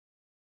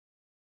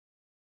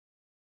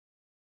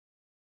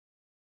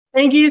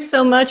Thank you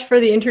so much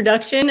for the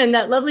introduction and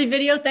that lovely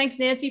video. Thanks,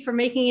 Nancy, for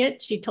making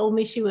it. She told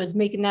me she was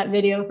making that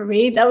video for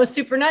me. That was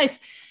super nice.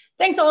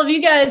 Thanks all of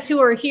you guys who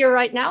are here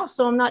right now.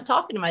 So I'm not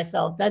talking to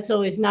myself. That's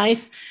always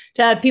nice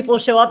to have people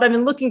show up. I've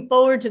been looking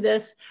forward to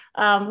this.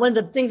 One of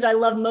the things I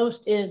love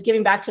most is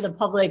giving back to the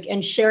public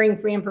and sharing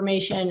free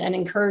information and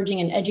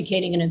encouraging and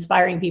educating and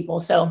inspiring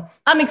people. So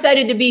I'm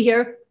excited to be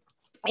here.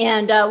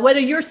 And whether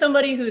you're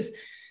somebody who's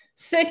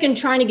sick and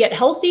trying to get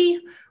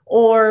healthy,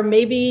 or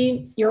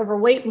maybe you're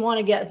overweight and want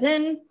to get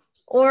thin,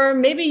 or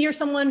maybe you're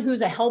someone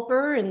who's a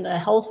helper in the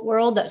health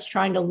world that's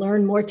trying to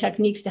learn more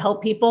techniques to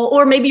help people,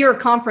 or maybe you're a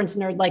conference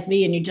nerd like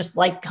me and you just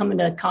like coming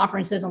to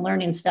conferences and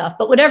learning stuff.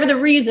 But whatever the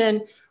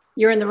reason,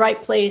 you're in the right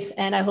place,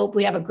 and I hope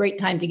we have a great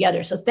time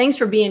together. So thanks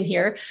for being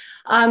here.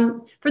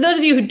 For those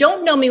of you who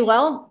don't know me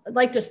well, I'd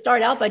like to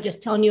start out by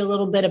just telling you a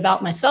little bit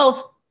about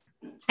myself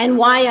and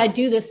why I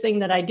do this thing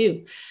that I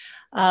do.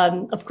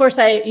 Of course,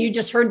 you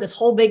just heard this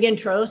whole big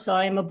intro. So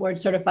I am a board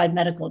certified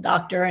medical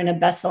doctor and a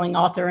best-selling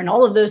author and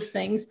all of those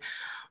things.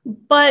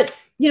 But,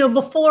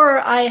 before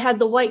I had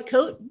the white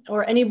coat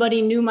or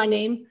anybody knew my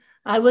name,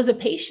 I was a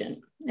patient,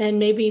 and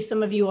maybe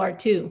some of you are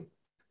too.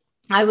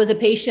 I was a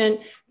patient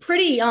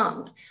pretty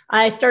young.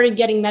 I started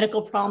getting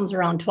medical problems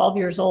around 12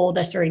 years old.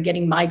 I started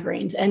getting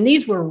migraines, and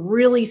these were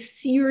really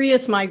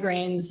serious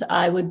migraines.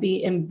 I would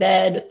be in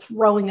bed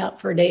throwing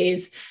up for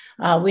days.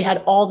 We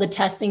had all the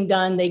testing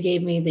done. They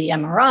gave me the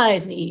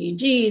MRIs, the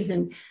EEGs,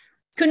 and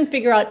couldn't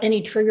figure out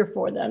any trigger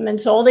for them. And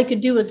so all they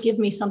could do was give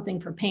me something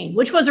for pain,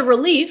 which was a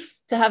relief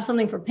to have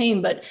something for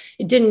pain, but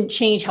it didn't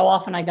change how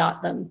often I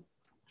got them.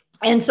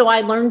 And so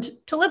I learned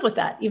to live with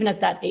that, even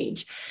at that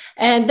age.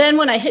 And then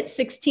when I hit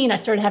 16, I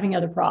started having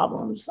other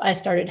problems. I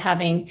started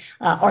having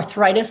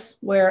arthritis,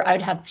 where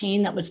I'd have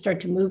pain that would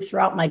start to move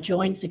throughout my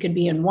joints. It could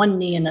be in one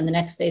knee, and then the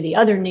next day, the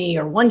other knee,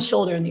 or one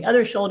shoulder and the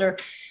other shoulder.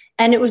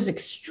 And it was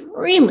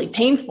extremely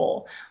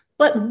painful,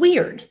 but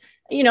weird.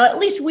 At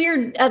least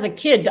weird as a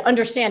kid to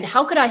understand,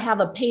 how could I have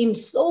a pain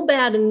so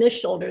bad in this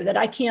shoulder that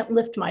I can't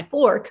lift my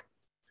fork,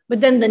 but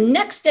then the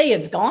next day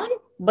it's gone,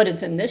 but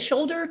it's in this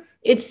shoulder?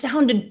 It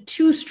sounded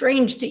too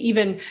strange to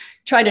even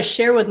try to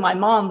share with my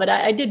mom, but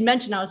I did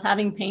mention I was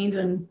having pains,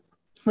 and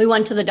we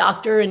went to the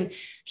doctor and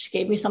she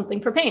gave me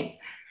something for pain.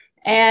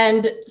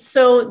 And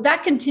so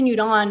that continued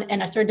on,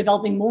 and I started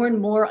developing more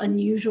and more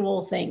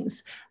unusual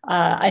things.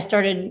 I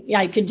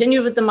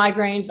continued with the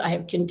migraines. I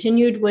have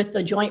continued with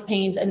the joint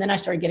pains, and then I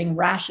started getting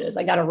rashes.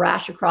 I got a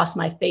rash across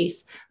my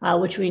face,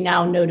 which we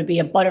now know to be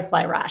a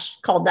butterfly rash,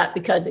 called that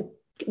because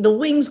the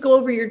wings go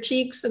over your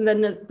cheeks and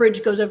then the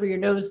bridge goes over your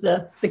nose,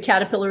 the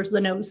caterpillars, the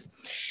nose.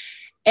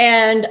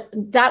 And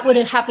that would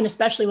happen,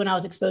 especially when I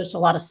was exposed to a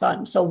lot of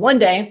sun. So one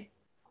day,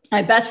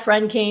 my best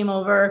friend came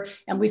over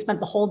and we spent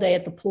the whole day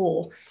at the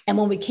pool. And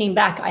when we came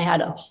back, I had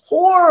a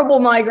horrible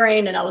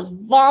migraine and I was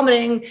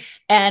vomiting.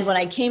 And when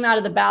I came out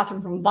of the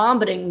bathroom from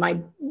vomiting, my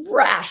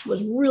rash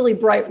was really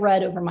bright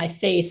red over my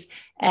face.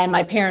 And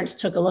my parents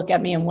took a look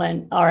at me and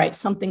went, all right,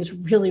 something's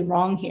really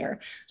wrong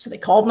here. So they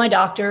called my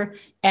doctor,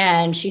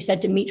 and she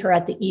said to meet her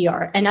at the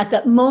ER. And at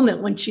that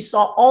moment, when she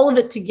saw all of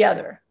it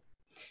together,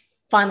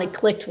 finally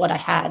clicked what I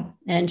had.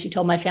 And she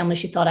told my family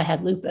she thought I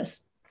had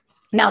lupus.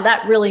 Now,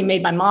 that really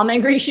made my mom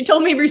angry. She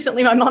told me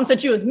recently, my mom said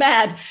she was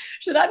mad.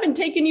 She said, I've been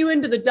taking you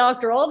into the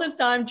doctor all this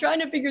time, trying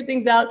to figure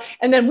things out.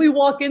 And then we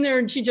walk in there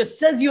and she just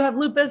says, you have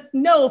lupus.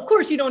 No, of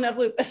course you don't have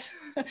lupus.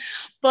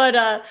 But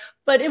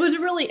it was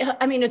really,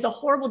 it's a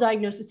horrible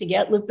diagnosis to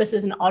get. Lupus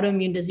is an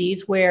autoimmune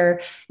disease where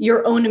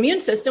your own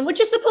immune system, which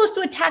is supposed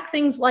to attack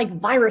things like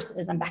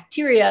viruses and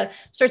bacteria,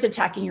 starts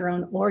attacking your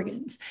own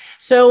organs.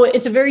 So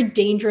it's a very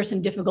dangerous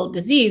and difficult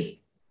disease,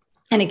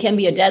 and it can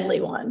be a deadly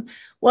one.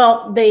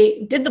 Well,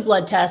 they did the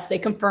blood test. They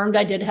confirmed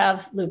I did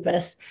have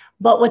lupus.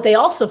 But what they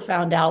also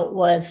found out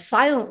was,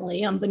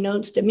 silently,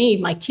 unbeknownst to me,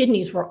 my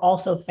kidneys were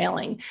also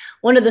failing.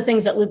 One of the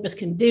things that lupus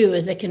can do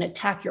is it can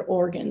attack your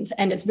organs.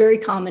 And it's very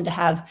common to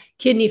have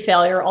kidney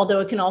failure, although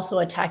it can also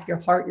attack your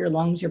heart, your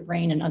lungs, your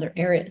brain, and other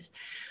areas.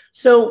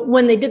 So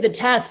when they did the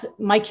test,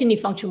 my kidney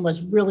function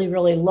was really,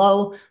 really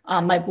low.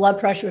 My blood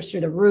pressure was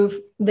through the roof.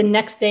 The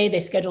next day, they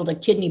scheduled a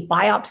kidney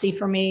biopsy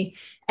for me.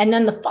 And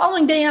then the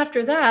following day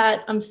after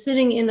that, I'm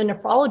sitting in the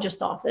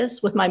nephrologist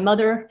office with my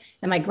mother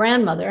and my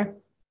grandmother,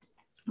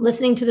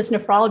 listening to this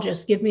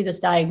nephrologist give me this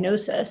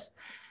diagnosis.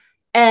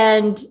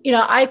 And,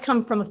 I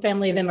come from a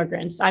family of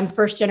immigrants. I'm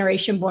first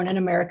generation born in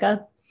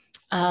America.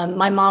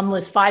 My mom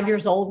was 5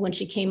 years old when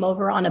she came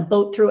over on a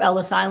boat through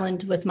Ellis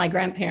Island with my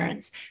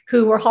grandparents,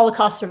 who were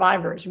Holocaust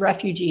survivors,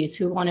 refugees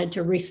who wanted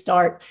to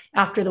restart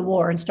after the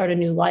war and start a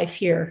new life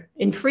here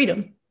in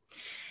freedom.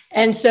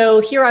 And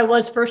so here I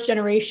was, first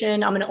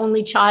generation. I'm an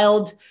only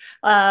child.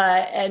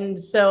 And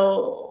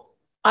so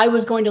I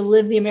was going to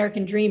live the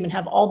American dream and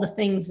have all the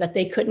things that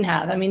they couldn't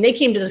have. They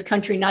came to this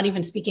country not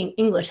even speaking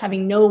English,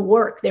 having no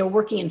work. They were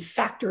working in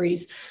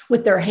factories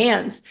with their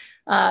hands,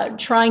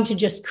 trying to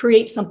just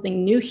create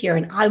something new here.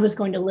 And I was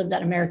going to live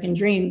that American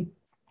dream.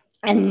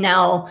 And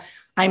now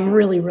I'm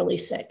really, really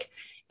sick.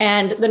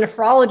 And the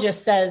nephrologist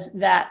says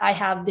that I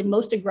have the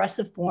most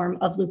aggressive form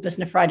of lupus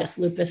nephritis,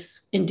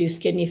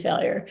 lupus-induced kidney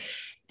failure.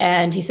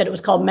 And he said it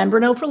was called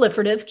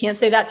membranoproliferative, can't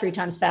say that 3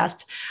 times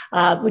fast,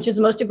 which is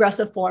the most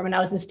aggressive form. And I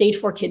was in stage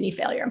 4 kidney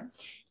failure.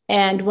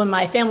 And when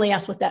my family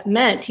asked what that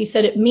meant, he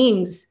said it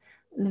means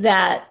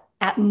that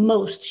at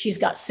most she's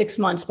got 6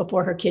 months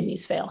before her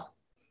kidneys fail.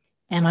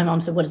 And my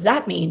mom said, what does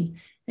that mean?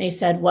 And he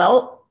said,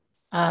 well,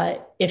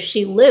 if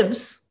she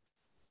lives,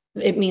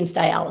 it means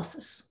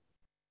dialysis,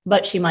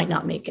 but she might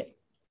not make it.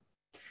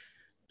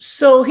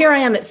 So here I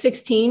am at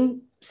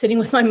 16, sitting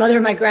with my mother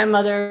and my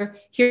grandmother,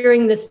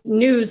 hearing this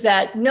news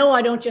that, no,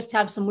 I don't just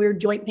have some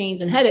weird joint pains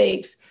and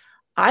headaches,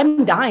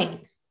 I'm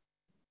dying.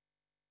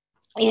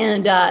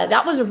 And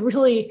that was a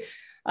really,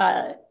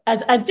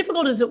 as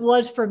difficult as it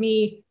was for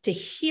me to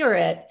hear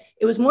it,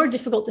 it was more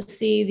difficult to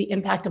see the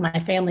impact of my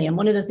family. And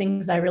one of the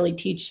things I really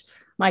teach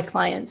my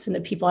clients and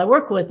the people I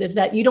work with is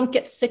that you don't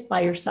get sick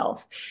by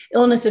yourself.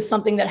 Illness is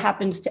something that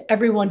happens to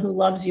everyone who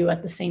loves you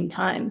at the same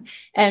time.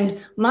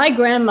 And my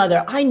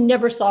grandmother, I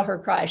never saw her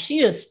cry. She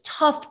is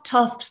tough,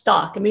 tough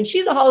stock. I mean,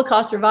 she's a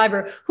Holocaust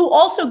survivor who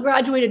also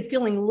graduated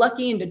feeling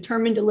lucky and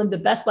determined to live the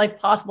best life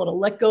possible, to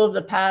let go of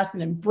the past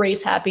and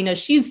embrace happiness.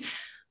 She's an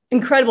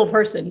incredible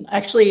person.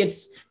 Actually,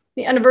 it's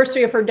the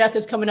anniversary of her death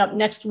is coming up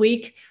next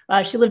week.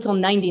 She lived till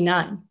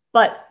 99,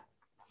 but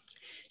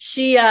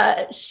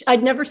I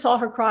never saw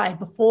her cry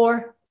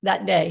before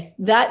that day.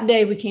 That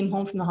day we came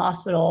home from the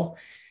hospital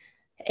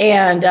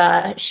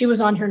and she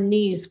was on her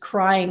knees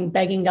crying,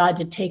 begging God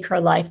to take her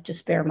life to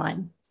spare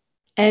mine.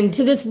 And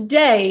to this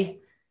day,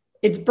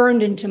 it's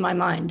burned into my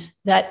mind,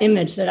 that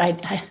image that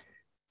I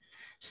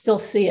still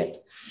see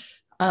it.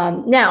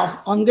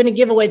 Now, I'm going to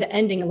give away the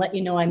ending and let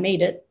you know I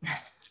made it,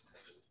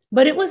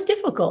 but it was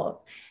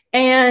difficult.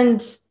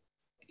 And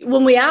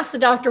when we asked the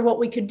doctor what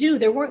we could do,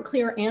 there weren't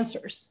clear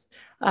answers.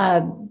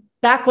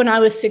 Back when I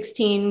was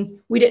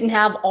 16, we didn't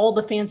have all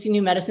the fancy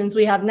new medicines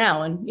we have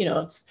now. And, you know,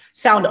 it's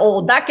sound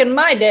old back in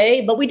my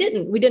day, but we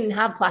didn't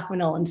have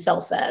Plaquenil and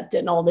Celsep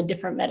and all the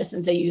different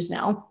medicines they use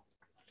now.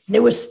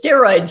 There was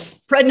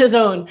steroids,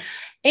 prednisone.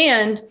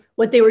 And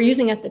what they were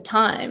using at the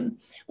time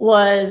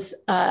was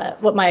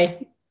what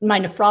my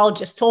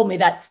nephrologist told me,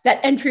 that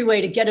entryway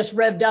to get us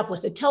revved up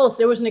was to tell us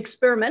there was an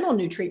experimental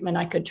new treatment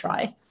I could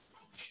try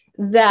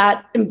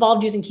that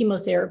involved using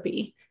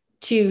chemotherapy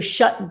to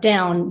shut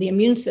down the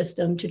immune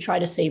system to try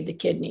to save the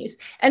kidneys.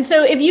 And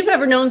so if you've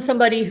ever known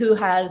somebody who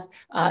has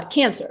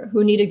cancer,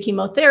 who needed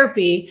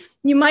chemotherapy,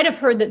 you might have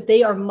heard that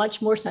they are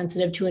much more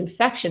sensitive to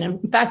infection.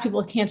 And in fact, people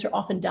with cancer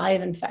often die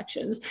of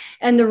infections.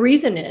 And the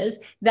reason is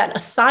that a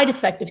side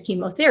effect of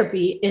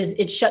chemotherapy is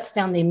it shuts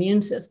down the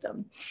immune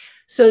system.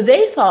 So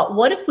they thought,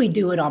 what if we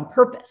do it on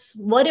purpose?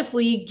 What if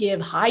we give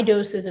high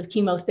doses of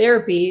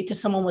chemotherapy to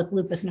someone with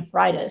lupus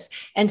nephritis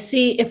and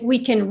see if we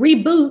can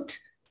reboot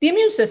the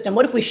immune system?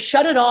 What if we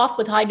shut it off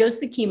with high dose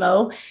of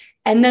chemo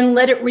and then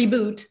let it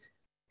reboot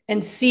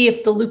and see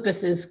if the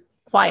lupus is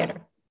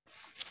quieter?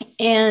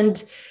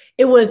 And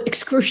it was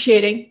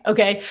excruciating.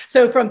 Okay.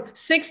 So from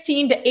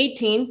 16 to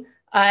 18,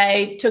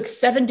 I took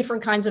 7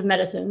 different kinds of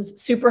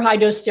medicines, super high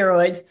dose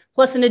steroids,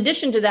 plus in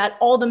addition to that,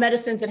 all the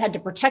medicines that had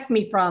to protect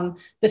me from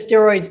the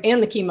steroids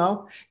and the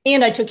chemo.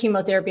 And I took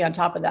chemotherapy on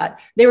top of that.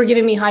 They were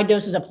giving me high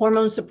doses of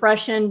hormone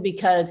suppression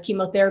because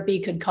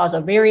chemotherapy could cause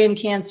ovarian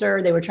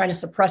cancer. They were trying to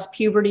suppress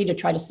puberty to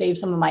try to save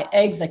some of my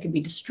eggs that could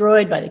be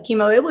destroyed by the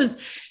chemo.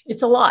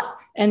 It's a lot.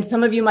 And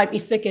some of you might be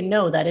sick and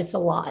know that it's a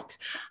lot.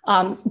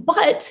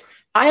 But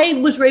I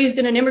was raised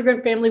in an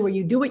immigrant family where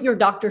you do what your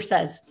doctor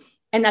says.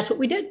 And that's what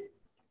we did.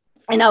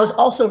 And I was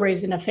also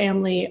raised in a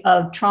family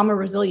of trauma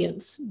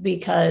resilience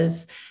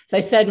because, as I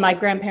said, my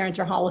grandparents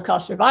are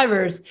Holocaust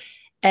survivors,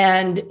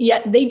 and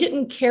yet they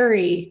didn't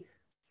carry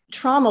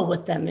trauma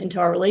with them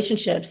into our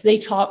relationships. They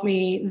taught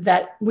me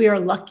that we are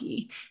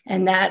lucky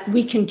and that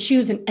we can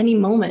choose in any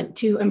moment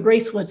to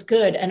embrace what's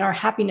good and our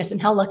happiness and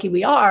how lucky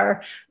we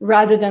are,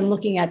 rather than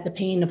looking at the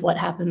pain of what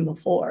happened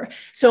before.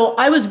 So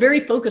I was very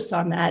focused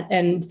on that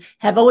and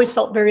have always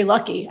felt very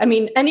lucky. I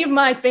mean, any of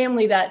my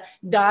family that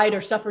died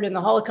or suffered in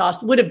the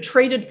Holocaust would have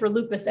traded for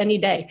lupus any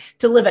day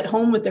to live at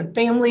home with their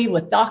family,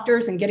 with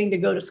doctors, and getting to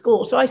go to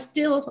school. So I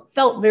still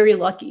felt very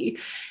lucky.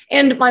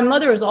 And my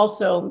mother is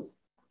also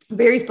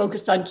very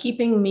focused on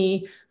keeping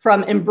me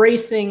from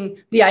embracing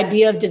the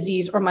idea of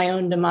disease or my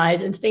own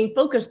demise and staying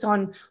focused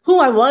on who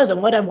I was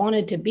and what I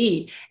wanted to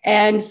be.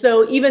 And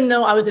so even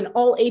though I was in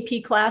all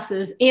AP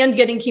classes and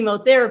getting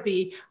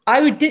chemotherapy,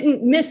 I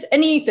didn't miss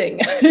anything.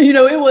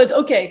 It was,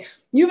 okay,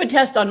 you have a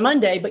test on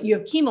Monday, but you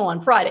have chemo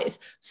on Fridays.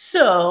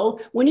 So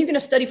when are you going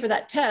to study for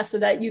that test so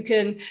that you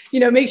can,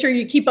 make sure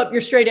you keep up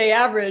your straight A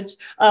average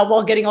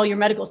while getting all your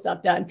medical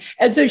stuff done?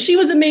 And so she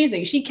was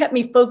amazing. She kept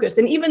me focused.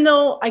 And even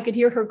though I could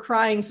hear her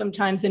crying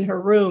sometimes in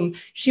her room,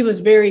 she was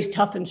very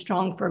tough and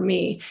strong for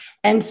me.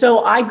 And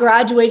so I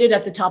graduated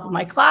at the top of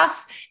my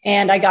class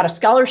and I got a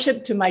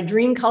scholarship to my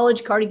dream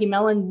college, Carnegie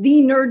Mellon,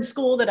 the nerd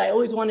school that I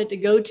always wanted to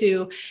go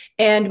to.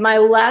 And my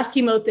last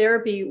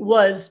chemotherapy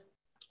was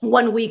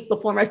 1 week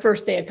before my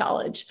first day of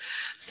college.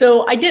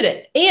 So I did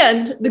it.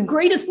 And the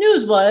greatest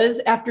news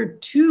was after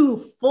 2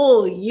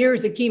 full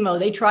years of chemo,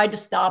 they tried to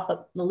stop,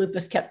 but the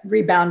lupus kept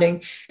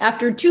rebounding.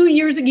 After 2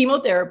 years of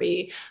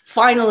chemotherapy,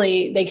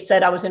 finally, they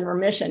said I was in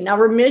remission. Now,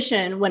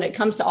 remission, when it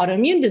comes to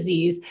autoimmune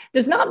disease,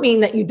 does not mean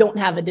that you don't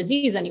have a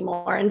disease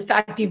anymore. In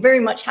fact, you very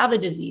much have a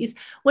disease.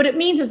 What it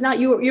means is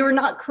you're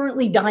not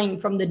currently dying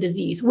from the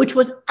disease, which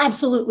was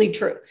absolutely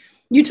true.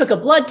 You took a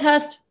blood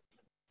test.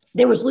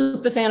 There was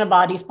lupus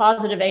antibodies,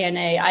 positive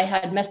ANA. I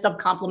had messed up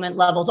complement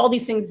levels, all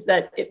these things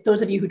that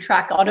those of you who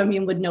track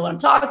autoimmune would know what I'm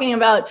talking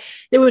about.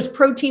 There was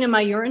protein in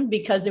my urine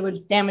because there was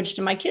damage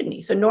to my kidney.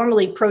 So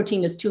normally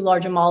protein is too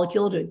large a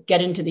molecule to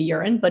get into the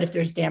urine, but if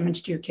there's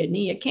damage to your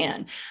kidney, it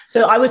can.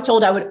 So I was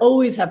told I would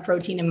always have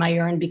protein in my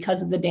urine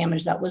because of the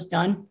damage that was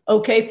done.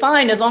 Okay,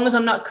 fine. As long as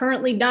I'm not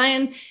currently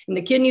dying and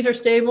the kidneys are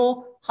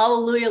stable,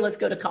 hallelujah, let's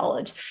go to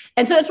college.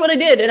 And so that's what I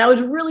did. And I was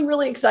really,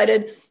 really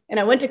excited. And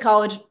I went to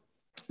college.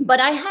 But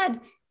I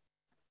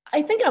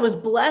think I was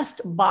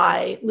blessed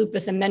by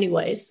lupus in many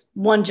ways.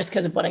 One, just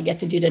because of what I get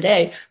to do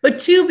today,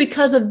 but two,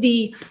 because of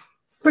the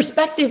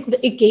perspective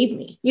that it gave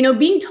me. You know,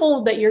 being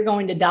told that you're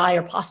going to die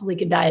or possibly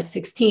could die at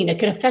 16, it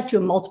can affect you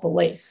in multiple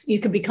ways.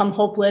 You could become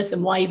hopeless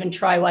and why even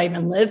try, why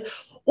even live?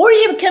 Or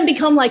you can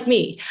become like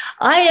me.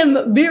 I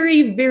am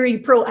very, very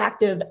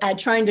proactive at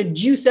trying to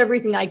juice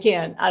everything I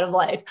can out of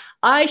life.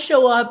 I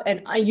show up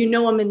and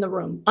I'm in the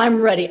room.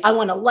 I'm ready. I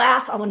want to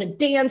laugh. I want to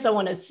dance. I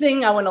want to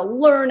sing. I want to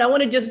learn. I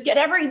want to just get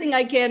everything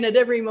I can at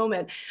every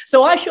moment.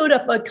 So I showed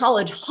up at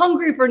college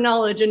hungry for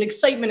knowledge and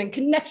excitement and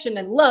connection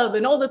and love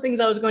and all the things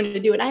I was going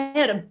to do. And I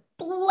had a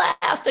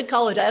blast at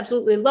college. I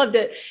absolutely loved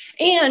it.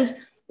 And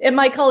at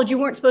my college, you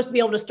weren't supposed to be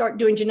able to start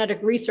doing genetic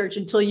research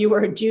until you were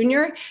a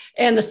junior.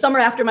 And the summer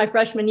after my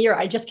freshman year,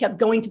 I just kept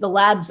going to the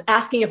labs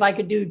asking if I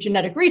could do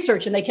genetic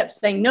research. And they kept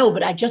saying no,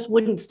 but I just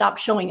wouldn't stop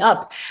showing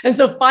up. And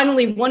so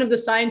finally, one of the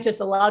scientists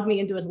allowed me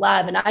into his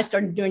lab and I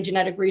started doing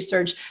genetic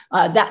research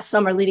that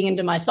summer leading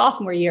into my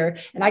sophomore year.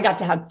 And I got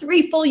to have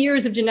 3 full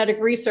years of genetic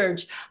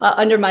research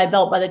under my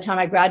belt by the time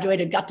I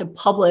graduated, got to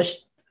publish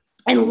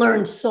and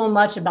learned so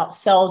much about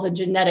cells and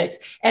genetics.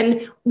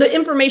 And the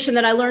information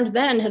that I learned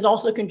then has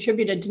also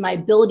contributed to my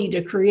ability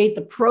to create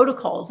the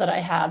protocols that I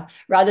have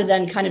rather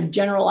than kind of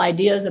general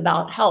ideas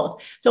about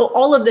health. So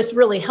all of this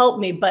really helped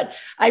me, but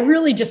I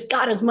really just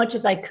got as much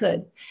as I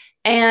could.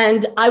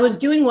 And I was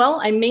doing well.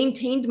 I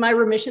maintained my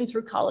remission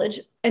through college.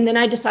 And then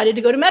I decided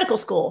to go to medical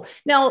school.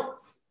 Now,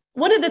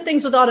 one of the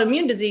things with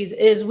autoimmune disease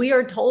is we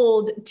are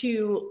told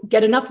to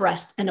get enough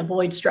rest and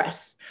avoid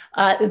stress.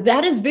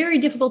 That is very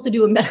difficult to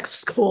do in medical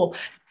school.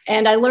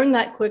 And I learned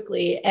that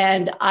quickly.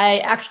 And I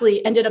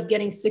actually ended up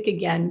getting sick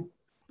again.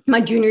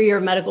 My junior year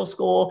of medical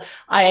school,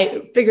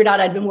 I figured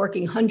out I'd been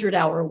working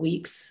 100-hour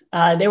weeks.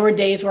 There were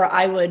days where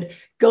I would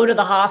go to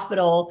the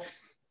hospital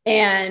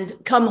and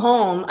come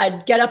home.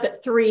 I'd get up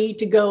at 3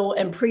 to go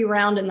and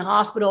pre-round in the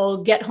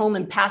hospital, get home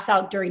and pass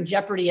out during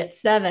Jeopardy at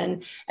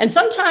 7. And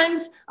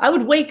sometimes I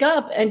would wake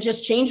up and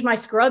just change my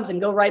scrubs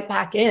and go right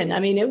back in. I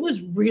mean, it was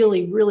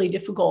really, really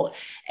difficult.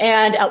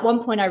 And at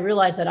one point I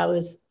realized that I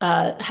was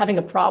having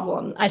a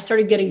problem. I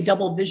started getting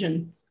double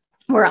vision,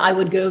 where I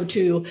would go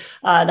to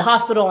the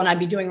hospital and I'd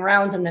be doing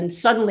rounds. And then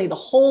suddenly the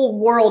whole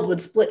world would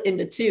split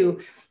into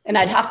two and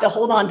I'd have to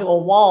hold on to a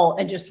wall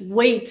and just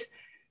wait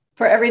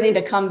for everything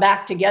to come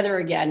back together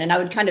again. And I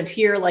would kind of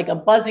hear like a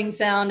buzzing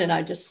sound and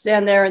I'd just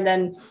stand there. And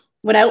then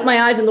when I opened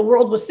my eyes and the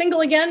world was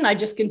single again, I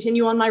just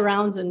continue on my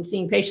rounds and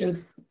seeing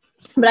patients.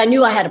 But I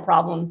knew I had a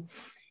problem.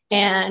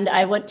 And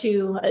I went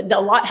to,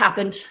 a lot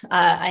happened.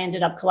 I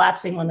ended up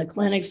collapsing on the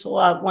clinics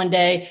one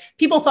day.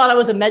 People thought I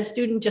was a med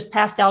student, just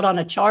passed out on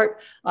a chart,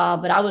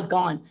 but I was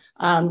gone.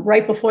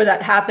 Right before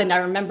that happened, I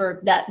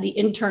remember that the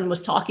intern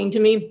was talking to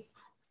me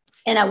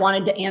and I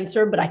wanted to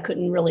answer, but I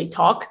couldn't really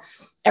talk.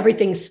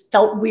 Everything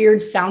felt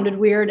weird, sounded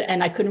weird,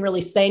 and I couldn't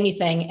really say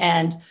anything.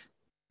 And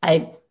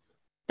I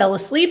fell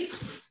asleep.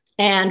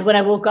 And when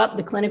I woke up,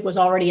 the clinic was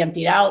already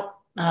emptied out.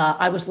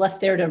 I was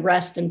left there to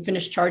rest and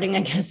finish charting,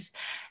 I guess.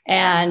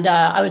 And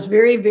I was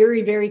very,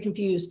 very, very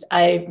confused.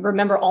 I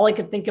remember all I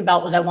could think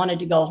about was I wanted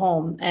to go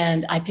home.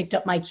 And I picked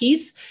up my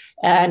keys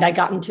and I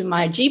got into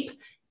my Jeep.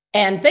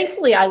 And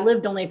thankfully, I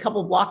lived only a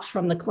couple blocks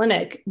from the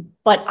clinic,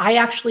 but I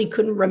actually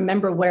couldn't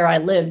remember where I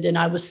lived. And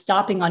I was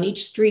stopping on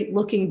each street,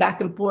 looking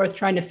back and forth,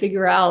 trying to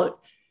figure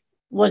out,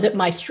 was it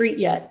my street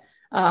yet?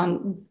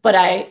 But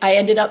I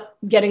ended up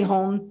getting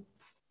home.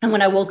 And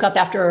when I woke up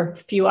after a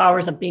few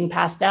hours of being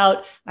passed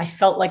out, I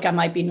felt like I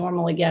might be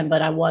normal again,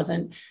 but I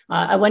wasn't.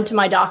 I went to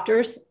my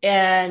doctors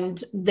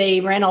and they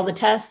ran all the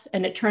tests.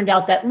 And it turned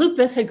out that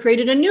lupus had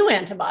created a new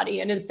antibody.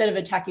 And instead of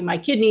attacking my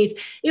kidneys,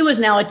 it was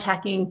now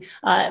attacking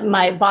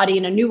my body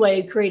in a new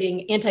way,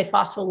 creating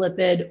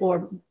antiphospholipid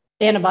or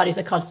antibodies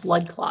that cause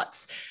blood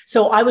clots.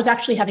 So I was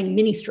actually having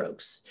mini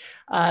strokes.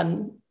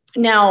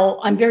 Now,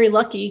 I'm very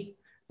lucky.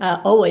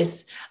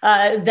 always,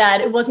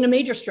 that it wasn't a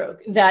major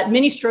stroke, that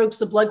mini strokes,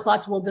 the blood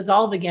clots will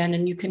dissolve again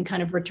and you can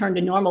kind of return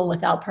to normal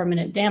without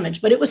permanent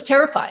damage. But it was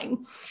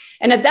terrifying.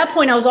 And at that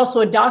point, I was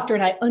also a doctor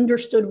and I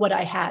understood what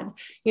I had.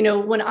 You know,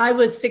 when I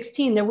was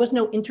 16, there was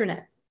no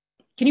internet.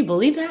 Can you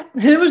believe that?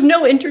 There was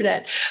no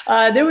internet.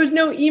 There was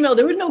no email.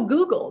 There was no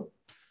Google.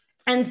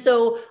 And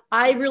so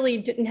I really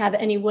didn't have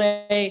any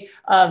way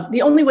of,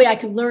 the only way I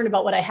could learn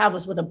about what I had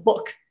was with a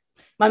book.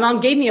 My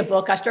mom gave me a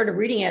book. I started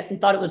reading it and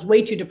thought it was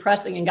way too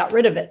depressing and got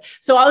rid of it.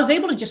 So I was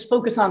able to just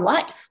focus on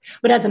life.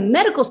 But as a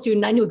medical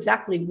student, I knew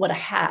exactly what I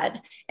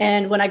had.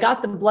 And when I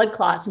got the blood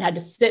clots and had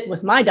to sit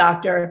with my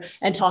doctor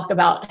and talk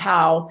about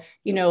how,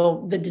 you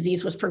know, the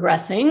disease was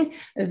progressing,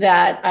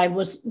 that I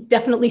was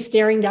definitely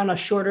staring down a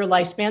shorter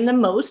lifespan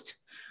than most,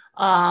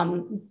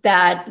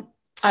 that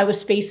I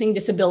was facing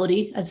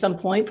disability at some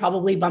point,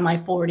 probably by my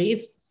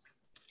 40s.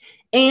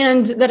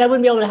 And that I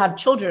wouldn't be able to have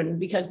children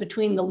because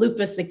between the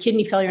lupus, the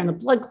kidney failure, and the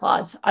blood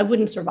clots, I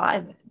wouldn't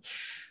survive it.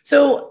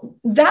 So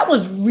that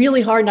was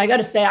really hard. And I got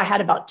to say, I had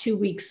about 2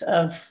 weeks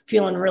of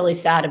feeling really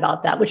sad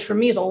about that, which for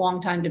me is a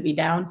long time to be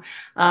down.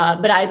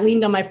 But I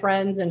leaned on my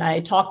friends and I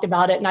talked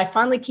about it. And I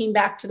finally came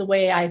back to the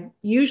way I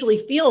usually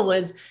feel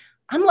was,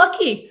 I'm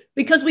lucky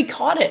because we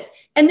caught it.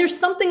 And there's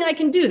something I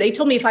can do. They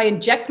told me if I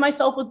inject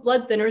myself with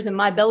blood thinners in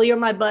my belly or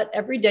my butt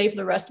every day for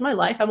the rest of my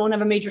life, I won't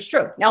have a major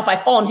stroke. Now, if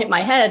I fall and hit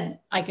my head,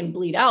 I can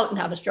bleed out and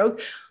have a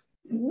stroke,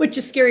 which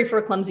is scary for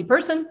a clumsy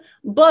person.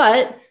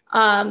 But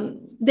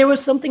there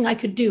was something I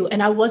could do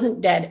and I wasn't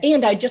dead.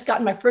 And I just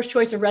gotten my first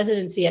choice of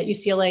residency at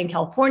UCLA in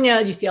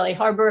California, UCLA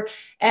Harbor.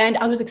 And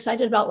I was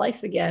excited about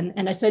life again.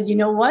 And I said, you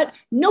know what?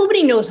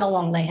 Nobody knows how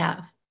long they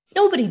have.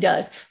 Nobody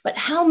does. But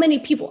how many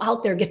people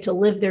out there get to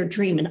live their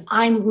dream? And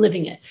I'm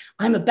living it.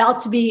 I'm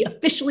about to be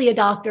officially a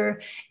doctor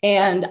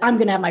and I'm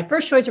going to have my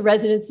first choice of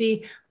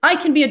residency. I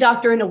can be a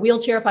doctor in a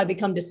wheelchair if I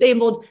become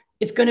disabled.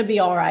 It's going to be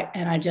all right.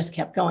 And I just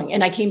kept going.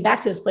 And I came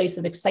back to this place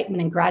of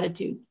excitement and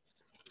gratitude.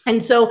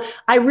 And so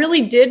I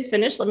really did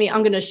finish. I'm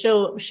going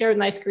to share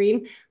my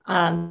screen.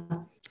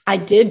 I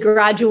did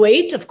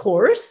graduate, of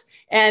course.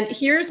 And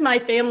here's my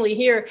family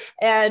here.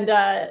 And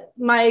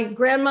my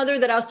grandmother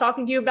that I was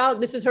talking to you about,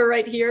 this is her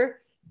right here.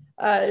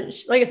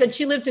 Like I said,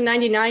 she lived to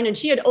 99 and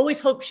she had always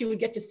hoped she would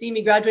get to see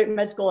me graduate from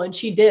med school, and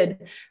she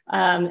did.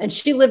 And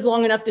she lived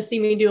long enough to see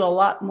me do a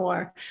lot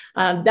more.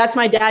 That's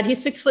my dad.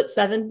 He's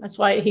 6'7". That's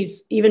why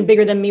he's even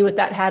bigger than me with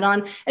that hat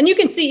on. And you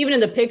can see even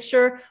in the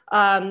picture,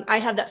 I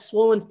have that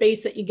swollen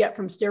face that you get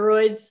from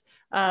steroids.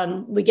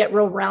 We get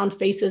real round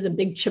faces and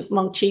big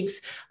chipmunk cheeks.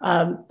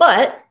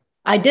 But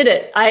I did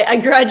it. I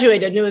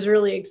graduated and it was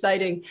really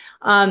exciting.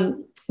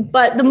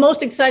 But the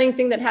most exciting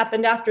thing that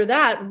happened after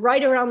that,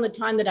 right around the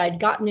time that I'd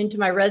gotten into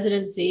my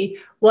residency,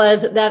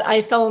 was that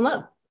I fell in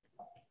love.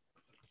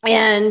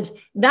 And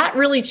that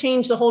really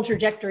changed the whole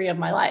trajectory of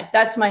my life.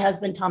 That's my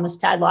husband, Thomas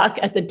Tadlock.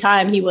 At the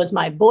time, he was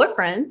my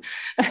boyfriend.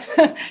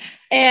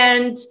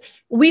 And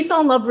we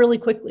fell in love really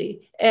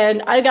quickly.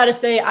 And I got to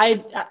say,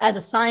 as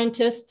a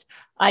scientist,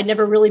 I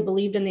never really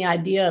believed in the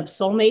idea of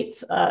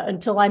soulmates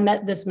until I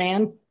met this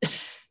man.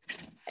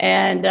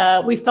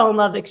 And we fell in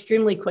love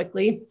extremely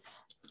quickly.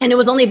 And it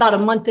was only about a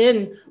month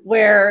in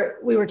where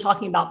we were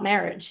talking about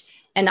marriage.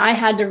 And I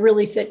had to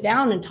really sit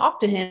down and talk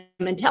to him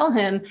and tell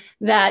him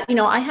that, you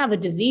know, I have a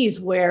disease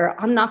where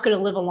I'm not going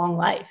to live a long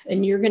life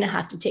and you're going to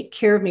have to take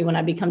care of me when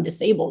I become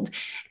disabled.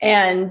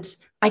 And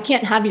I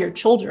can't have your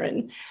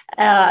children.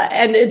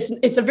 And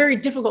it's a very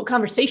difficult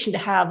conversation to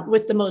have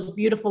with the most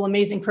beautiful,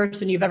 amazing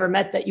person you've ever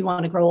met that you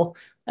want to grow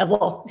as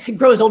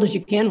old as you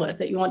can with,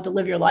 that you want to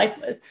live your life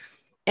with.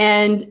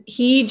 And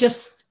he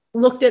just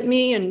looked at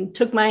me and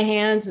took my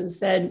hands and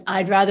said,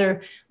 I'd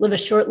rather live a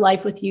short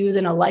life with you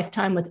than a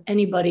lifetime with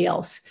anybody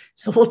else.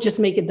 So we'll just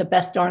make it the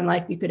best darn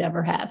life you could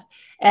ever have.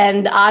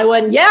 And I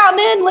went, yeah,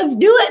 man, let's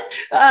do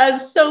it.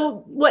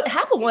 So what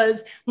happened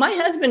was my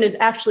husband is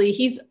actually,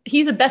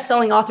 he's a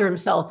best-selling author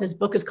himself. His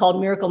book is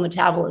called Miracle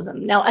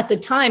Metabolism. Now, at the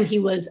time, he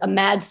was a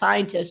mad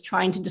scientist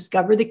trying to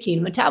discover the key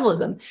to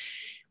metabolism.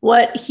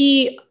 What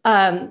he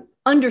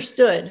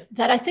understood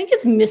that I think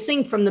is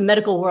missing from the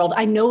medical world,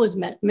 I know is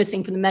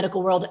missing from the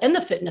medical world and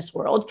the fitness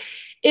world,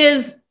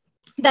 is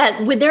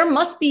that there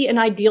must be an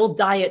ideal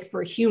diet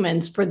for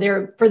humans for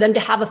them to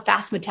have a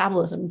fast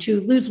metabolism, to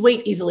lose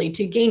weight easily,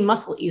 to gain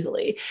muscle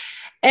easily.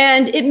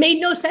 And it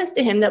made no sense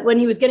to him that when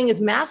he was getting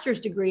his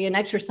master's degree in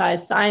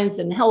exercise science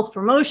and health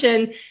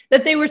promotion,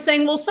 that they were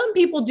saying, well, some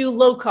people do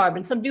low carb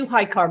and some do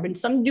high carb and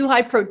some do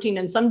high protein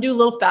and some do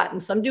low fat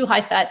and some do high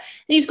fat.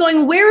 And he's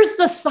going, where's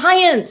the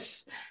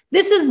science?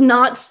 This is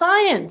not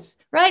science,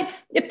 right?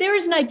 If there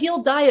is an ideal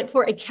diet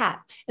for a cat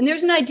and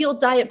there's an ideal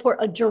diet for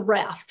a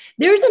giraffe,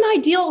 there's an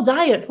ideal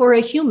diet for a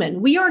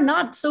human. We are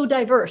not so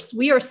diverse.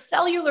 We are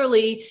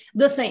cellularly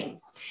the same.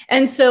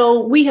 And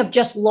so we have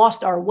just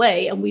lost our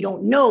way and we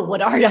don't know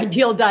what our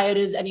ideal diet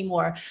is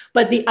anymore.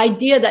 But the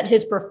idea that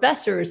his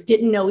professors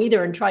didn't know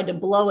either and tried to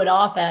blow it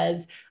off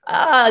as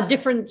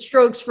different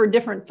strokes for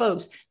different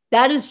folks,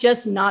 That is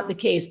just not the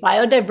case.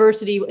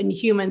 Biodiversity in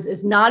humans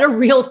is not a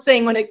real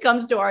thing when it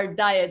comes to our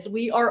diets.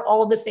 We are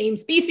all the same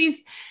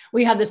species.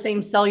 We have the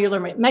same cellular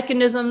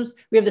mechanisms.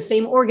 We have the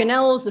same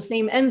organelles, the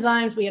same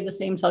enzymes. We have the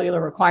same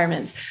cellular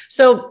requirements.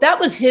 So that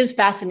was his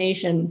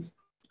fascination.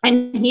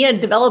 And he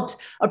had developed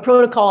a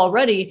protocol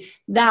already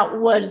that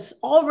was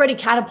already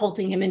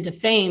catapulting him into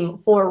fame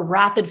for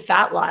rapid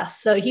fat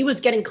loss. So he was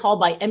getting called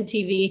by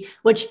MTV,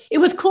 which it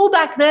was cool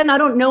back then. I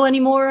don't know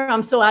anymore.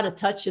 I'm so out of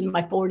touch in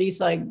my 40s.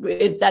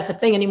 So that's a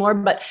thing anymore.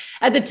 But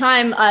at the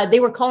time, they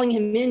were calling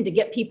him in to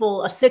get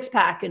people a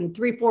 6-pack in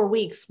 3-4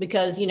 weeks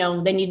because, you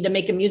know, they needed to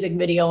make a music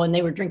video and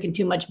they were drinking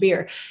too much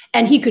beer,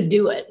 and he could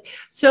do it.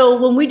 So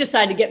when we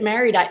decided to get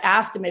married, I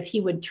asked him if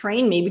he would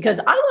train me because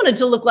I wanted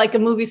to look like a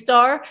movie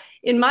star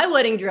in my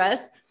wedding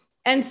dress.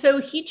 And so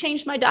he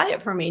changed my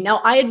diet for me.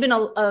 Now, I had been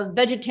a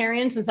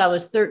vegetarian since I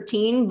was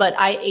 13, but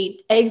I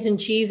ate eggs and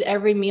cheese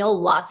every meal,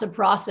 lots of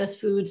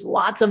processed foods,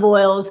 lots of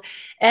oils.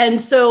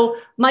 And so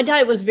my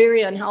diet was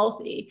very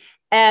unhealthy.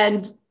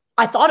 And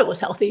I thought it was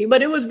healthy,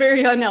 but it was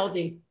very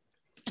unhealthy.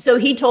 So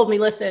he told me,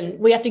 listen,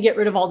 we have to get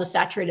rid of all the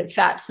saturated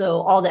fat.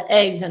 So all the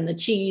eggs and the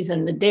cheese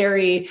and the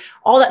dairy,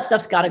 all that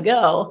stuff's got to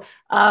go.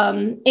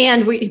 And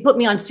he put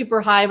me on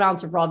super high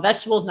amounts of raw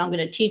vegetables. And I'm going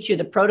to teach you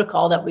the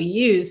protocol that we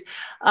use.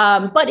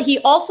 But he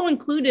also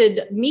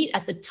included meat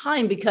at the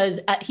time because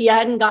he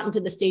hadn't gotten to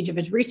the stage of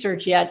his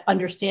research yet,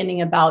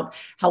 understanding about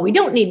how we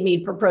don't need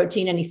meat for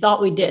protein. And he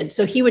thought we did.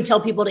 So he would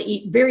tell people to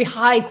eat very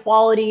high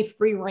quality,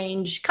 free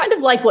range, kind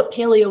of like what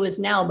paleo is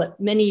now, but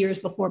many years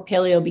before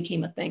paleo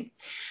became a thing.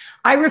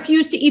 I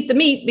refused to eat the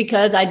meat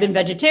because I'd been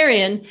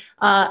vegetarian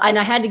and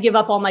I had to give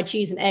up all my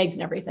cheese and eggs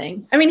and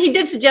everything. I mean, he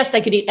did suggest I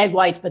could eat egg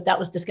whites, but that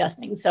was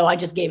disgusting. So I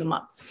just gave him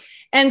up.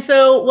 And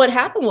so what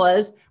happened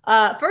was,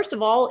 first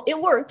of all,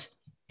 it worked.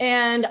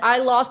 And I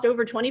lost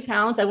over 20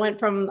 pounds. I went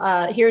from,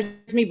 here's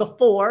me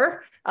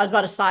before, I was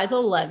about a size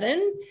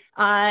 11.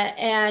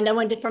 And I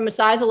went from a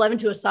size 11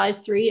 to a size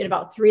 3 in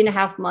about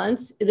 3.5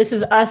 months. This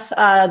is us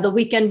the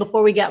weekend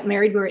before we got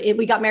married.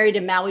 We got married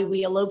in Maui.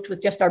 We eloped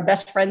with just our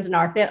best friends and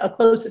our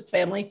closest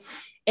family.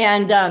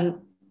 And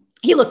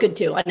he looked good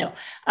too, I know.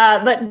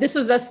 But this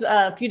was us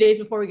a few days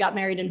before we got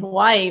married in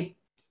Hawaii.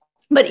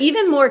 But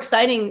even more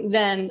exciting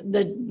than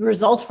the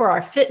results for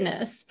our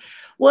fitness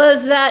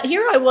was that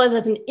here I was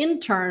as an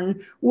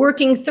intern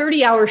working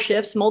 30-hour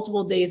shifts,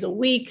 multiple days a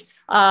week,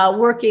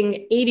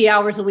 working 80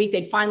 hours a week.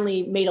 They'd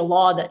finally made a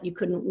law that you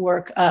couldn't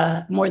work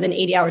more than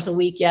 80 hours a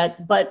week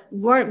yet, but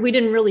we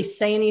didn't really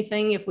say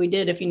anything if we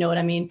did, if you know what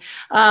I mean.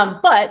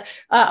 But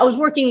I was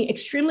working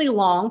extremely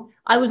long.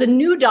 I was a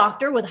new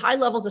doctor with high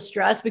levels of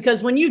stress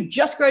because when you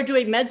just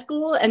graduate med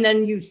school and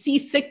then you see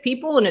sick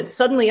people and it's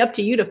suddenly up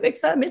to you to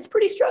fix them, it's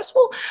pretty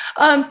stressful.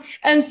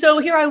 And so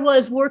here I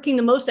was working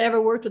the most I ever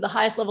worked with the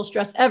highest level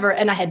stress ever.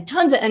 And I had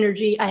tons of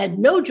energy. I had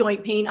no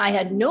joint pain. I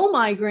had no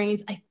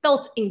migraines. I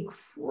felt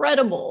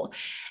incredible.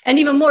 And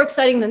even more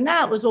exciting than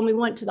that was when we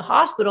went to the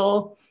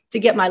hospital to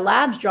get my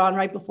labs drawn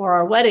right before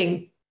our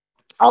wedding.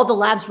 All the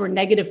labs were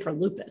negative for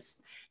lupus.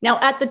 Now,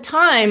 at the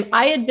time,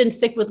 I had been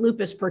sick with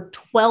lupus for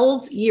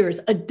 12 years,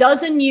 a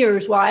dozen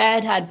years where I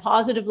had had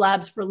positive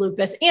labs for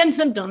lupus and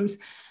symptoms,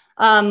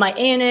 my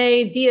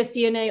ANA,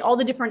 dsDNA, all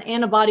the different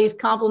antibodies,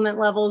 complement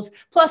levels,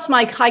 plus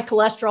my high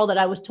cholesterol that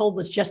I was told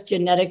was just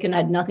genetic and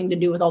had nothing to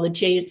do with all the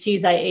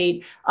cheese I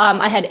ate.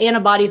 I had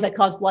antibodies that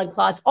caused blood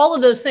clots. All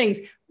of those things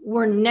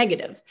were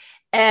negative.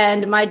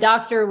 And my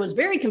doctor was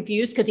very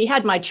confused because he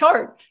had my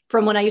chart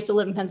from when I used to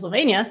live in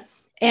Pennsylvania.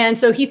 And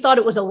so he thought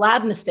it was a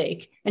lab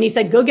mistake. And he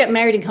said, go get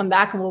married and come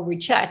back and we'll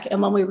recheck.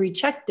 And when we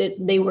rechecked it,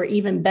 they were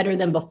even better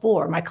than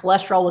before. My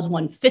cholesterol was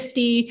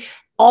 150.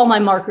 All my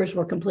markers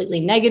were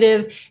completely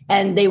negative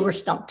and they were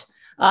stumped.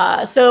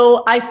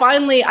 So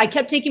I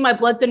kept taking my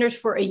blood thinners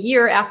for a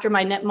year after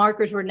my net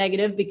markers were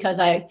negative because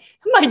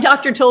my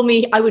doctor told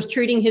me I was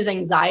treating his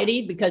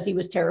anxiety because he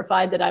was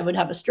terrified that I would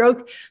have a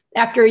stroke.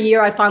 After a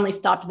year, I finally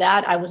stopped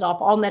that. I was off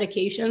all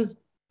medications.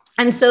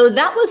 And so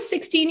that was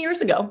 16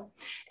 years ago.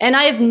 And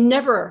I have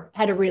never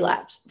had a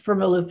relapse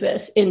from a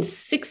lupus in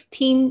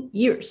 16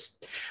 years.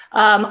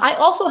 I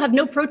also have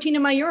no protein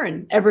in my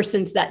urine ever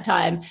since that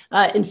time.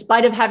 In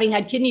spite of having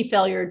had kidney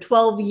failure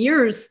 12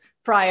 years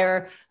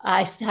prior,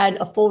 I had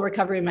a full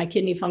recovery in my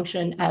kidney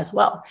function as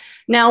well.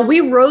 Now, we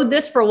rode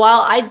this for a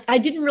while. I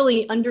didn't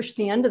really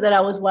understand that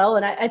I was well.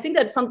 And I think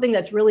that's something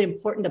that's really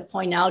important to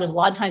point out is a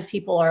lot of times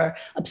people are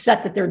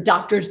upset that their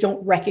doctors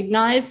don't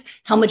recognize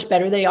how much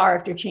better they are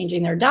after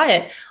changing their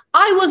diet.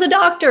 I was a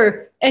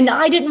doctor and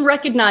I didn't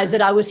recognize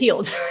that I was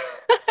healed.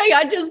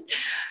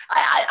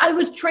 I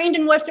was trained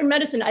in Western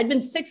medicine. I'd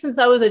been sick since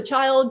I was a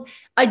child.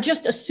 I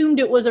just assumed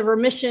it was a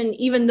remission,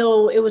 even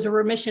though it was a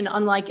remission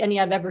unlike any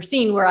I've ever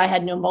seen where I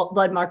had no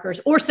blood markers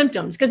or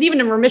symptoms. Because even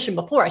in remission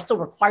before, I still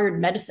required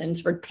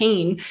medicines for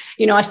pain.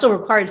 I still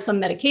required some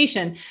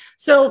medication.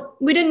 So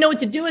we didn't know what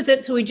to do with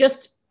it. So we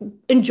just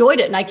enjoyed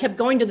it. And I kept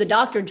going to the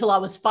doctor until I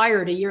was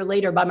fired a year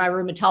later by my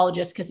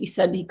rheumatologist because he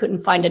said he couldn't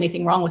find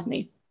anything wrong with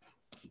me.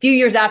 A few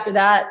years after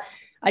that,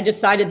 I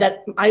decided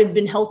that I had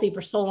been healthy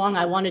for so long.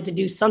 I wanted to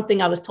do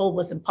something I was told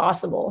was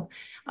impossible.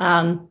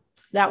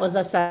 That was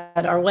us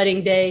at our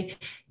wedding day.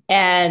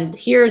 And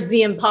here's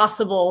the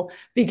impossible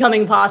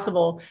becoming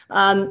possible.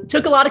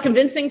 Took a lot of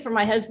convincing from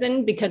my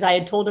husband because I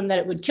had told him that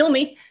it would kill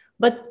me.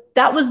 But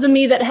that was the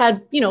me that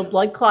had,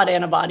 blood clot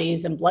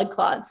antibodies and blood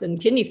clots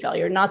and kidney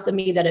failure, not the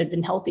me that had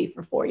been healthy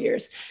for 4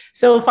 years.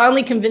 So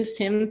finally convinced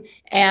him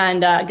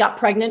and got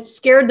pregnant,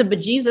 scared the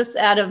bejesus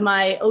out of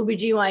my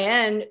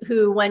OBGYN,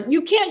 who went,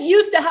 "You can't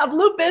used to have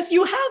lupus.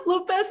 You have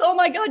lupus. Oh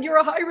my God, you're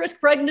a high-risk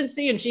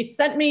pregnancy." And she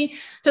sent me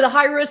to the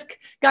high-risk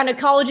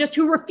gynecologist,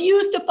 who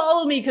refused to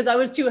follow me because I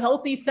was too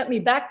healthy, sent me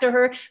back to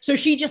her. So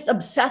she just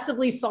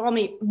obsessively saw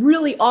me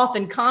really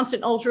often,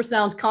 constant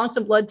ultrasounds,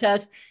 constant blood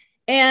tests.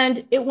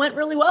 And it went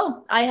really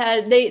well.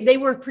 They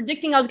were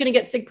predicting I was going to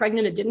get sick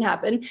pregnant. It didn't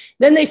happen.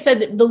 Then they said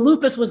that the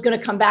lupus was going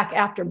to come back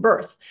after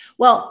birth.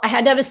 Well, I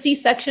had to have a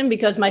C-section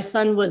because my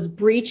son was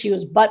breech. He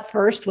was butt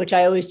first, which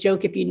I always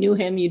joke, if you knew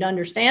him, you'd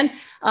understand.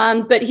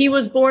 But he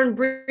was born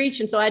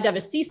breech. And so I had to have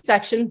a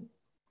C-section.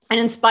 And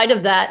in spite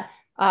of that,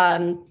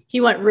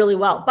 he went really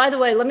well. By the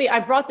way, I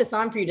brought this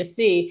on for you to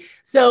see.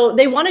 So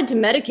they wanted to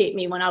medicate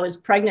me when I was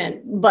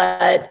pregnant,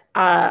 but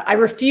I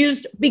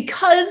refused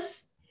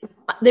because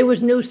there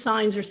was no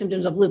signs or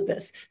symptoms of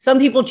lupus. Some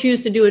people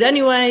choose to do it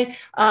anyway.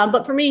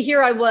 But for me,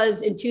 here I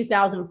was in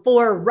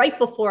 2004, right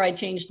before I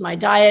changed my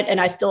diet,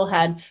 and I still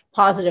had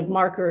positive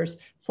markers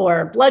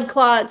for blood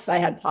clots. I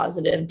had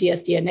positive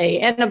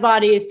dsDNA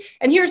antibodies.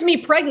 And here's me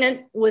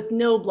pregnant with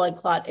no blood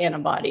clot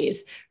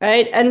antibodies,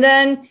 right? And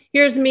then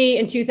here's me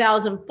in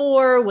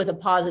 2004 with a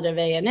positive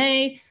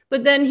ANA.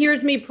 But then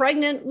here's me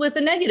pregnant with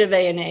a negative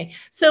ANA.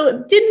 So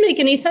it didn't make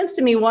any sense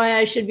to me why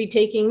I should be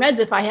taking meds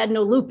if I had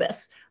no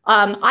lupus.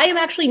 I am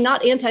actually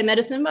not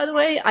anti-medicine, by the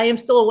way. I am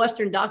still a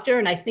Western doctor,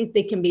 and I think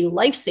they can be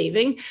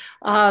life-saving.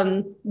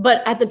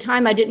 But at the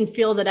time, I didn't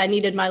feel that I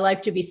needed my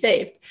life to be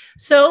saved.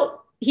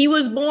 So he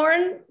was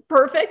born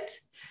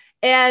perfect,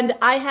 and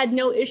I had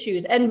no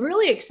issues. And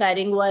really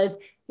exciting was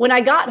when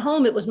I got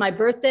home, it was my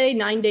birthday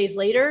 9 days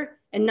later.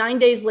 And 9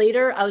 days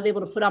later, I was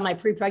able to put on my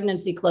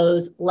pre-pregnancy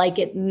clothes like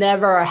it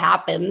never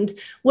happened,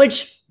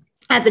 which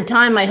at the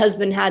time, my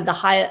husband had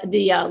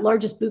the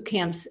largest boot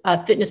camps,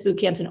 fitness boot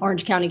camps in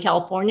Orange County,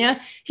 California.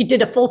 He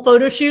did a full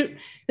photo shoot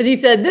because he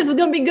said, "This is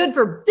going to be good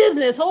for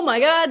business." Oh my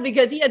God,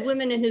 because he had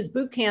women in his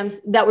boot camps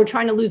that were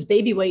trying to lose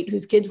baby weight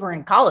whose kids were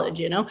in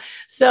college,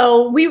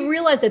 So we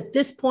realized at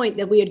this point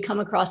that we had come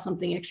across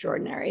something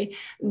extraordinary,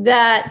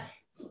 that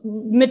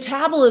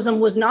metabolism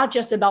was not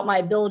just about my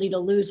ability to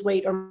lose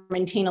weight or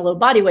maintain a low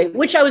body weight,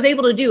 which I was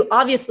able to do.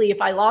 Obviously,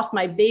 if I lost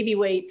my baby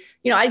weight,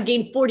 I'd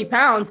gained 40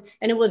 pounds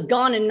and it was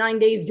gone in 9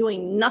 days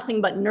doing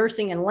nothing but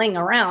nursing and laying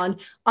around.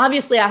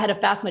 Obviously, I had a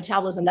fast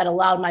metabolism that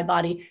allowed my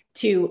body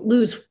to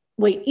lose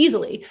weight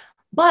easily.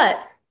 But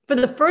for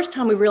the first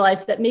time, we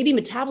realized that maybe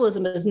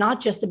metabolism is not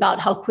just about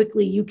how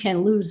quickly you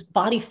can lose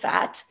body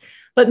fat,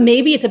 but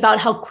maybe it's about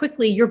how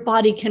quickly your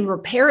body can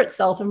repair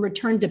itself and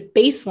return to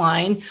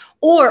baseline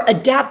or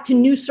adapt to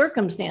new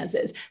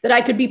circumstances. That I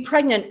could be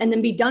pregnant and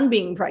then be done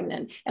being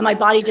pregnant, and my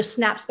body just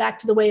snaps back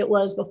to the way it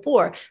was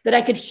before. That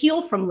I could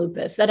heal from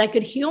lupus, that I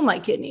could heal my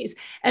kidneys.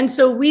 And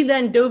so we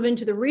then dove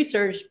into the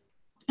research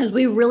as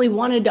we really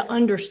wanted to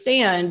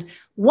understand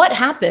what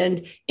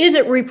happened. Is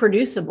it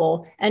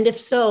reproducible? And if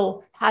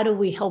so, how do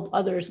we help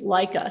others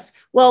like us?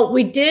 Well,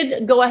 we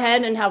did go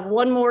ahead and have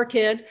one more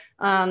kid.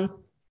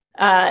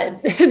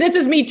 This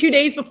is me 2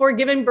 days before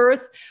giving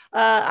birth.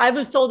 I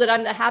was told that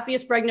I'm the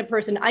happiest pregnant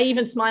person. I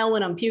even smile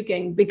when I'm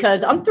puking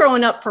because I'm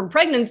throwing up from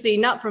pregnancy,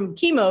 not from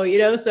chemo,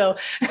 So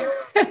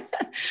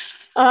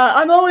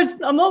I'm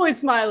always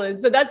smiling.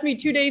 So that's me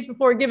 2 days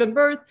before giving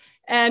birth.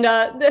 And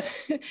this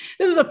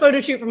is a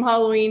photo shoot from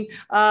Halloween.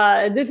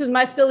 This is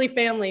my silly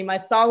family. My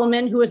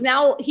Solomon,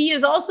 he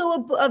is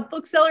also a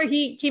bookseller.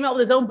 He came out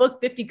with his own book,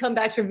 50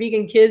 Comebacks for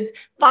Vegan Kids,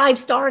 5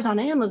 stars on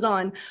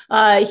Amazon.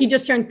 He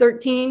just turned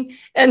 13.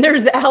 And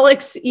there's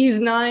Alex, he's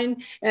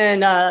 9.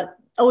 And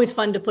always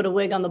fun to put a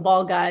wig on the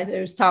bald guy.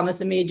 There's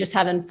Thomas and me just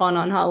having fun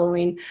on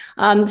Halloween.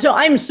 So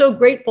I'm so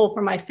grateful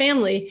for my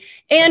family.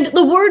 And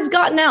the word's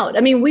gotten out.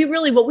 I mean,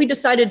 what we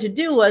decided to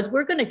do was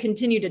we're going to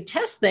continue to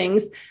test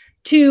things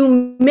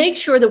to make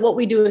sure that what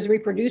we do is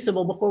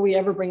reproducible before we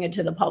ever bring it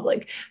to the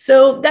public.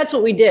 So that's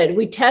what we did.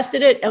 We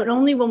tested it, and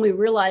only when we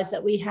realized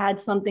that we had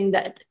something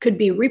that could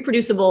be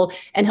reproducible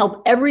and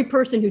help every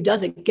person who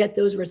does it get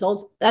those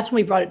results, that's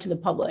when we brought it to the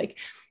public.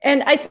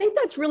 And I think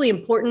that's really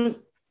important.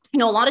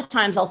 A lot of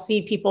times I'll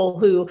see people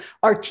who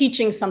are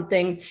teaching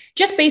something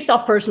just based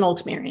off personal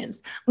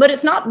experience, but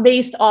it's not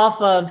based off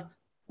of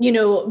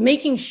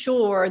making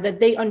sure that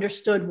they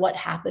understood what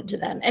happened to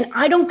them. And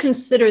I don't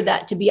consider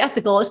that to be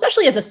ethical,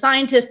 especially as a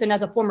scientist and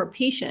as a former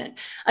patient.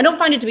 I don't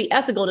find it to be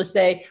ethical to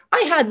say, I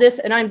had this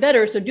and I'm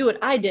better, so do what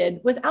I did,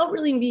 without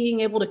really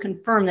being able to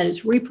confirm that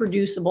it's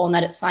reproducible and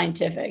that it's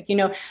scientific.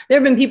 There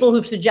have been people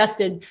who've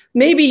suggested,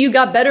 maybe you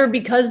got better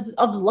because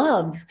of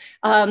love.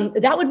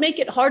 That would make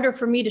it harder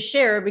for me to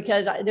share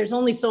because there's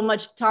only so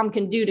much Tom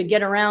can do to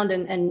get around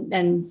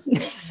and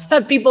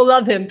people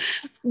love him.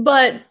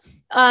 But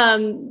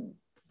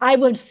I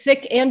was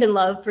sick and in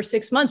love for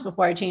 6 months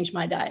before I changed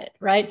my diet,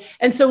 right?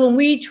 And so when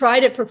we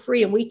tried it for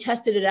free and we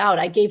tested it out,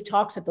 I gave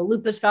talks at the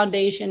Lupus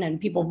Foundation and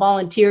people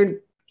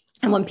volunteered.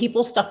 And when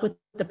people stuck with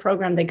the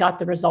program, they got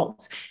the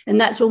results. And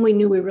that's when we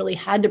knew we really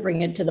had to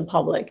bring it to the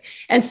public.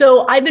 And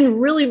so I've been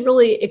really,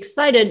 really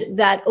excited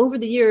that over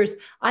the years,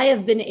 I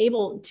have been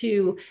able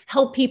to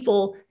help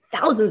people,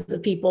 thousands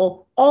of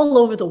people all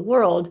over the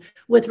world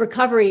with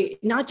recovery,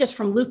 not just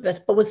from lupus,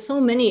 but with so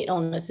many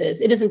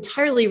illnesses. It is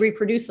entirely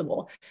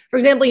reproducible. For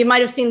example, you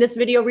might have seen this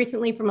video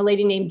recently from a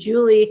lady named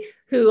Julie,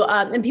 who,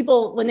 and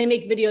people, when they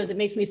make videos, it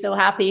makes me so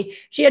happy.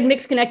 She had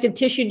mixed connective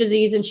tissue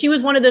disease, and she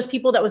was one of those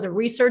people that was a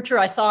researcher.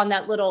 I saw in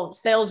that little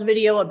sales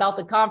video about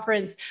the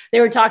conference, they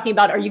were talking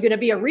about, are you going to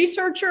be a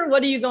researcher?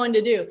 What are you going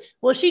to do?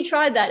 Well, she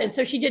tried that. And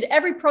so she did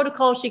every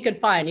protocol she could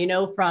find, you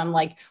know, from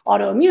like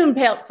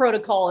autoimmune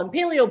protocol and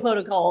paleo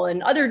protocol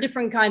and other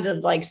different kinds of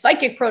like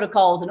psychic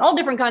protocols and all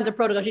different kinds of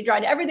protocols. She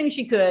tried everything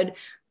she could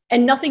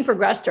and nothing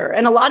progressed her.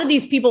 And a lot of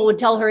these people would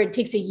tell her it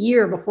takes a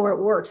year before it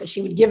works. And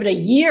she would give it a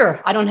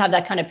year. I don't have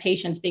that kind of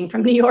patience being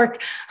from New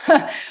York,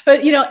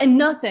 but, you know, and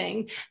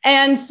nothing.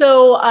 And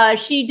so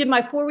she did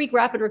my 4-week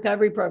rapid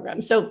recovery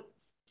program. So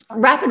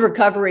Rapid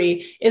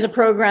Recovery is a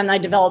program that I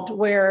developed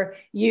where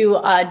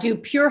you do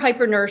pure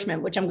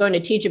hyper-nourishment, which I'm going to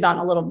teach about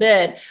in a little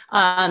bit,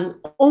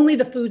 only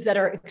the foods that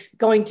are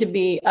going to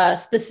be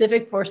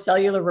specific for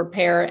cellular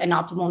repair and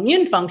optimal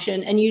immune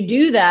function. And you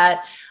do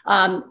that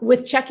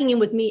with checking in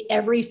with me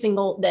every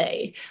single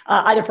day,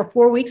 either for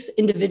 4 weeks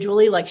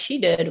individually, like she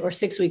did, or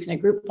 6 weeks in a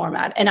group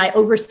format. And I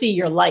oversee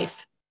your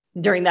life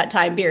during that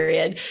time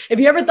period. If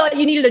you ever thought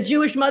you needed a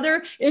Jewish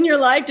mother in your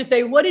life to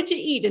say, what did you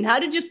eat and how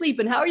did you sleep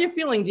and how are you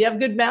feeling? Do you have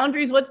good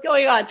boundaries? What's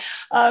going on?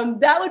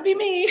 That would be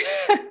me.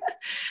 And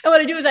what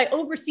I do is I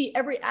oversee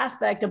every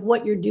aspect of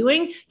what you're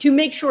doing to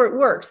make sure it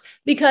works.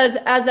 Because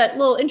as that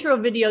little intro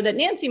video that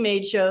Nancy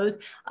made shows,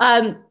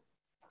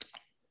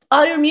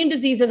 autoimmune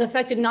disease is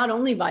affected not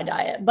only by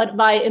diet, but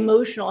by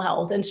emotional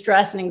health and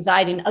stress and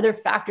anxiety and other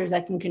factors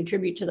that can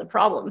contribute to the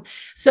problem.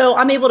 So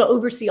I'm able to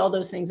oversee all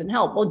those things and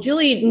help. Well,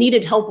 Julie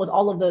needed help with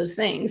all of those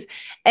things.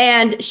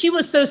 And she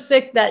was so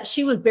sick that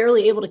she was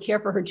barely able to care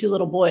for her 2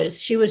 little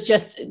boys. She was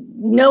just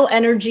no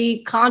energy,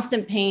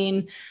 constant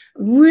pain,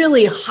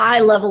 really high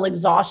level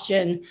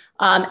exhaustion,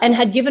 and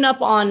had given up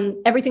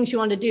on everything she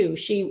wanted to do.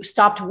 She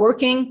stopped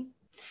working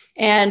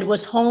and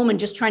was home and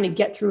just trying to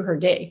get through her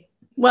day.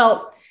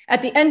 Well,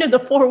 at the end of the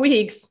 4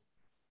 weeks,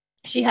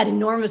 she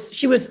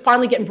was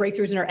finally getting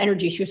breakthroughs in her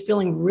energy. She was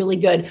feeling really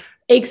good.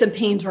 Aches and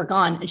pains were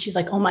gone. And she's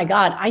like, oh my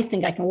God, I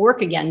think I can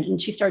work again.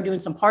 And she started doing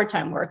some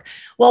part-time work.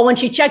 Well, when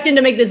she checked in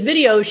to make this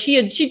video,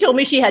 she told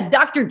me she had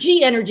Dr.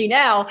 G energy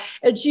now,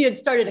 and she had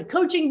started a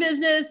coaching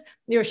business.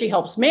 You know, she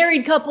helps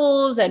married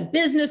couples and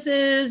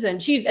businesses,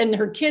 and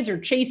her kids are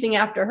chasing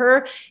after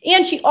her.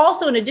 And she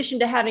also, in addition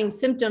to having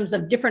symptoms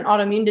of different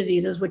autoimmune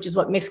diseases, which is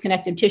what mixed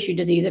connective tissue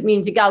disease, it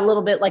means you got a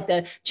little bit like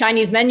the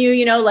Chinese menu,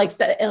 you know, like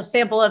a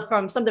sample of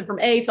from something from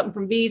A, something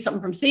from B,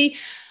 something from C.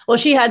 Well,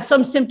 she had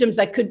some symptoms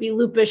that could be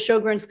lupus,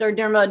 Sjogren's,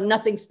 scleroderma,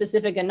 nothing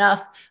specific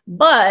enough,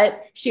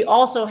 but she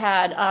also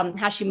had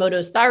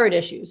Hashimoto's thyroid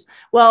issues.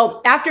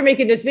 Well, after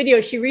making this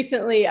video, she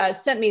recently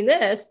sent me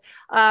this,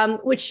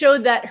 which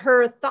showed that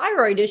her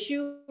thyroid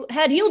issue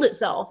had healed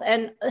itself.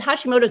 And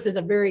Hashimoto's is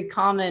a very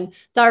common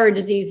thyroid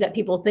disease that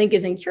people think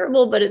is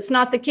incurable, but it's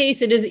not the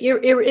case. It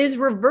is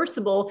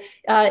reversible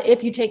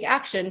if you take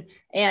action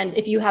and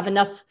if you have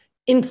enough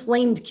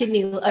inflamed if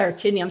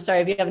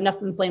you have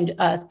enough inflamed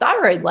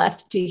thyroid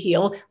left to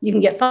heal, you can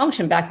get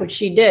function back, which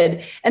she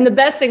did. And the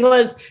best thing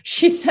was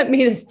she sent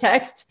me this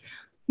text.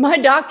 My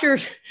doctor,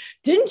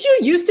 didn't you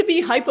used to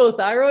be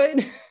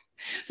hypothyroid?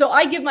 So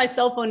I give my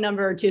cell phone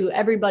number to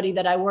everybody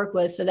that I work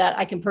with so that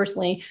I can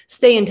personally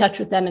stay in touch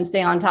with them and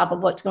stay on top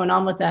of what's going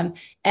on with them.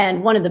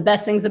 And one of the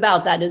best things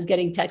about that is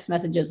getting text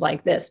messages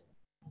like this.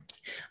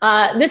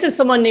 This is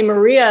someone named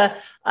Maria,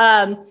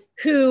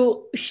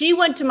 who she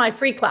went to my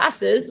free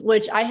classes,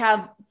 which I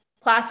have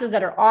classes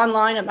that are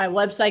online at my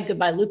website,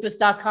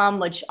 goodbyelupus.com,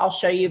 which I'll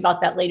show you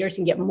about that later so you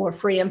can get more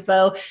free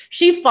info.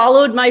 She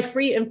followed my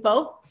free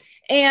info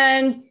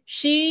and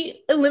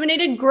she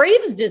eliminated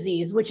Graves'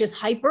 disease, which is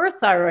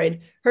hyperthyroid.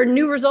 Her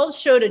new results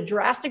showed a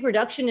drastic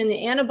reduction in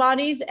the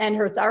antibodies, and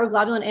her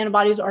thyroglobulin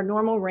antibodies are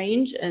normal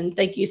range. And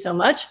thank you so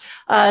much.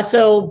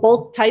 So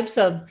both types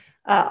of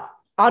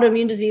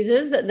autoimmune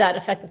diseases that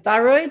affect the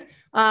thyroid.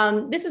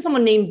 This is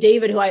someone named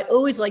David, who I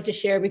always like to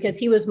share because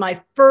he was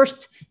my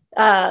first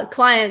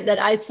client that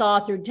I saw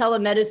through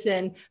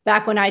telemedicine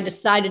back when I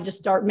decided to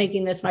start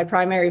making this my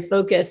primary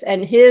focus.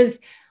 And his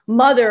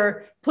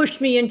mother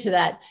pushed me into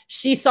that.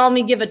 She saw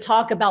me give a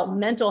talk about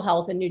mental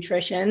health and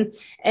nutrition.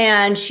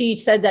 And she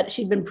said that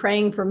she'd been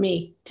praying for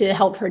me to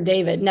help her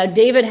David. Now,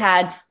 David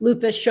had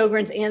lupus,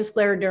 Sjogren's, and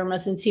scleroderma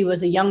since he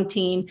was a young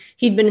teen.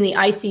 He'd been in the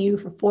ICU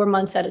for 4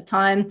 months at a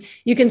time.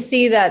 You can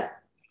see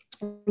that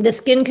the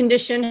skin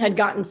condition had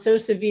gotten so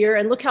severe,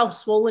 and look how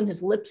swollen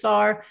his lips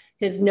are,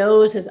 his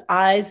nose, his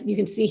eyes. You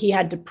can see he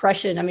had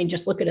depression. I mean,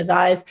 just look at his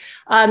eyes.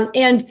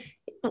 And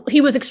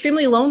he was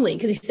extremely lonely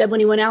because he said when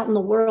he went out in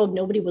the world,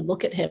 nobody would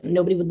look at him.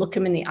 Nobody would look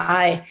him in the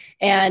eye.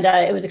 And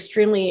it was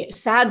extremely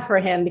sad for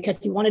him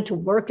because he wanted to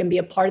work and be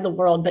a part of the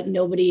world, but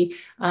nobody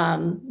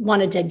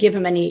wanted to give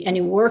him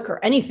any work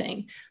or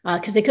anything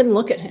because they couldn't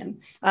look at him.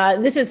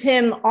 This is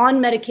him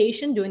on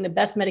medication, doing the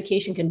best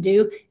medication can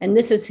do. And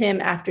this is him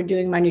after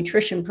doing my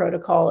nutrition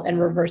protocol and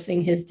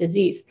reversing his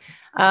disease.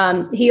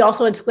 He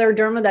also had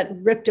scleroderma that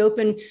ripped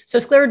open. So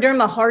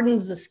scleroderma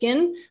hardens the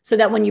skin so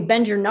that when you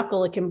bend your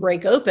knuckle, it can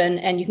break open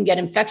and you can get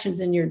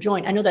infections in your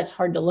joint. I know that's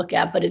hard to look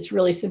at, but it's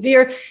really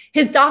severe.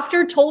 His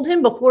doctor told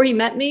him before he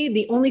met me,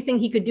 the only thing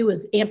he could do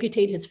was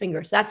amputate his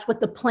fingers. That's what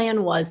the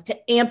plan was,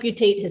 to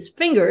amputate his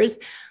fingers.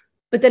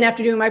 But then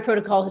after doing my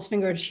protocol, his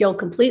fingers healed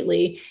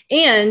completely.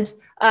 And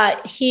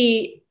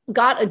he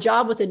got a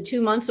job within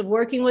 2 months of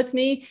working with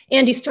me.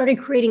 And he started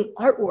creating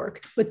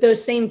artwork with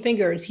those same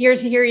fingers. Here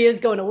he is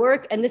going to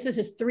work. And this is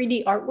his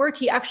 3D artwork.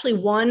 He actually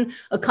won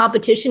a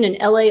competition in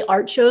LA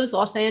art shows,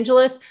 Los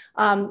Angeles,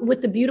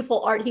 with the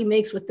beautiful art he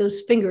makes with those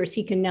fingers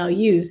he can now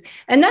use.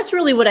 And that's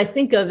really what I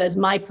think of as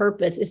my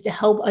purpose, is to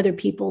help other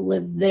people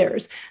live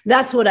theirs.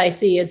 That's what I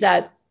see, is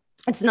that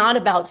it's not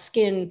about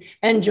skin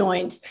and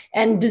joints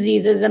and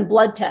diseases and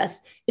blood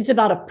tests. It's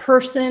about a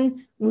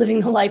person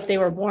living the life they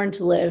were born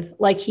to live,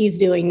 like he's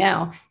doing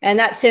now. And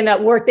that's him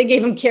at work. They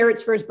gave him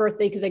carrots for his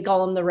birthday because they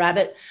call him the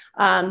rabbit.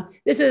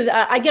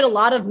 I get a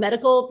lot of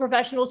medical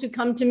professionals who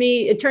come to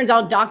me. It turns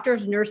out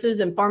doctors,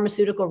 nurses, and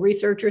pharmaceutical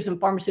researchers and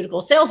pharmaceutical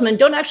salesmen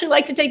don't actually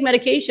like to take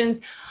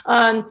medications.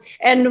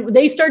 And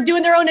they start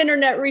doing their own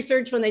internet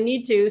research when they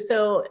need to.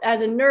 So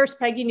as a nurse,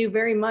 Peggy knew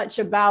very much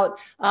about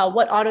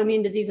what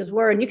autoimmune diseases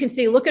were. And you can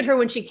see, look at her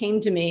when she came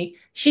to me.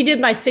 She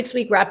did my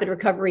 6-week rapid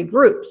recovery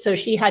group. So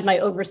she had my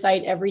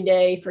oversight every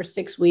day for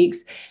 6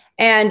 weeks.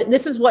 And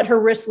this is what her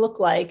wrists look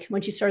like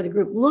when she started the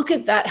group. Look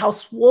at that, how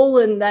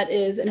swollen that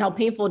is and how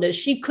painful it is.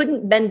 She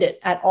couldn't bend it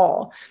at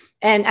all.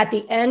 And at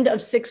the end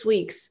of 6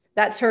 weeks,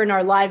 that's her in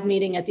our live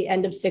meeting at the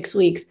end of 6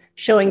 weeks,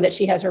 showing that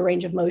she has her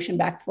range of motion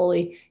back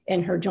fully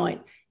in her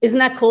joint. Isn't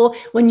that cool?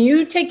 When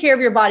you take care of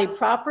your body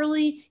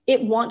properly,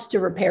 it wants to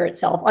repair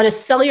itself. On a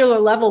cellular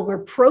level, we're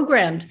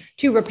programmed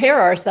to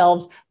repair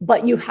ourselves,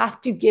 but you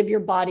have to give your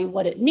body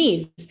what it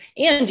needs,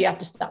 and you have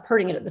to stop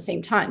hurting it at the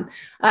same time.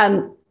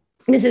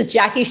 This is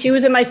Jackie. She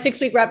was in my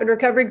 6-week rapid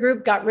recovery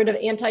group, got rid of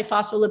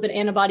anti-phospholipid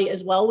antibody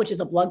as well, which is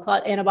a blood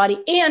clot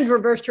antibody, and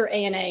reversed her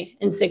ANA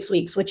in 6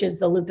 weeks, which is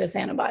the lupus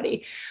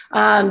antibody.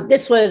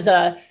 This was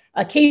a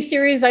case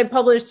series I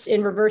published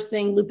in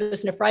reversing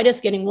lupus nephritis,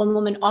 getting one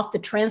woman off the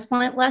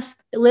transplant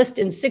list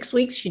in 6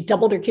 weeks. She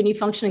doubled her kidney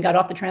function and got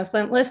off the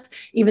transplant list,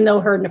 even though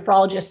her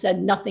nephrologist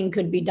said nothing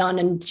could be done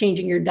and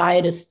changing your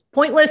diet is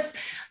pointless.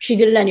 She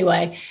did it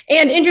anyway.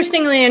 And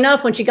interestingly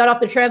enough, when she got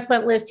off the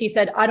transplant list, he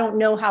said, I don't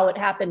know how it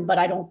happened, but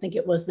I don't think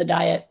it was the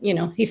diet. You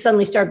know, he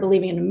suddenly started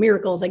believing in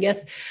miracles, I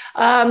guess.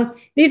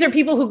 These are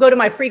people who go to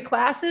my free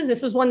classes.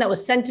 This is one that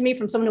was sent to me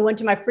from someone who went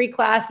to my free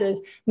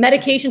classes.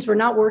 Medications were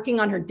not working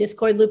on her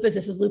discoid lupus.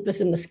 This is lupus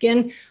in the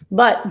skin,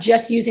 but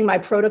just using my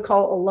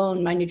protocol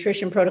alone, my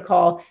nutrition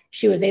protocol,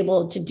 she was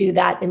able to do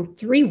that in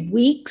 3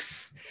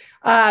 weeks.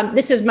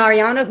 This is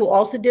Mariana, who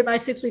also did my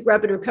 6-week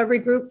rapid recovery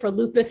group for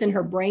lupus in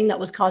her brain that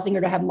was causing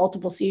her to have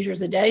multiple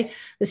seizures a day.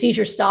 The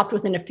seizure stopped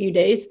within a few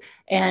days,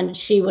 and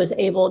she was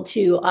able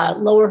to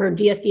lower her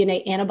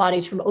dsDNA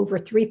antibodies from over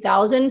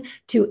 3,000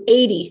 to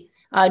 80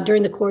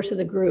 during the course of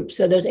the group.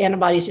 So those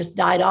antibodies just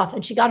died off,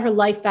 and she got her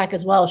life back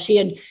as well.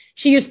 She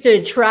used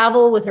to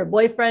travel with her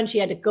boyfriend. She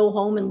had to go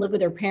home and live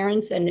with her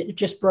parents, and it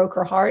just broke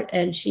her heart.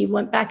 And she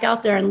went back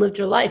out there and lived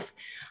her life.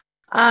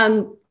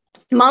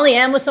 Molly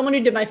Ann was someone who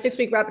did my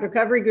 6-week rapid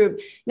recovery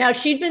group. Now,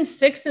 she'd been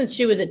sick since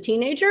she was a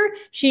teenager.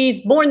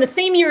 She's born the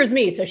same year as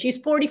me, so she's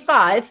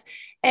 45.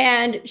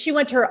 And she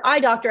went to her eye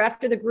doctor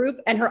after the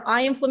group, and her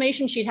eye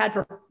inflammation she'd had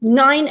for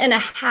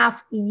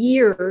 9.5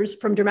 years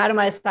from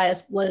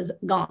dermatomyositis was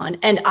gone.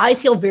 And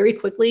eyes heal very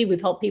quickly. We've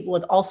helped people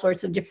with all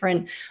sorts of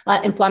different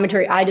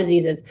inflammatory eye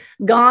diseases.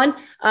 Gone.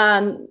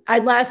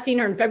 I'd last seen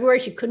her in February.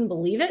 She couldn't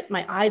believe it.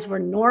 My eyes were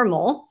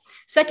normal.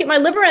 Second, my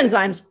liver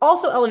enzymes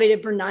also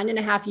elevated for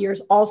 9.5 years,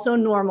 also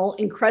normal,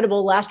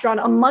 incredible, last drawn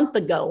a month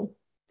ago.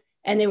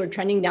 And they were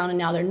trending down, and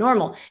now they're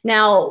normal.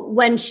 Now,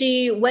 when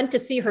she went to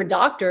see her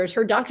doctors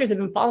have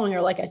been following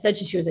her, like I said,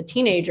 since she was a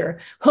teenager.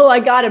 Oh,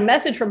 I got a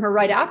message from her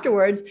right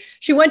afterwards.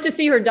 She went to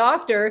see her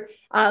doctor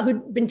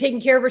who'd been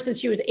taking care of her since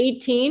she was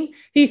 18.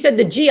 He said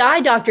the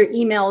GI doctor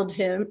emailed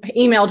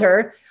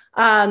her,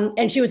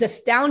 and she was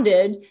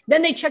astounded.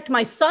 Then they checked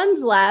my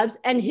son's labs,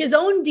 and his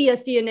own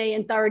dsDNA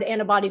and thyroid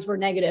antibodies were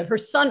negative. Her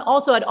son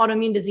also had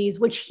autoimmune disease,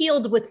 which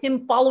healed with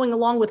him following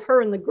along with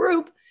her in the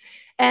group.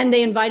 And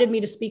they invited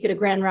me to speak at a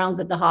grand rounds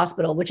at the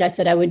hospital, which I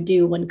said I would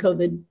do when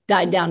COVID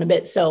died down a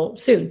bit so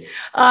soon.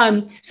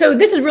 So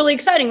this is really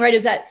exciting, right?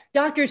 Is that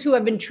doctors who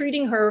have been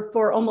treating her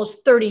for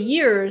almost 30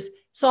 years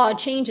saw a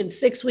change in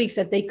 6 weeks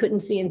that they couldn't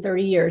see in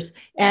 30 years.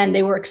 And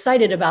they were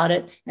excited about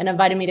it and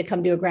invited me to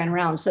come do a grand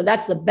round. So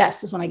that's the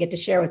best, is when I get to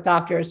share with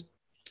doctors.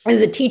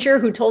 is a teacher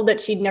who told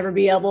that she'd never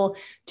be able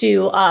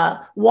to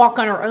walk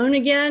on her own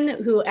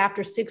again, who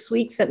after 6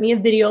 weeks sent me a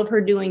video of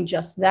her doing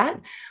just that.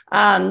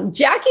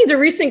 Jackie's a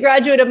recent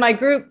graduate of my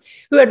group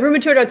who had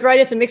rheumatoid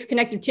arthritis and mixed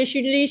connective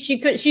tissue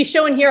disease. She's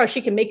showing here how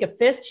she can make a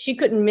fist. She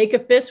couldn't make a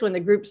fist when the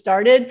group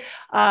started.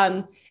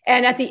 And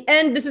at the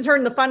end, this is her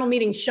in the final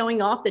meeting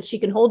showing off that she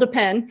can hold a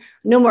pen,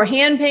 no more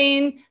hand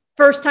pain.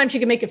 First time she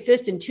could make a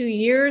fist in 2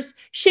 years.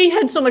 She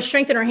had so much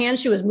strength in her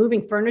hands, she was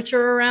moving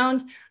furniture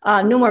around.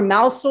 No more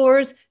mouth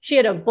sores. She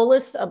had a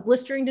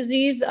blistering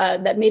disease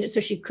that made it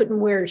so she couldn't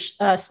wear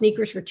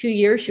sneakers for 2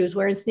 years. She was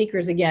wearing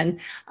sneakers again.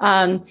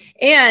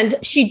 And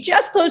she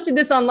just posted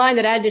this online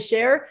that I had to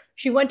share.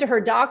 She went to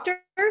her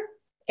doctor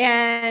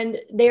and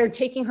they are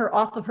taking her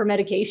off of her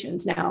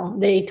medications now.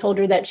 They told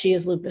her that she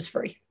is lupus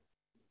free.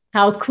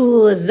 How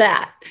cool is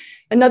that?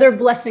 Another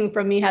blessing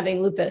from me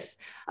having lupus.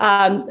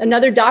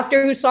 Another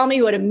doctor who saw me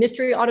who had a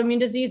mystery autoimmune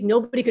disease,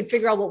 nobody could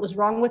figure out what was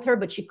wrong with her,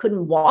 but she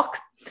couldn't walk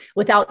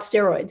without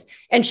steroids.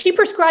 And she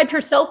prescribed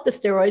herself the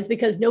steroids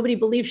because nobody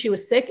believed she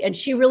was sick. And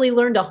she really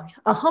learned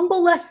a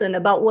humble lesson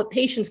about what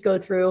patients go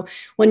through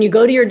when you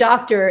go to your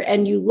doctor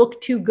and you look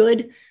too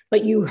good,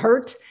 but you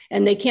hurt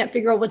and they can't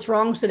figure out what's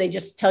wrong. So they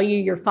just tell you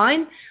you're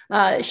fine.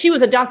 She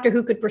was a doctor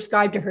who could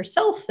prescribe to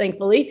herself,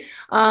 thankfully,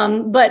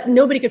 but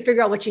nobody could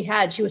figure out what she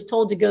had. She was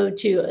told to go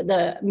to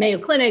the Mayo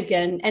Clinic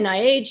and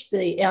NIH.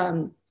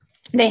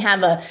 They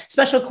have a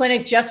special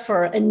clinic just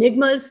for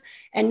enigmas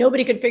and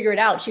nobody could figure it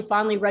out. She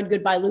finally read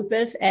Goodbye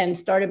Lupus and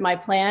started my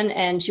plan.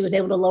 And she was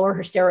able to lower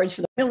her steroids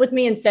for the with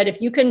me and said,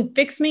 if you can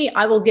fix me,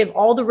 I will give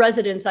all the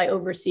residents I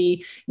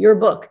oversee your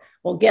book.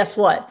 Well, guess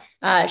what?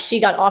 She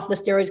got off the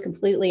steroids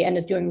completely and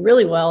is doing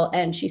really well.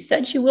 And she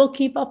said she will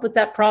keep up with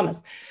that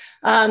promise.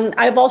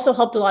 I've also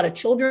helped a lot of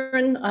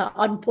children.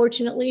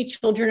 Unfortunately,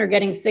 children are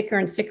getting sicker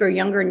and sicker,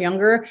 younger and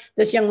younger.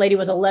 This young lady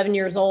was 11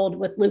 years old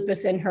with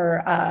lupus in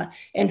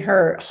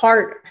her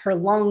heart, her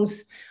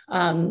lungs,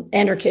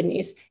 and her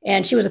kidneys.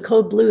 And she was a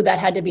code blue that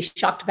had to be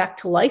shocked back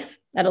to life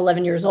at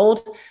 11 years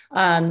old.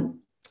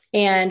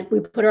 And we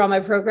put her on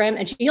my program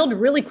and she healed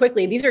really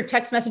quickly. These are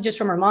text messages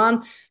from her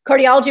mom.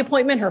 Cardiology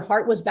appointment, her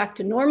heart was back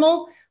to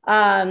normal.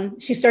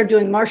 She started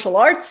doing martial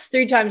arts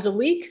 3 times a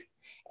week.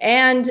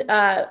 And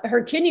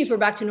her kidneys were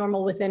back to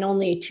normal within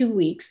only 2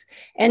 weeks.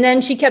 And then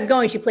she kept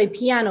going. She played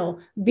piano,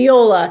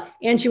 viola,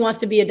 and she wants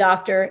to be a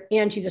doctor,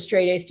 and she's a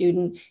straight A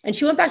student. And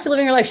she went back to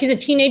living her life. She's a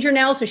teenager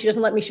now, so she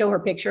doesn't let me show her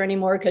picture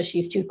anymore because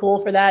she's too cool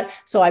for that.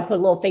 So I put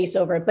a little face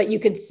over it. But you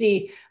could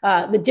see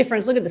the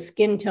difference. Look at the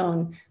skin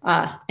tone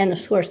and the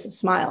source of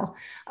smile.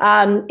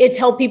 It's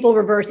helped people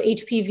reverse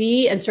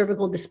HPV and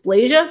cervical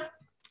dysplasia.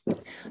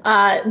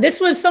 This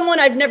was someone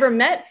I've never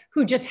met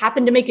who just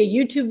happened to make a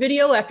YouTube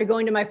video after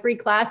going to my free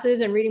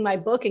classes and reading my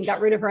book and got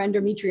rid of her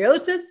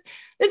endometriosis.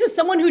 This is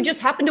someone who just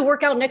happened to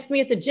work out next to me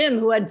at the gym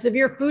who had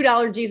severe food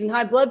allergies and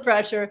high blood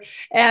pressure.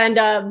 And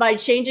by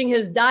changing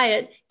his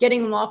diet,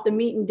 getting him off the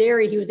meat and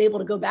dairy, he was able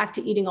to go back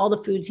to eating all the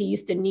foods he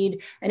used to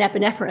need an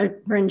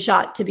epinephrine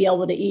shot to be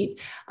able to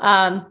eat.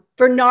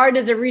 Bernard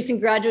is a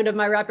recent graduate of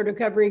my rapid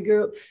recovery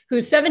group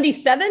who's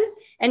 77.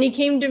 And he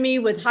came to me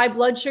with high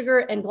blood sugar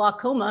and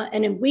glaucoma.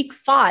 And in week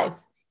 5,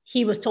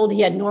 he was told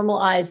he had normal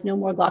eyes, no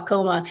more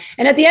glaucoma.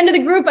 And at the end of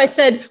the group, I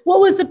said, what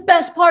was the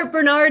best part,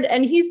 Bernard?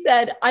 And he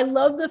said, I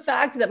love the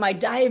fact that my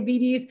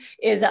diabetes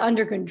is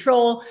under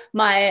control.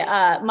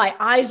 My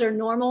eyes are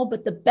normal,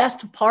 but the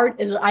best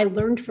part is I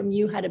learned from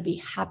you how to be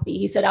happy.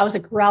 He said, I was a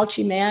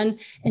grouchy man,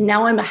 and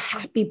now I'm a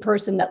happy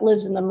person that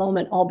lives in the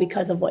moment, all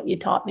because of what you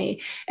taught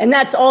me. And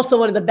that's also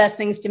one of the best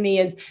things to me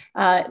is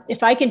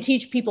if I can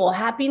teach people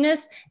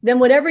happiness, then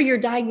whatever your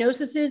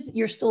diagnosis is,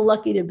 you're still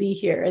lucky to be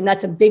here. And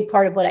that's a big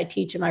part of what I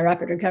teach in my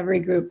rapid recovery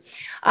group.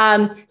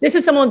 This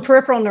is someone with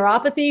peripheral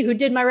neuropathy who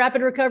did my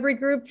rapid recovery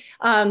group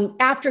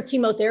after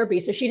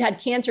chemotherapy. So she'd had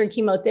cancer and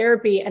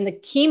chemotherapy, and the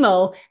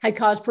chemo had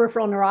caused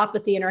peripheral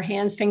neuropathy in her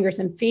hands, fingers,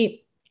 and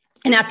feet.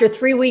 And after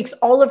 3 weeks,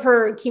 all of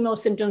her chemo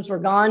symptoms were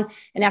gone.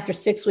 And after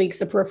 6 weeks,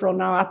 the peripheral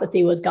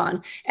neuropathy was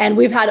gone. And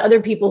we've had other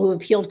people who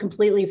have healed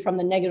completely from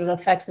the negative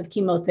effects of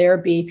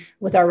chemotherapy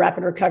with our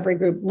rapid recovery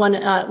group. One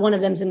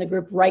of them's in the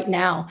group right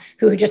now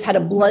who just had a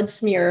blood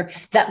smear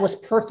that was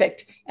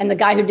perfect. And the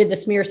guy who did the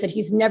smear said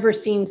he's never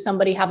seen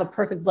somebody have a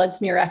perfect blood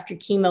smear after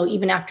chemo,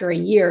 even after a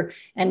year.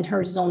 And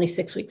hers is only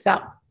 6 weeks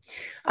out.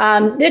 I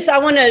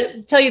want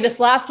to tell you this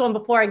last one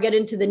before I get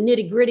into the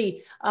nitty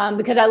gritty,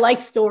 because I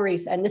like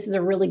stories and this is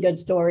a really good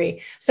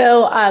story.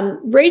 So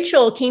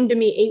Rachel came to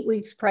me 8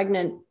 weeks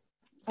pregnant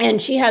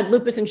and she had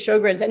lupus and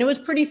Sjogren's and it was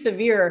pretty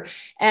severe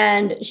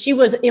and she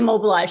was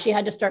immobilized. She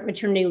had to start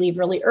maternity leave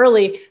really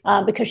early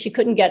because she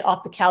couldn't get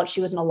off the couch.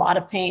 She was in a lot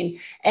of pain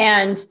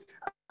and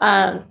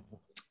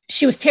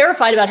she was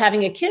terrified about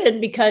having a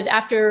kid because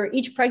after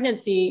each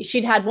pregnancy,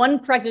 she'd had one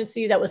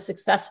pregnancy that was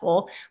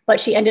successful, but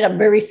she ended up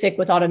very sick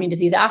with autoimmune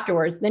disease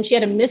afterwards. Then she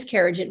had a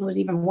miscarriage and it was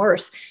even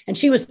worse. And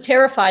she was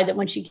terrified that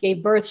when she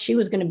gave birth, she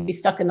was going to be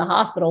stuck in the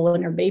hospital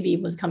when her baby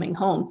was coming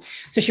home.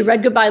 So she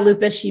read Goodbye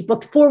Lupus. She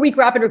booked 4-week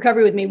rapid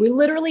recovery with me. We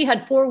literally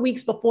had 4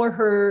 weeks before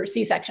her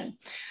C-section.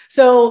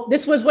 So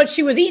this was what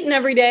she was eating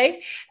every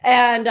day.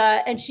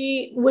 And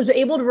she was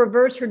able to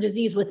reverse her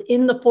disease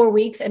within the 4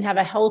 weeks and have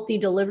a healthy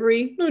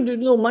delivery,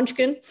 little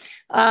munchkin.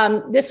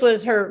 This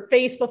was her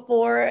face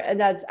before, and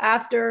that's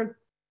after.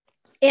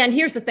 And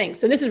here's the thing.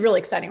 So this is really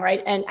exciting,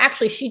 right? And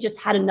actually, she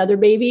just had another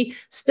baby,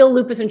 still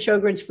lupus and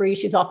Sjogren's free.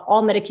 She's off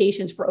all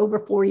medications for over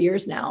 4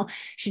 years now.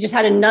 She just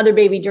had another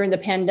baby during the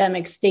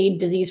pandemic, stayed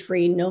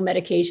disease-free, no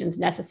medications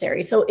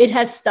necessary. So it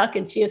has stuck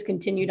and she has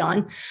continued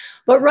on.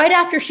 But right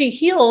after she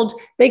healed,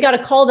 they got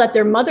a call that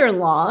their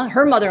mother-in-law,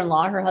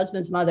 her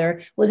husband's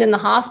mother, was in the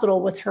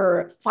hospital with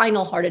her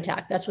final heart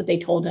attack. That's what they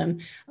told him.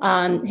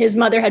 His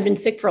mother had been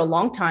sick for a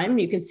long time.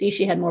 You can see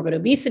she had morbid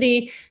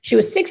obesity. She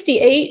was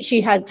 68.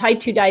 She had type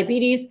 2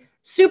 diabetes,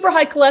 super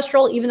high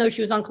cholesterol, even though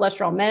she was on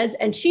cholesterol meds.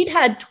 And she'd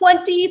had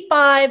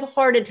 25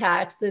 heart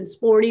attacks since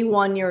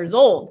 41 years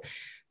old.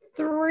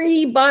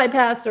 3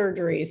 bypass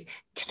surgeries,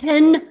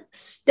 10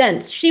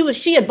 stents.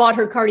 She had bought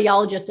her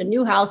cardiologist a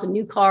new house, a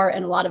new car,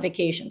 and a lot of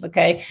vacations.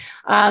 Okay.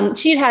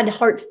 She'd had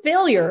heart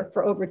failure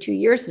for over 2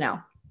 years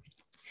now.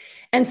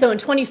 And so in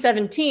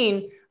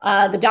 2017,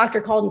 the doctor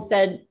called and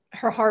said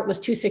her heart was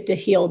too sick to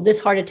heal.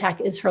 This heart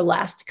attack is her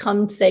last.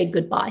 Come say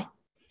goodbye.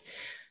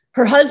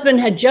 Her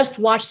husband had just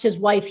watched his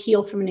wife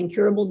heal from an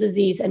incurable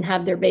disease and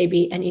have their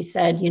baby. And he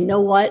said, you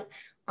know what?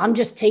 I'm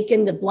just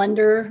taking the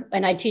blender,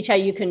 and I teach how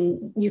you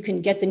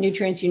can get the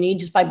nutrients you need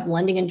just by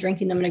blending and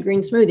drinking them in a green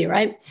smoothie,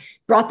 right?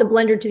 Brought the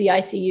blender to the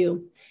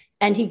ICU,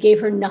 and he gave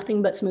her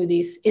nothing but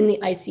smoothies in the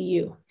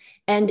ICU.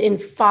 And in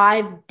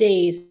 5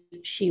 days,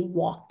 she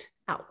walked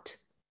out.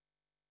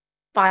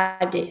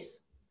 5 days.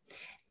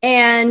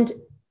 And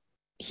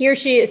here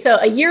she is. So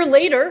a year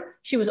later,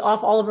 she was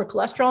off all of her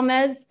cholesterol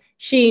meds.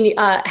 She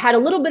had a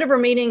little bit of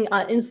remaining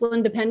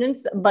insulin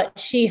dependence, but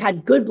she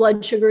had good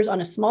blood sugars on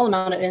a small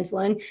amount of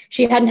insulin.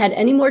 She hadn't had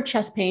any more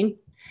chest pain,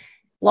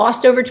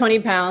 lost over 20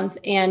 pounds,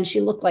 and she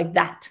looked like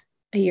that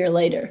a year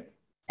later.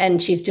 And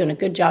she's doing a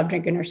good job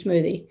drinking her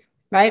smoothie,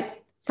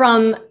 right?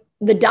 From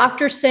the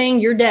doctor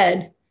saying you're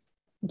dead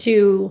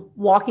to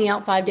walking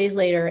out 5 days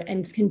later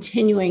and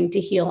continuing to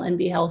heal and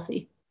be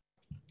healthy.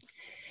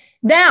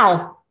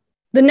 Now,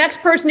 the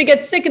next person to get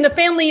sick in the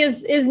family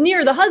is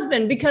near the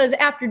husband, because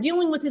after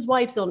dealing with his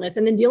wife's illness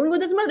and then dealing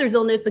with his mother's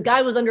illness, the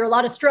guy was under a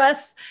lot of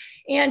stress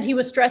and he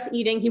was stress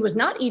eating. He was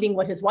not eating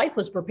what his wife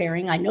was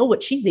preparing. I know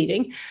what she's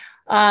eating.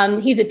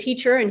 He's a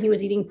teacher and he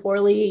was eating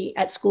poorly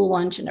at school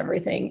lunch and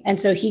everything. And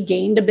so he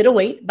gained a bit of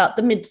weight, about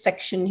the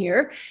midsection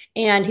here.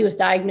 And he was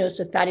diagnosed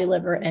with fatty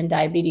liver and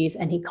diabetes.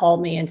 And he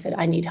called me and said,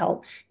 I need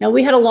help. Now,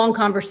 we had a long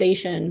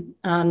conversation.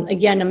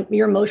 Again,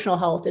 your emotional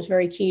health is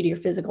very key to your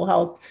physical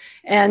health.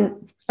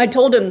 And I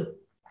told him,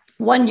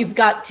 one, you've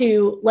got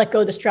to let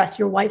go of the stress.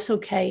 Your wife's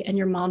okay and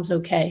your mom's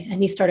okay.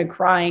 And he started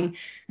crying.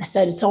 I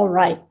said, it's all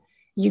right.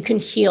 You can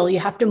heal. You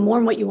have to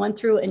mourn what you went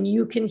through and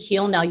you can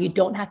heal now. You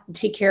don't have to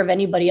take care of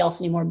anybody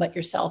else anymore but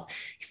yourself.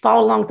 You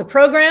follow along with the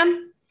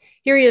program.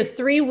 Here he is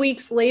 3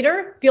 weeks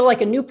later, feel like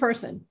a new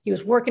person. He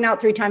was working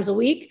out 3 times a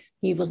week.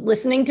 He was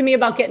listening to me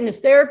about getting his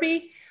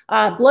therapy.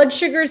 Blood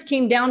sugars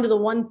came down to the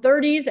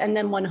 130s and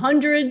then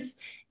 100s.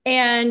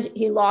 And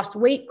he lost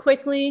weight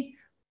quickly.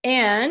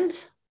 And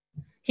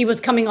he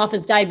was coming off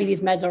his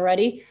diabetes meds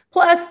already.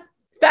 Plus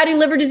fatty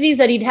liver disease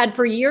that he'd had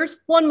for years.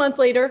 1 month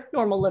later,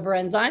 normal liver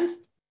enzymes.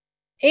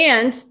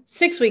 And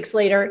 6 weeks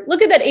later,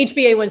 look at that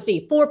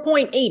HbA1c,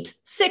 4.8,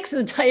 6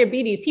 is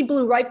diabetes. He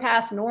blew right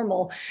past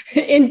normal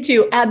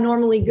into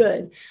abnormally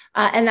good.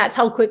 And that's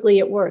how quickly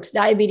it works.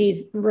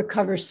 Diabetes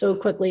recovers so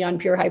quickly on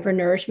pure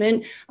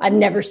hypernourishment. I've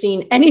never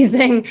seen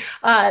anything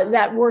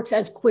that works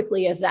as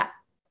quickly as that.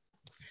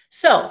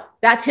 So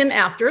that's him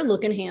after,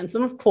 looking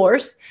handsome, of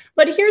course.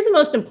 But here's the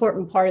most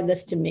important part of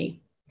this to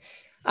me.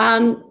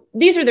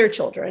 These are their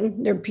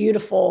children. They're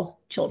beautiful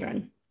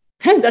children.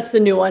 That's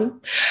the new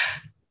one.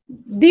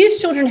 These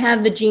children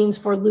have the genes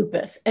for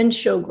lupus and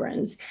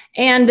Sjogren's,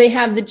 and they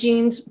have the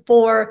genes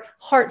for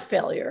heart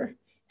failure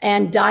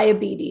and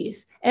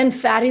diabetes and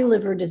fatty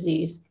liver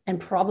disease and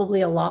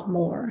probably a lot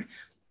more.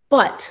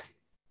 But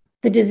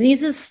the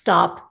diseases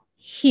stop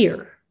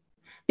here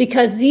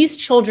because these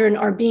children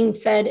are being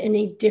fed in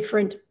a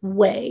different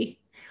way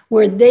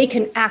where they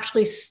can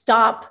actually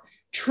stop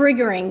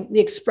triggering the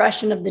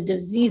expression of the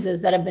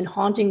diseases that have been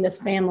haunting this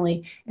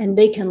family, and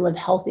they can live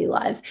healthy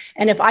lives.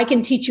 And if I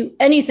can teach you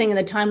anything in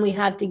the time we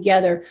have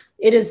together,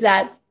 it is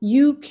that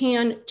you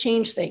can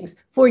change things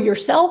for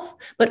yourself,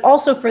 but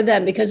also for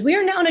them, because we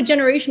are now in a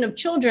generation of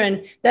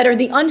children that are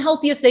the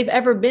unhealthiest they've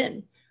ever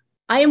been.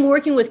 I am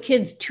working with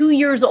kids 2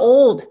 years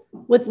old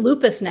with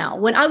lupus now.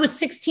 When I was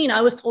 16,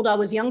 I was told I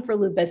was young for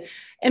lupus.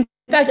 And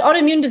fact,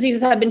 autoimmune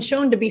diseases have been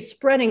shown to be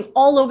spreading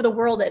all over the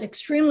world at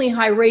extremely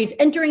high rates,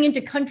 entering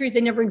into countries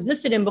they never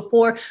existed in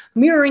before,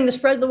 mirroring the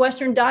spread of the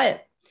Western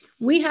diet.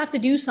 We have to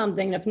do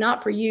something, if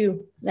not for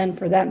you, then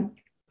for them.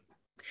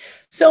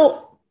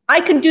 So I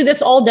could do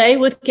this all day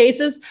with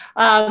cases,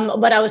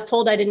 but I was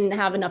told I didn't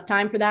have enough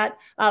time for that.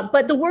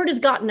 But the word has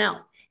gotten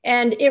out.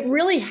 And it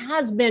really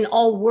has been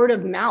all word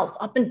of mouth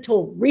up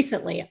until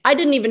recently. I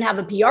didn't even have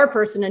a PR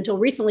person until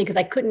recently because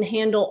I couldn't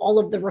handle all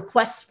of the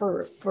requests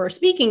for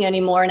speaking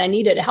anymore and I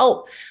needed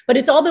help. But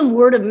it's all been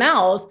word of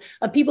mouth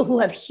of people who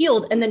have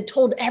healed and then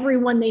told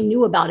everyone they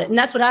knew about it. And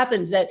that's what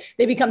happens, that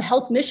they become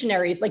health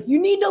missionaries. Like, you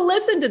need to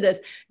listen to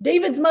this.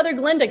 David's mother,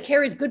 Glenda,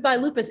 carries Goodbye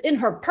Lupus in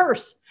her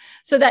purse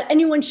so that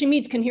anyone she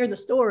meets can hear the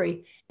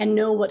story and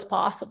know what's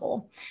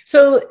possible.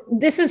 So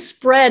this is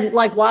spread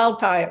like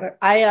wildfire.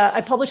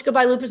 I published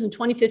Goodbye Lupus in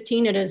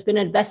 2015. It has been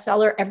a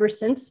bestseller ever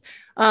since.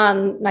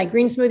 My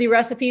green smoothie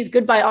recipes,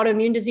 Goodbye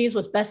Autoimmune Disease,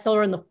 was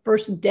bestseller in the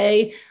first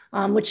day,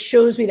 which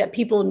shows me that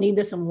people need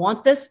this and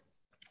want this.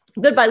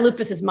 Goodbye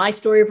Lupus is my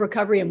story of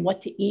recovery and what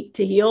to eat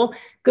to heal.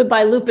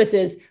 Goodbye Lupus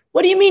is,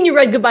 what do you mean you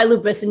read Goodbye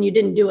Lupus and you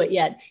didn't do it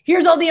yet?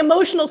 Here's all the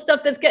emotional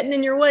stuff that's getting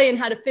in your way and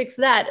how to fix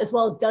that, as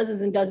well as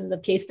dozens and dozens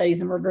of case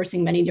studies in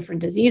reversing many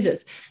different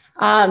diseases.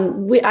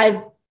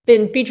 I've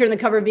been featured in the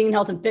cover of Vegan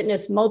Health and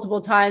Fitness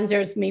multiple times.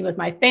 There's me with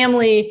my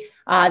family.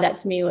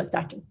 That's me with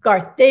Dr.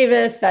 Garth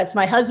Davis. That's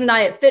my husband and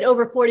I at Fit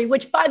Over 40,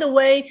 which, by the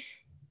way,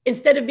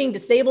 instead of being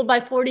disabled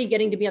by 40,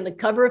 getting to be on the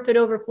cover of Fit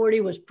Over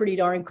 40 was pretty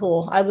darn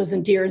cool. I was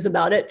in tears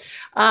about it.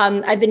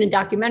 I've been in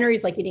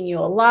documentaries like Eating You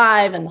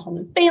Alive and the Home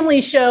and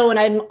Family Show, and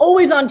I'm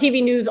always on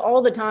TV news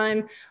all the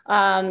time.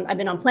 I've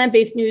been on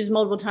plant-based news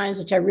multiple times,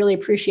 which I really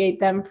appreciate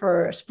them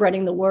for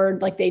spreading the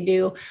word like they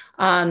do.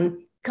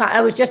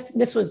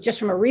 This was just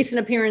from a recent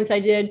appearance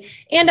I did.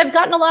 And I've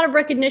gotten a lot of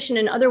recognition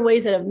in other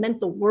ways that have meant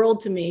the world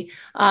to me,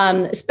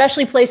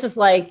 especially places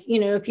like,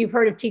 if you've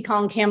heard of T.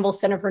 Colin Campbell's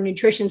Center for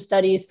Nutrition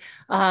Studies,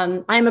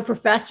 I'm a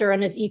professor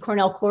on his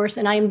eCornell course,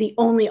 and I am the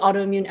only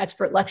autoimmune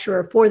expert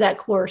lecturer for that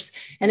course.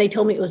 And they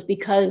told me it was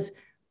because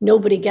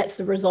nobody gets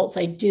the results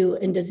I do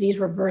in disease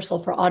reversal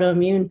for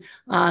autoimmune.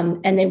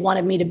 And they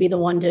wanted me to be the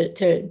one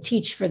to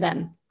teach for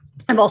them.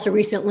 I've also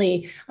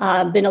recently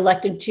been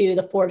elected to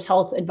the Forbes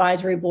Health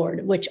Advisory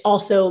Board, which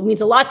also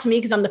means a lot to me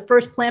because I'm the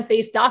first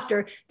plant-based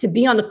doctor to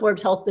be on the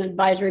Forbes Health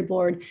Advisory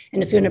Board,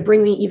 and it's going to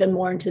bring me even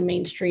more into the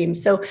mainstream.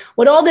 So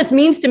what all this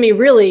means to me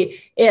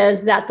really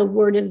is that the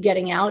word is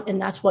getting out,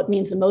 and that's what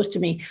means the most to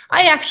me.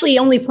 I actually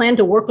only plan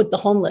to work with the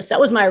homeless. That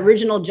was my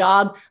original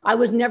job. I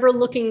was never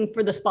looking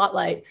for the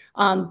spotlight,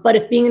 but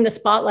if being in the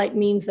spotlight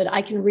means that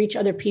I can reach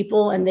other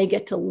people and they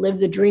get to live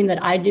the dream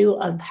that I do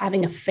of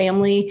having a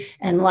family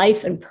and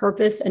life and purpose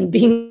and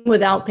being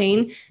without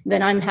pain,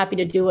 then I'm happy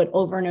to do it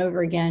over and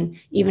over again,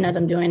 even as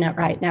I'm doing it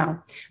right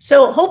now.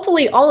 So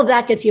hopefully all of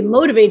that gets you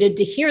motivated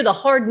to hear the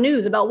hard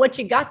news about what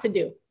you got to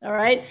do. All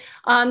right.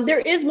 There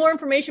is more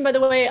information, by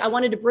the way. I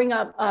wanted to bring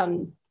up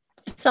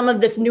some of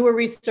this newer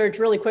research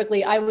really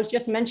quickly. I was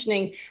just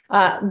mentioning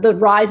the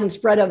rise and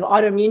spread of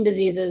autoimmune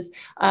diseases.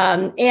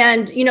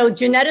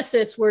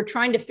 Geneticists were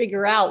trying to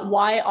figure out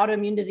why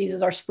autoimmune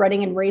diseases are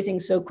spreading and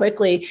raising so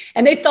quickly.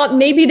 And they thought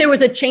maybe there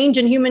was a change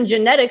in human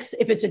genetics.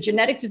 If it's a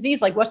genetic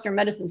disease, like Western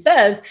medicine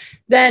says,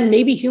 then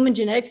maybe human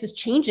genetics is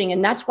changing.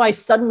 And that's why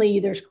suddenly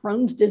there's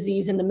Crohn's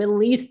disease in the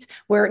Middle East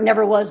where it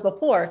never was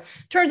before.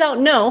 Turns out,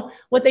 no,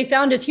 what they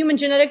found is human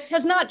genetics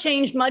has not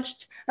changed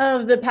much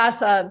of the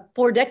past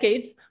 4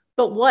 decades.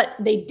 But what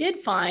they did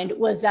find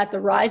was that the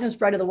rise and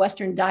spread of the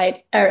Western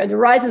diet, or the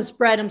rise and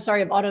spread, of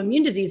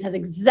autoimmune disease has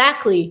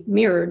exactly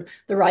mirrored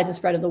the rise and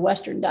spread of the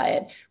Western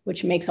diet,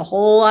 which makes a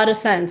whole lot of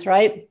sense,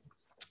 right?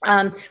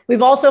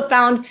 We've also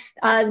found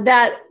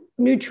that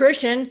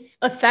nutrition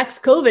affects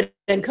COVID,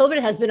 and COVID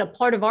has been a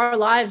part of our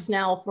lives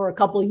now for a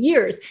couple of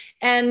years.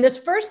 And this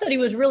first study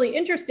was really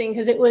interesting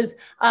because it was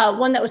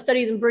one that was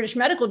studied in the British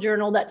Medical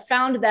Journal that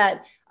found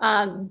that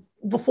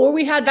before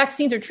we had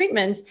vaccines or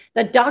treatments,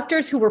 that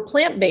doctors who were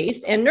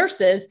plant-based and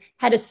nurses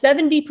had a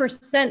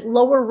 70%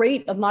 lower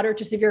rate of moderate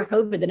to severe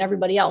COVID than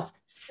everybody else,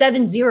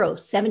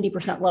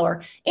 70%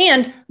 lower.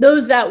 And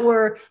those that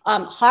were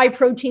high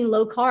protein,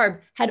 low carb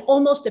had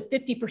almost a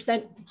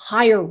 50%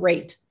 higher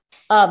rate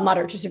of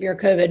moderate to severe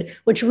COVID,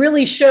 which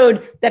really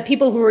showed that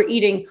people who were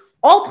eating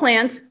all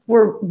plants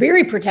were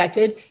very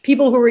protected.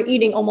 People who were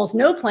eating almost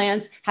no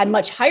plants had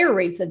much higher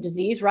rates of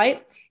disease,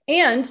 right?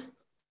 And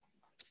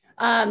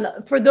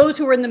for those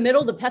who were in the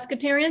middle, the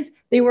pescatarians,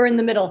 they were in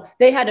the middle.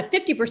 They had a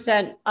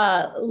 50%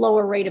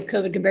 lower rate of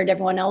COVID compared to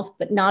everyone else,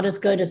 but not as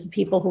good as the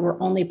people who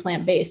were only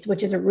plant-based,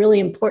 which is a really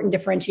important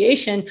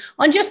differentiation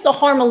on just the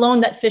harm alone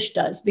that fish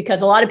does,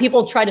 because a lot of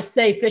people try to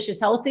say fish is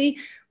healthy,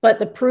 but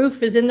the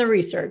proof is in the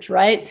research,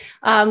 right?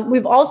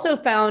 We've also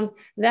found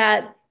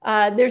that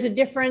there's a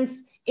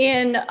difference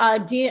in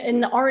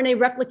the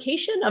RNA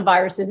replication of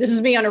viruses. This is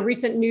me on a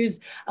recent news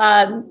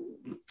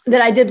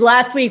that I did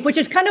last week, which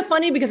is kind of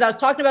funny because I was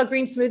talking about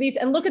green smoothies,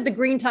 and look at the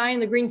green tie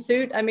and the green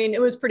suit. I mean,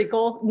 it was pretty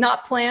cool,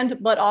 not planned,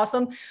 but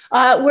awesome,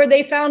 where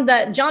they found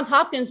that Johns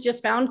Hopkins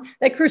just found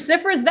that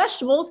cruciferous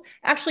vegetables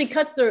actually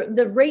cuts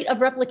the rate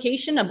of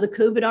replication of the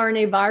COVID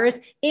RNA virus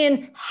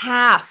in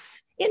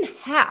half. In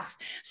half.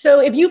 So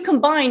if you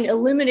combine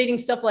eliminating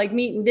stuff like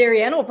meat and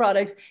dairy animal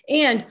products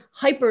and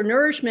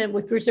hyper-nourishment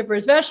with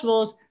cruciferous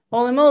vegetables,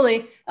 holy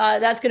moly,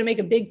 that's going to make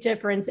a big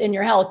difference in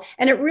your health.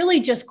 And it really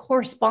just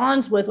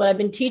corresponds with what I've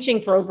been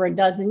teaching for over a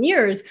dozen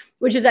years,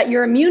 which is that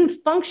your immune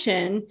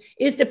function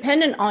is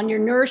dependent on your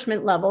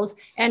nourishment levels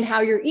and how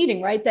you're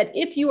eating, right? That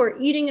if you are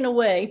eating in a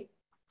way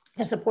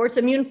that supports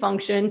immune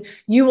function,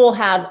 you will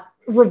have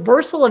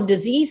reversal of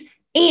disease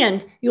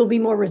and you'll be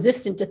more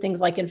resistant to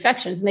things like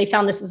infections. And they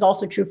found this is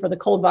also true for the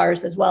cold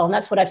virus as well. And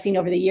that's what I've seen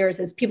over the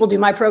years is people do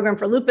my program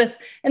for lupus,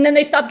 and then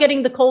they stop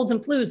getting the colds and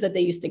flus that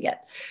they used to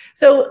get.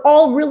 So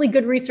all really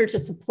good research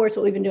that supports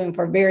what we've been doing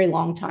for a very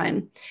long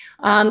time.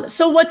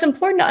 So what's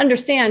important to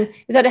understand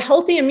is that a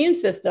healthy immune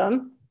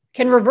system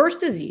can reverse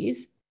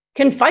disease,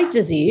 can fight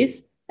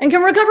disease, and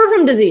can recover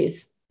from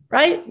disease,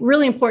 right?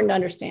 Really important to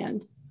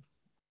understand.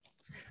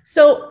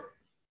 So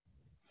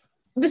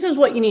this is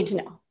what you need to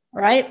know,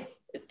 right?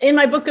 In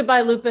my book,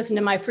 Goodbye Lupus, and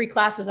in my free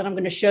classes that I'm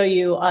going to show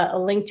you a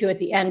link to at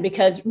the end,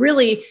 because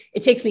really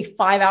it takes me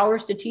 5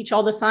 hours to teach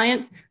all the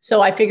science.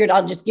 So I figured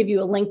I'll just give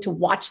you a link to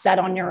watch that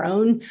on your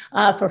own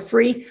for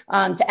free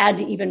to add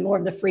to even more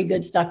of the free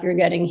good stuff you're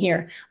getting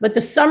here. But the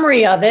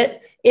summary of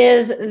it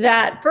is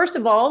that, first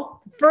of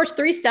all, the first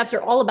 3 steps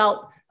are all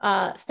about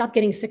stop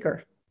getting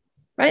sicker,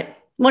 right?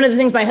 One of the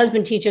things my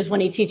husband teaches when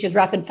he teaches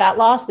rapid fat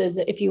loss is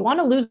if you want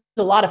to lose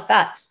a lot of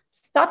fat,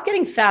 stop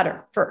getting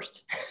fatter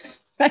first,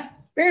 right?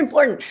 Very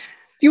important. If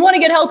you want to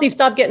get healthy,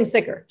 stop getting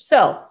sicker.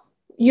 So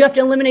you have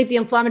to eliminate the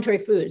inflammatory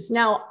foods.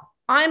 Now,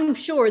 I'm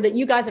sure that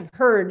you guys have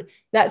heard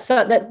that,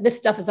 that this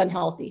stuff is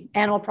unhealthy,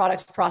 animal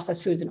products,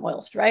 processed foods, and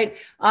oils, right?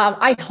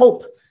 I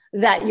hope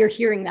that you're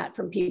hearing that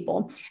from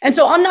people. And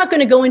so I'm not going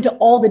to go into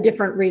all the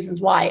different reasons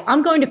why.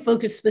 I'm going to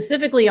focus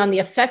specifically on the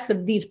effects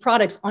of these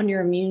products on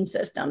your immune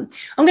system.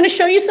 I'm going to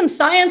show you some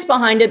science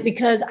behind it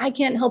because I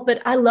can't help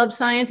it. I love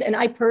science, and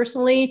I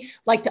personally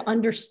like to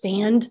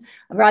understand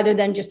rather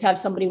than just have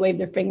somebody wave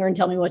their finger and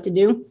tell me what to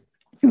do.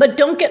 But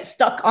don't get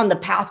stuck on the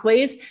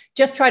pathways.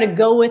 Just try to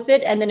go with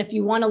it. And then if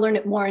you want to learn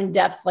it more in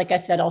depth, like I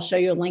said, I'll show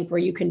you a link where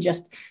you can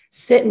just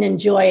sit and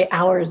enjoy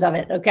hours of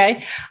it.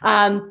 Okay.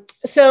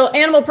 So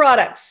animal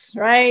products,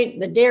 right?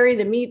 The dairy,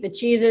 the meat, the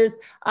cheeses.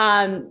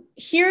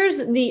 Here's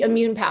the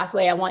immune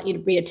pathway I want you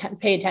to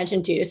pay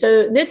attention to.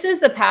 So this is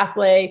the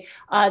pathway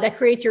that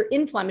creates your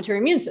inflammatory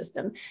immune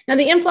system. Now,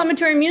 the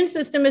inflammatory immune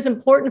system is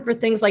important for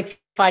things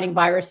like fighting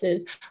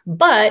viruses,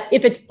 but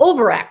if it's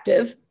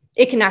overactive,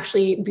 it can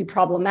actually be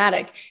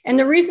problematic. And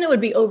the reason it would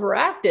be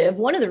overactive,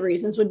 one of the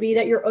reasons would be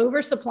that you're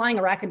oversupplying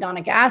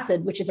arachidonic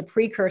acid, which is a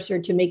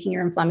precursor to making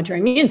your inflammatory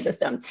immune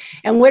system.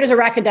 And where does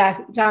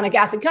arachidonic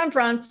acid come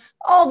from?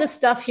 All this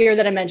stuff here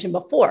that I mentioned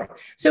before.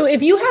 So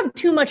if you have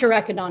too much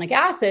arachidonic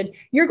acid,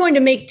 you're going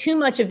to make too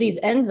much of these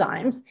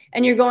enzymes,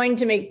 and you're going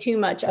to make too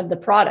much of the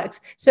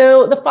products.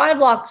 So the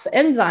 5-LOX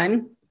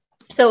enzyme,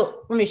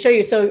 so let me show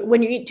you. So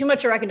when you eat too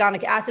much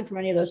arachidonic acid from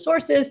any of those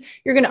sources,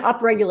 you're going to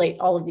upregulate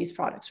all of these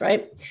products,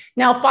 right?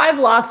 Now,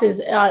 5-LOX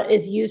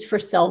is used for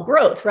cell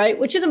growth, right?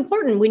 Which is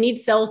important. We need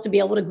cells to be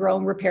able to grow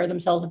and repair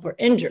themselves if we're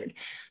injured.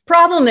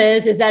 Problem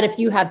is that if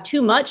you have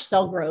too much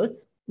cell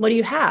growth, what do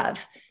you have?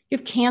 You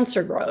have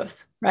cancer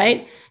growth,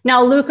 right?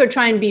 Now,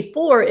 leukotriene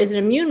B4 is an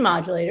immune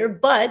modulator,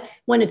 but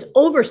when it's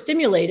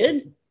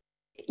overstimulated,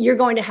 you're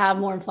going to have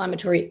more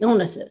inflammatory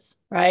illnesses,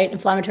 right?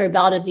 Inflammatory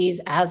bowel disease,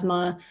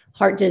 asthma,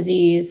 heart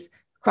disease,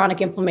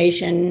 chronic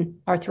inflammation,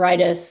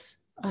 arthritis,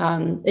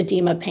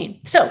 edema, pain.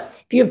 So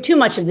if you have too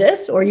much of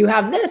this, or you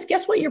have this,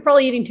 guess what? You're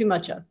probably eating too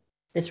much of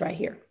this right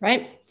here,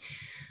 right?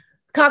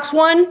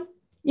 COX-1,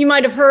 you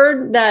might have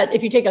heard that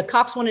if you take a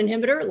COX-1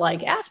 inhibitor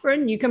like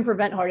aspirin, you can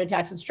prevent heart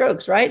attacks and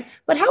strokes, right?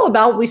 But how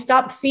about we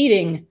stop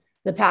feeding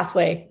the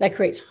pathway that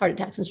creates heart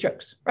attacks and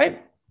strokes,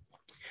 right?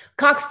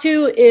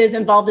 COX-2 is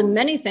involved in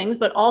many things,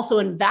 but also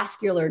in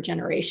vascular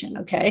generation,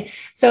 okay?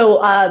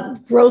 So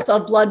growth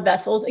of blood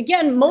vessels,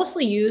 again,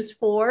 mostly used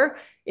for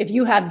if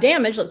you have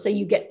damage, let's say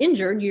you get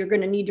injured, you're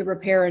going to need to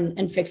repair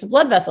and fix a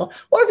blood vessel.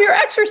 Or if you're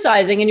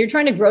exercising and you're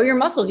trying to grow your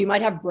muscles, you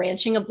might have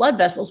branching of blood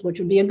vessels, which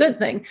would be a good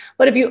thing.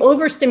 But if you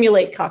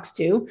overstimulate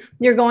COX-2,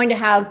 you're going to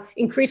have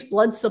increased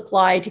blood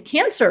supply to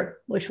cancer,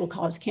 which will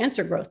cause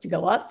cancer growth to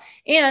go up.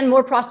 And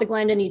more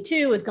prostaglandin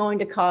E2 is going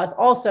to cause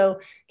also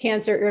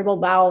cancer, irritable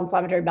bowel,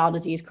 inflammatory bowel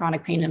disease,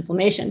 chronic pain, and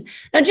inflammation.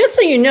 Now, just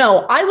so you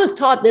know, I was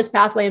taught this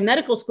pathway in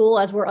medical school,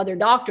 as were other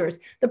doctors.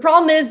 The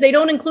problem is they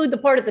don't include the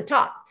part at the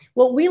top.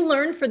 What we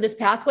learned for this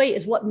pathway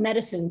is what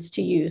medicines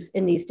to use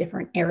in these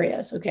different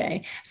areas,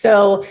 okay?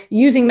 So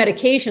using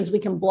medications, we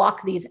can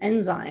block these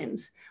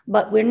enzymes,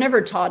 but we're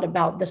never taught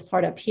about this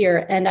part up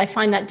here. And I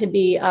find that to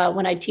be,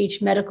 when I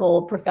teach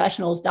medical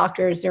professionals,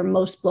 doctors, they're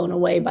most blown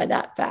away by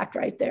that fact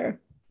right there.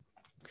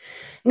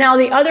 Now,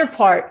 the other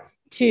part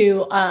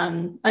to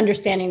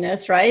understanding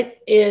this, right,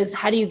 is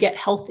how do you get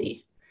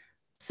healthy?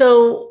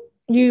 So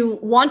you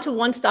want to,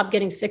 one, stop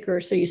getting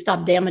sicker so you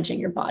stop damaging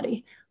your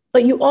body,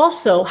 but you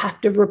also have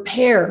to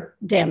repair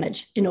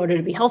damage in order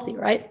to be healthy,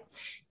 right?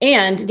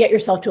 And get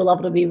yourself to a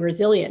level to be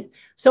resilient.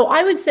 So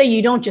I would say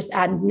you don't just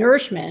add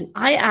nourishment,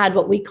 I add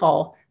what we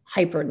call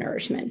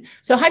hyper-nourishment.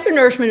 So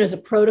hyper-nourishment is a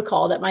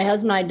protocol that my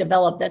husband and I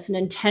developed that's an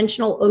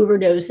intentional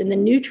overdose in the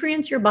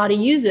nutrients your body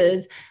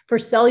uses for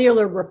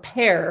cellular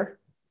repair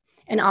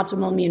and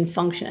optimal immune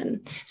function.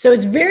 So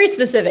it's very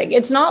specific.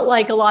 It's not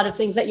like a lot of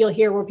things that you'll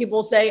hear where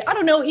people say, I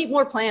don't know, eat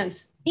more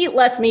plants, eat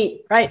less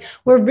meat, right?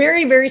 We're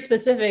very, very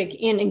specific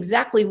in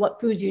exactly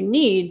what foods you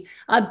need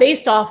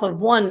based off of,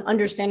 one,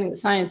 understanding the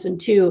science,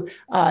 and two,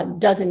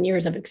 dozen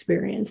years of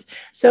experience.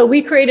 So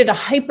we created a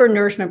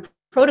hyper-nourishment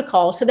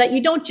protocol so that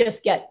you don't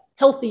just get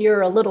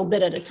healthier a little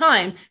bit at a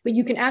time, but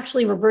you can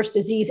actually reverse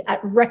disease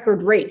at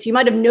record rates. You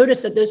might have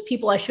noticed that those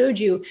people I showed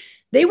you,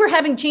 they were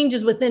having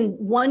changes within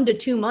 1 to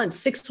 2 months,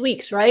 6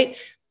 weeks, right?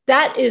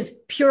 That is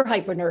pure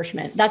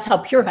hypernourishment. That's how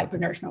pure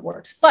hypernourishment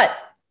works. But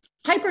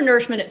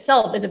hypernourishment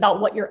itself is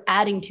about what you're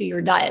adding to your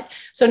diet.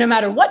 So no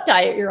matter what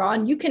diet you're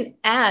on, you can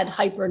add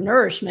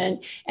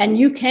hypernourishment and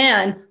you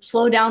can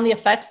slow down the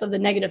effects of the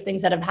negative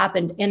things that have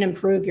happened and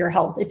improve your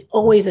health. It's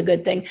always a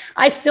good thing.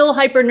 I still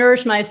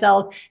hypernourish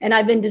myself and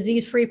I've been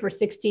disease-free for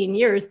 16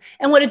 years.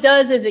 And what it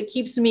does is it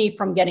keeps me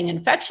from getting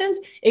infections.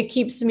 It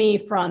keeps me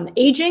from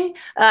aging.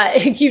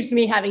 It keeps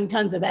me having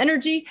tons of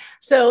energy.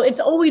 So it's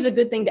always a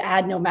good thing to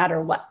add no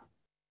matter what.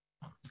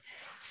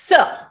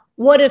 So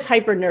what is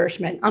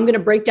hypernourishment? I'm going to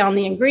break down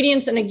the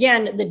ingredients. And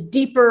again, the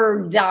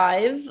deeper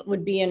dive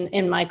would be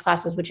in my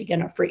classes, which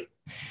again are free.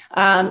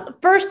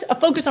 First, a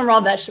focus on raw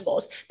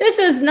vegetables. This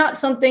is not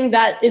something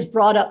that is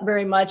brought up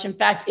very much. In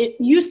fact, it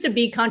used to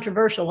be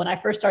controversial when I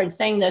first started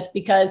saying this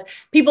because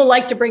people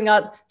like to bring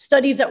up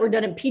studies that were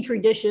done in petri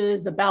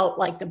dishes about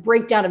like the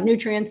breakdown of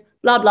nutrients,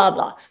 blah, blah,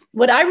 blah.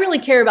 What I really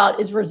care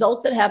about is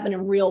results that happen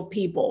in real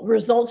people.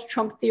 Results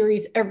trump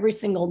theories every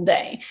single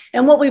day.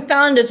 And what we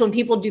found is when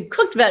people do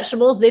cooked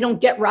vegetables, they don't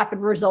get rapid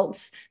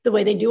results the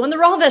way they do on the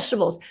raw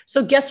vegetables.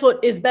 So guess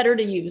what is better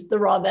to use? The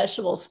raw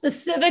vegetables,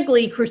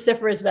 specifically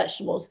cruciferous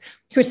vegetables.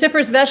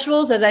 Cruciferous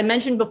vegetables, as I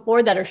mentioned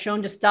before, that are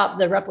shown to stop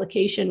the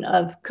replication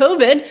of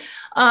COVID,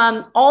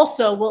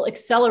 also will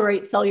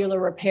accelerate cellular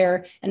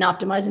repair and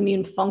optimize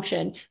immune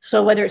function.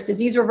 So whether it's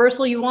disease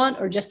reversal you want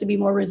or just to be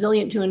more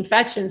resilient to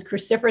infections,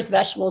 cruciferous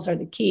vegetables are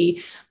the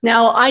key.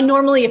 Now, I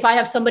normally, if I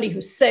have somebody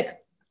who's sick,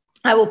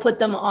 I will put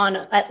them on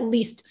at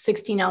least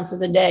 16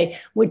 ounces a day,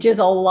 which is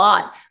a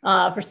lot.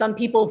 For some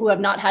people who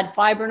have not had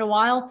fiber in a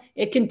while,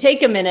 it can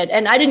take a minute.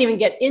 And I didn't even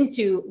get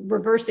into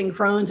reversing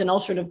Crohn's and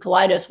ulcerative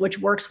colitis, which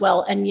works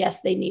well. And yes,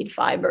 they need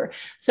fiber.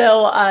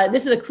 So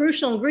this is a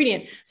crucial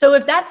ingredient. So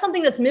if that's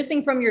something that's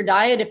missing from your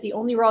diet, if the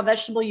only raw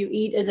vegetable you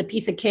eat is a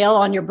piece of kale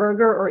on your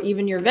burger or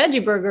even your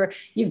veggie burger,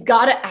 you've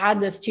got to add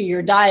this to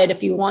your diet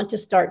if you want to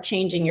start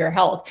changing your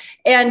health.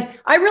 And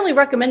I really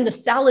recommend the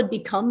salad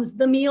becomes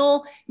the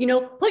meal. You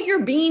know, put your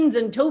beans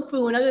and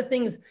tofu and other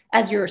things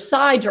as your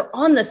sides or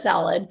on the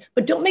salad,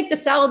 but don't make the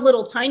salad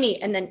little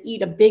tiny and then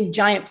eat a big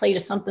giant plate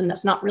of something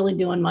that's not really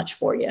doing much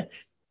for you.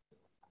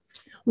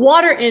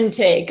 Water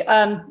intake.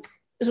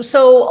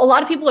 So a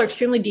lot of people are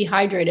extremely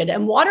dehydrated,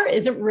 and water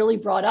isn't really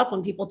brought up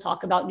when people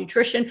talk about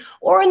nutrition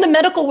or in the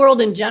medical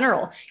world in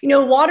general. You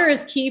know, water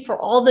is key for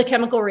all the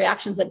chemical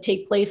reactions that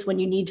take place when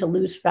you need to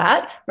lose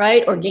fat,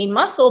 right, or gain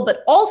muscle, but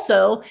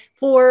also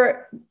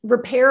for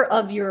repair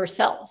of your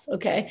cells,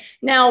 okay?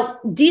 Now,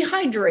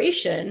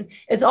 dehydration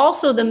is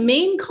also the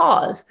main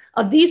cause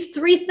of these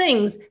three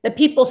things that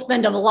people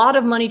spend a lot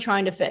of money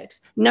trying to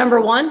fix.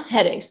 Number one,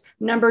 headaches.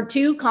 Number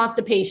two,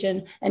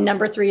 constipation. And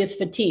number three is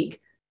fatigue.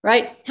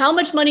 Right? How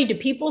much money do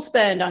people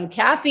spend on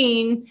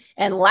caffeine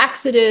and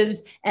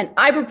laxatives and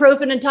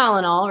ibuprofen and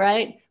Tylenol,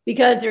 right?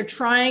 Because they're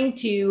trying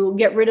to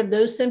get rid of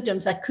those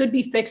symptoms that could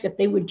be fixed if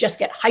they would just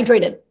get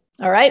hydrated.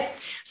 All right.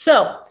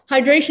 So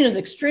hydration is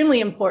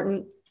extremely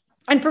important.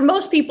 And for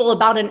most people,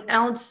 about an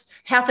ounce,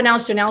 half an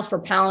ounce to an ounce per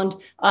pound,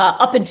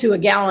 up into a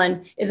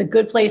gallon is a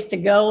good place to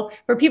go.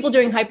 For people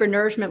doing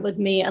hypernourishment with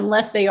me,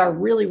 unless they are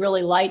really,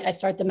 really light, I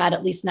start them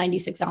at least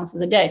 96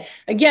 ounces a day.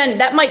 Again,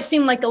 that might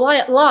seem like a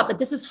lot, but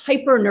this is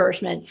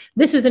hypernourishment.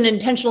 This is an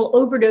intentional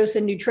overdose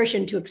in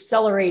nutrition to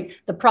accelerate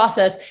the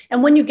process.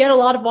 And when you get a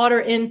lot of water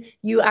in,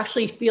 you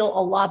actually feel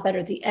a lot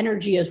better. The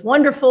energy is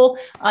wonderful.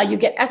 You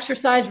get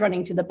exercise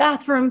running to the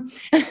bathroom.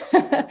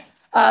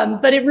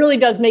 But it really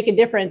does make a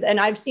difference. And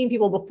I've seen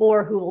people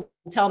before who will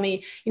tell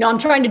me, you know, I'm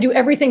trying to do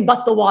everything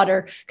but the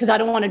water because I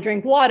don't want to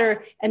drink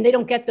water, and they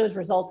don't get those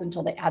results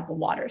until they add the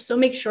water. So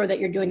make sure that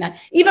you're doing that.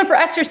 Even for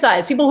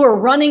exercise, people who are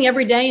running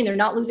every day and they're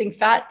not losing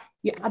fat,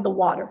 you add the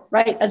water,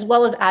 right? As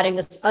well as adding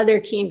this other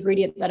key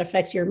ingredient that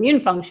affects your immune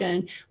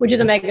function, which is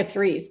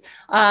omega-3s.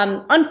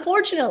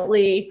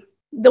 Unfortunately,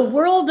 the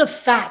world of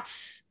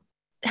fats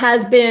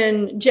has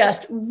been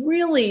just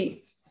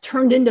really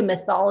turned into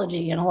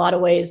mythology in a lot of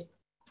ways.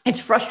 It's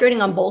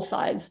frustrating on both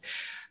sides.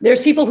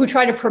 There's people who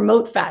try to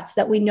promote fats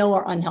that we know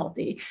are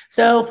unhealthy.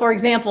 So for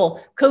example,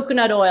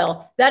 coconut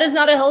oil, that is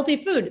not a healthy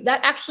food.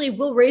 That actually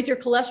will raise your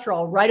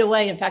cholesterol right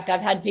away. In fact,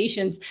 I've had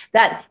patients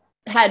that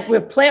were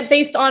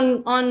plant-based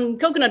on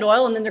coconut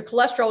oil, and then their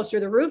cholesterol was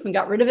through the roof, and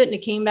got rid of it and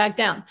it came back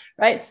down,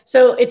 right?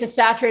 So it's a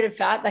saturated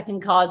fat that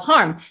can cause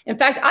harm. In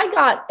fact,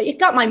 it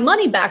got my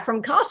money back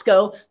from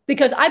Costco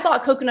because I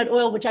bought coconut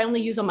oil, which I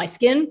only use on my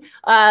skin.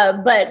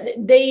 But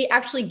they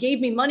actually gave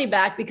me money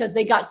back because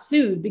they got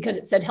sued because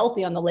it said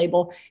healthy on the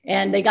label,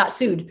 and they got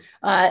sued.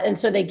 And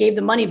so they gave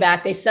the money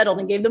back. They settled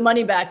and gave the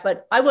money back,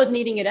 but I wasn't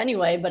eating it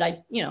anyway,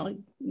 but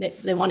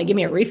they want to give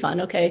me a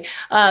refund. Okay.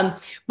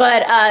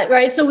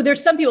 Right. So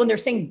there's some people, and they're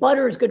saying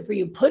butter is good for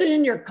you. Put it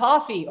in your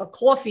coffee, or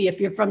coffee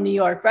if you're from New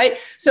York. Right.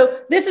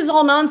 So this is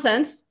all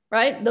nonsense,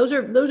 right? Those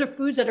are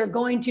foods that are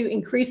going to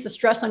increase the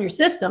stress on your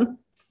system.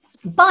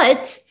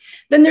 But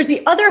then there's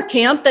the other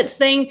camp that's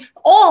saying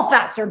all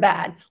fats are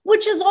bad,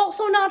 which is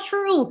also not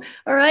true.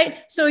 All right.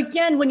 So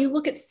again, when you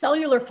look at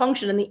cellular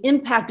function and the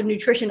impact of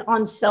nutrition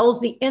on cells,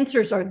 the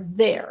answers are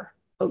there.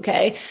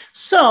 Okay.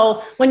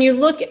 So when you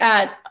look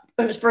at,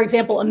 for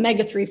example,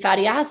 omega-3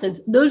 fatty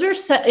acids, those are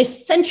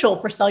essential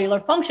for cellular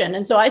function.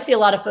 And so I see a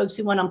lot of folks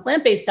who went on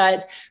plant-based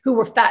diets who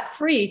were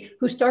fat-free,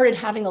 who started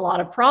having a lot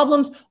of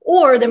problems,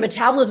 or their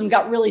metabolism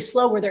got really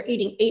slow where they're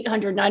eating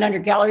 800,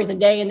 900 calories a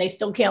day and they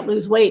still can't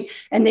lose weight,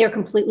 and they are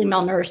completely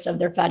malnourished of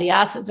their fatty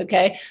acids.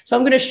 Okay. So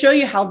I'm going to show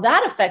you how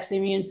that affects the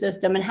immune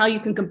system and how you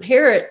can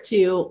compare it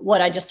to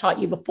what I just taught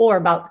you before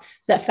about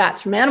the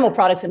fats from animal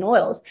products and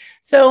oils.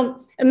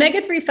 So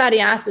omega-3 fatty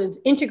acids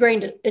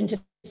integrate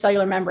into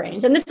cellular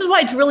membranes. And this is why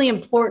it's really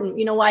important.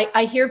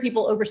 I hear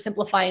people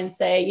oversimplify and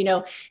say,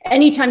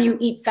 anytime you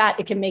eat fat,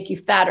 it can make you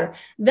fatter.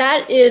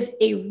 That is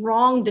a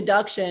wrong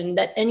deduction,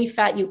 that any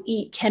fat you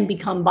eat can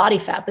become body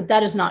fat, but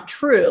that is not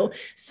true.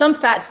 Some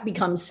fats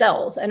become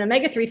cells, and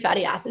omega-3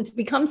 fatty acids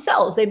become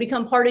cells. They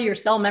become part of your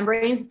cell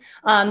membranes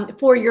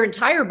for your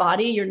entire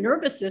body, your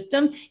nervous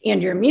system,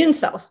 and your immune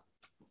cells.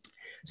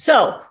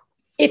 So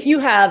if you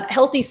have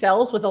healthy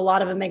cells with a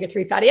lot of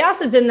omega-3 fatty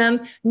acids in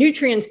them,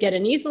 nutrients get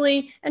in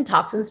easily and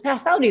toxins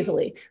pass out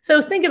easily.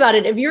 So think about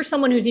it. If you're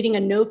someone who's eating a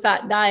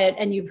no-fat diet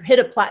and you've hit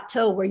a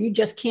plateau where you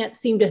just can't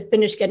seem to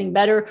finish getting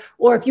better,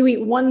 or if you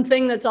eat one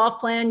thing that's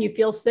off plan, you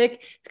feel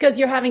sick, it's because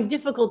you're having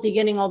difficulty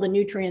getting all the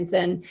nutrients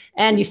in,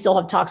 and you still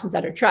have toxins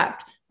that are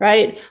trapped.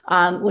 Right?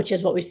 Which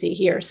is what we see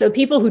here. So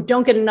people who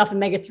don't get enough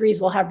omega-3s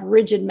will have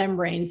rigid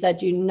membranes that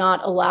do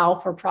not allow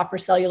for proper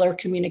cellular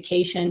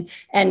communication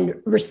and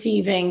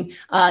receiving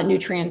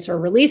nutrients or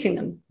releasing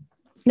them.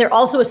 They're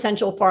also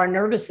essential for our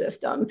nervous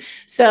system.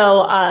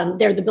 So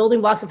they're the building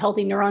blocks of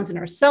healthy neurons in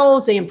our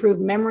cells. They improve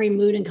memory,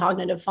 mood, and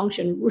cognitive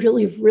function.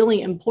 Really,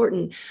 really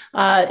important.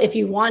 If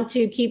you want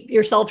to keep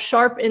yourself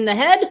sharp in the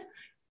head,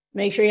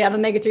 make sure you have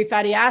omega-3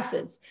 fatty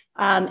acids.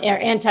 They're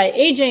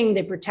anti-aging.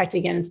 They protect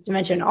against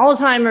dementia and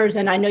Alzheimer's.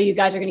 And I know you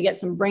guys are going to get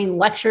some brain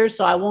lectures,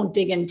 so I won't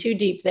dig in too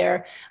deep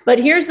there. But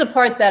here's the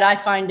part that I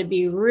find to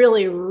be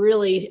really,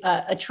 really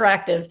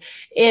attractive,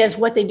 is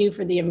what they do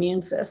for the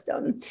immune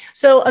system.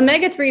 So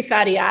omega-3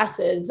 fatty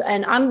acids,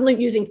 and I'm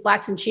using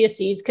flax and chia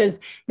seeds because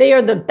they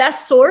are the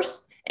best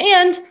source.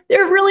 And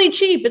they're really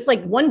cheap. It's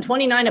like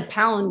 $1.29 a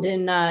pound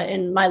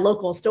in my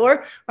local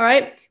store. All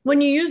right.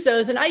 When you use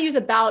those, and I use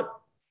about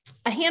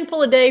a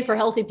handful a day for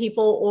healthy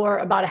people, or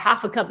about a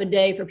half a cup a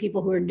day for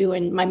people who are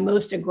doing my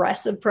most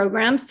aggressive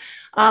programs.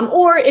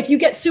 Or if you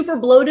get super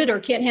bloated or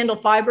can't handle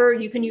fiber,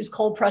 you can use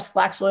cold pressed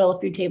flax oil. A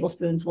few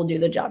tablespoons will do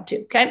the job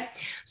too. Okay.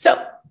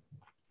 So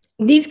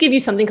these give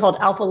you something called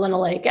alpha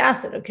linoleic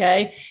acid.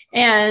 Okay.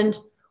 And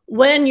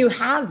when you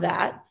have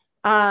that,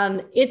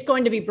 it's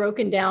going to be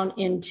broken down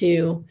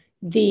into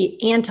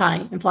the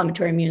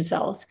anti-inflammatory immune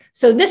cells.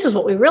 So this is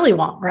what we really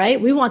want,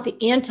 right? We want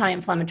the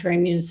anti-inflammatory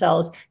immune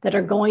cells that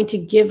are going to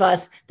give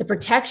us the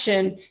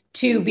protection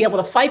to be able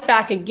to fight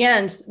back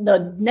against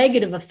the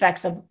negative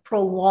effects of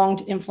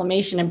prolonged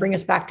inflammation and bring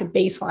us back to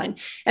baseline.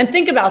 And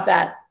think about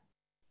that.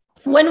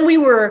 When we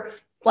were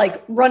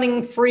like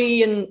running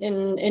free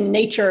in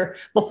nature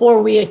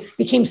before we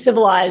became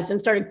civilized and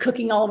started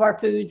cooking all of our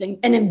foods and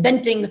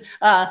inventing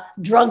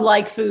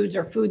drug-like foods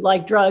or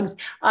food-like drugs,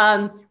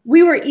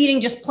 we were eating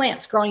just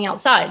plants growing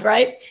outside,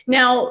 right?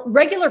 Now,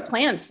 regular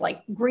plants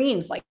like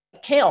greens, like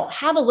kale,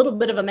 have a little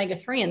bit of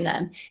omega-3 in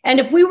them. And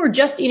if we were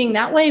just eating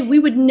that way, we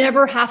would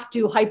never have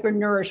to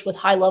hyper-nourish with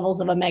high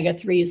levels of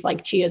omega-3s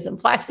like chias and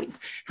flax seeds.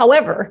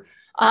 However,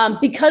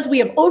 because we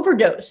have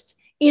overdosed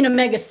in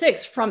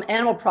omega-6 from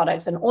animal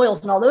products and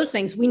oils and all those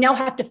things, we now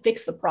have to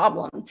fix the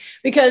problem,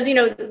 because,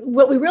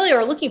 what we really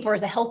are looking for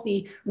is a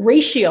healthy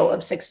ratio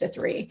of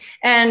 6:3.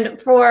 And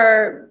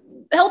for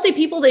healthy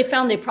people, they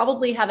found they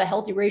probably have a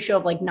healthy ratio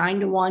of like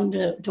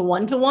 9:1 to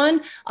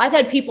 1:1. I've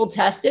had people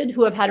tested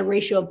who have had a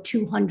ratio of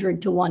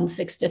 200:1,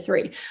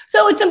 6:3.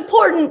 So it's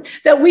important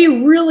that we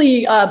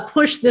really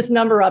push this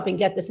number up and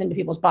get this into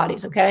people's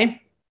bodies.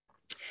 Okay.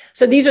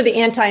 So these are the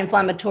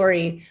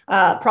anti-inflammatory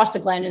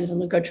prostaglandins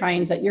and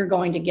leukotrienes that you're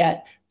going to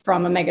get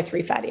from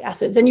omega-3 fatty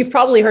acids. And you've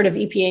probably heard of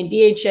EPA and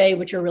DHA,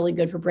 which are really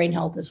good for brain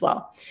health as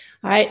well.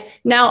 All right.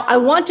 Now, I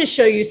want to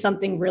show you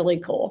something really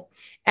cool.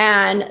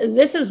 And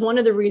this is one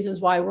of the reasons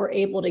why we're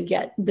able to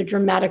get the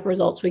dramatic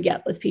results we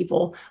get with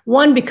people.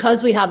 One,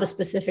 because we have a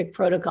specific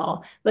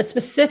protocol, but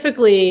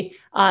specifically,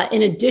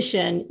 in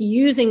addition,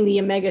 using the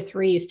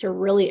omega-3s to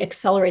really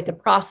accelerate the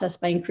process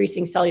by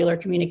increasing cellular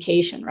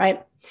communication,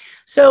 right?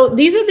 So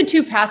these are the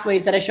two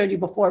pathways that I showed you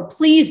before.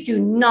 Please do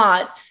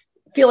not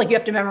feel like you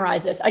have to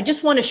memorize this. I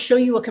just want to show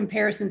you a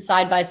comparison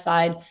side by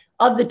side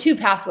of the two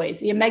pathways,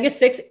 the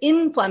omega-6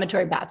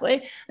 inflammatory pathway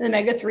and the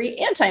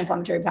omega-3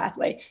 anti-inflammatory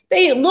pathway.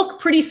 They look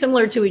pretty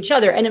similar to each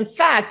other. And in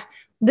fact,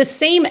 the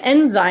same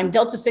enzyme,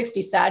 delta-6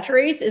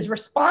 desaturase, is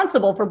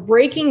responsible for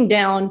breaking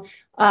down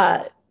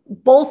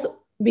both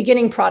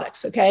beginning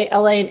products, okay,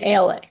 LA and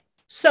ALA.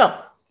 So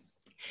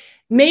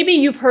maybe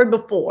you've heard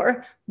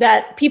before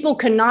that people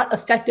cannot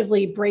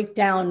effectively break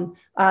down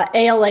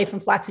ALA from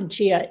flax and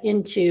chia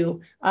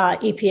into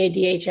EPA,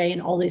 DHA,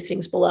 and all these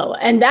things below.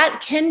 And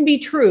that can be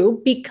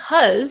true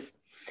because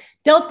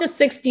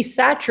delta-6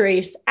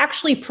 desaturase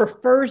actually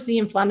prefers the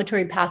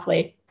inflammatory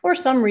pathway for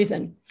some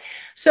reason.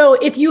 So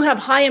if you have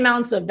high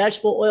amounts of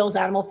vegetable oils,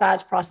 animal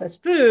fats,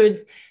 processed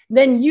foods,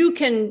 then you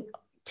can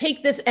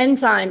take this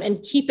enzyme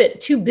and keep it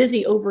too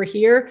busy over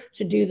here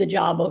to do the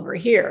job over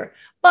here.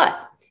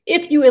 But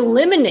if you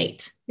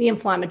eliminate the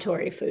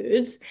inflammatory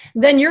foods,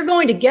 then you're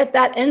going to get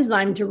that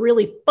enzyme to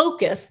really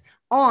focus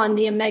on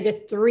the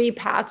omega-3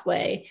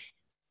 pathway.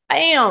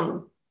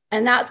 Bam!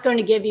 And that's going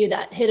to give you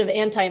that hit of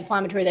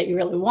anti-inflammatory that you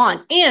really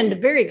want.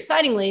 And very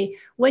excitingly,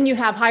 when you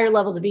have higher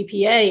levels of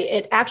EPA,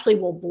 it actually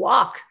will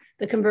block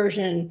the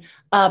conversion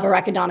of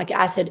arachidonic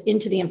acid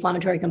into the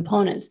inflammatory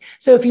components.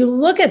 So if you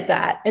look at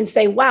that and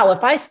say, wow,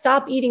 if I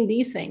stop eating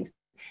these things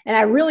and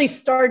I really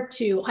start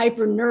to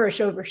hyper-nourish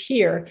over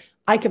here,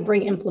 I could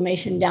bring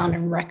inflammation down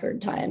in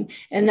record time.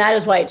 And that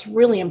is why it's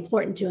really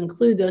important to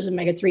include those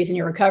omega-3s in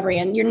your recovery.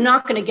 And you're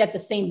not going to get the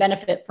same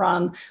benefit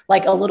from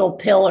like a little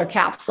pill or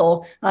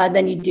capsule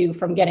than you do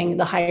from getting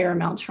the higher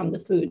amounts from the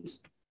foods.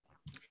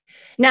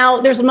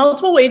 Now, there's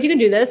multiple ways you can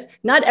do this.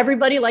 Not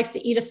everybody likes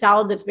to eat a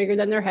salad that's bigger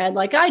than their head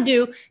like I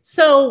do.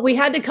 So we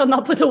had to come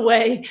up with a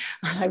way.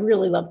 I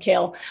really love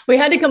kale. We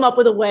had to come up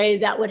with a way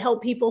that would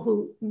help people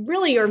who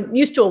really are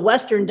used to a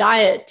Western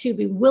diet to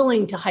be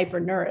willing to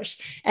hyper-nourish.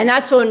 And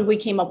that's when we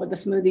came up with the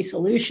smoothie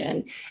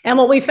solution. And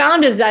what we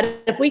found is that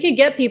if we could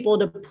get people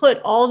to put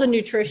all the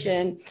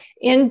nutrition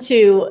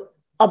into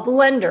a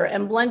blender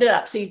and blend it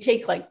up. So you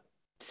take like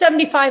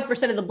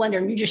 75% of the blender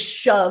and you just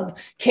shove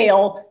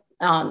kale,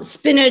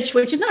 spinach,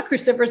 which is not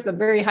cruciferous, but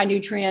very high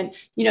nutrient.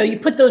 You know, you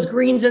put those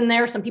greens in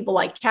there. Some people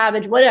like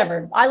cabbage,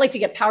 whatever. I like to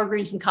get power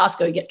greens from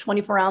Costco. You get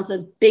 24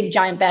 ounces, big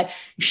giant bag,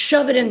 you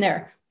shove it in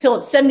there till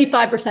it's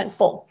 75%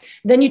 full.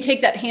 Then you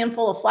take that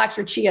handful of flax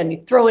or chia and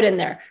you throw it in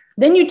there.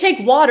 Then you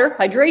take water,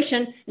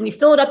 hydration, and you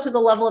fill it up to the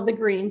level of the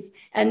greens.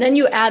 And then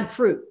you add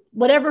fruit,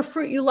 whatever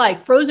fruit you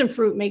like. Frozen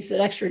fruit makes it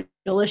extra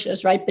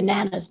delicious, right?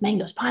 Bananas,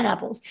 mangoes,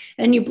 pineapples.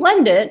 And you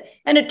blend it.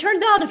 And it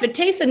turns out if it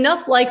tastes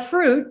enough like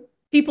fruit,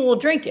 people will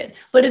drink it,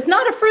 but it's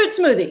not a fruit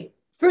smoothie.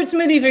 Fruit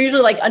smoothies are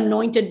usually like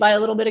anointed by a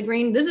little bit of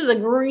green. This is a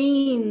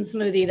green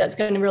smoothie that's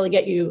going to really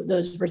get you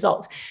those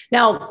results.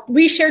 Now,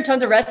 we share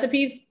tons of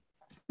recipes.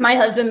 My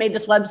husband made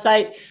this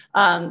website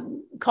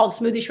called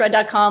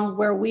smoothieshred.com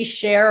where we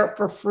share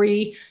for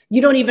free.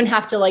 You don't even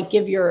have to like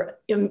give your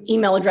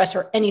email address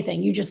or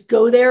anything. You just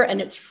go there and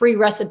it's free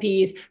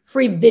recipes,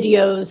 free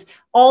videos,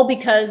 all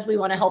because we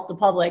want to help the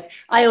public.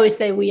 I always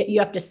say you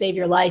have to save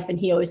your life. And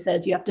he always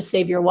says you have to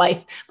save your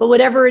wife. But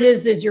whatever it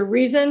is your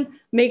reason.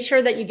 Make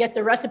sure that you get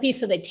the recipes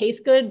so they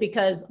taste good,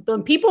 because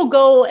when people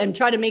go and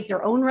try to make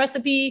their own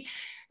recipe,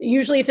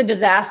 usually it's a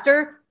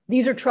disaster.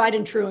 These are tried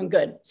and true and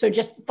good. So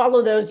just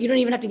follow those. You don't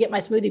even have to get my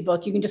smoothie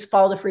book. You can just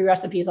follow the free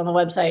recipes on the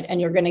website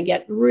and you're going to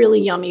get really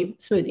yummy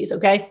smoothies.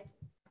 Okay.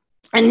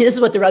 And this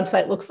is what the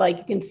website looks like.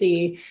 You can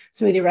see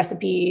smoothie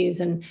recipes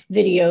and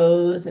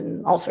videos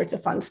and all sorts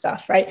of fun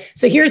stuff, right?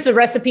 So here's the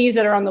recipes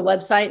that are on the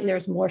website and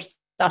there's more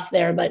stuff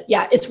there, but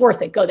yeah, it's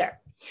worth it. Go there.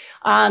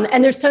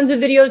 And there's tons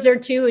of videos there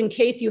too, in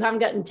case you haven't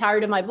gotten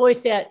tired of my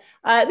voice yet.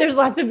 There's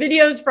lots of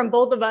videos from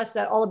both of us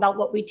that all about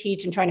what we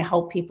teach and trying to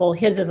help people.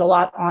 His is a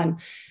lot on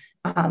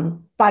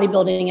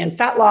bodybuilding and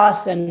fat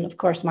loss. And of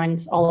course,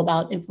 mine's all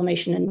about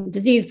inflammation and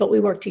disease, but we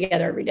work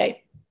together every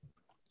day.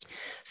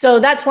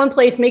 So that's one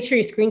place. Make sure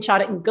you screenshot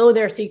it and go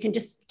there so you can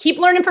just keep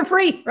learning for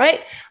free,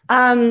 right?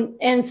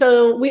 And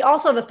so we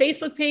also have a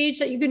Facebook page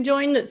that you can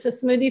join. That's a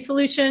Smoothie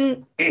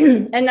Solution.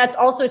 And that's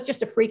also, it's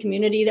just a free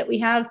community that we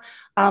have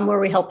where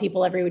we help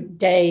people every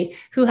day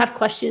who have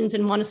questions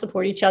and want to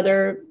support each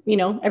other. You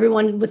know,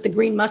 everyone with the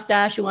green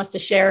mustache who wants to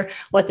share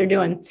what they're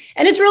doing.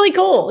 And it's really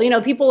cool. You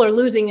know, people are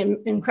losing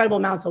incredible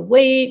amounts of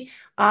weight.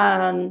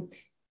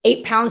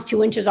 8 pounds,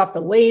 2 inches off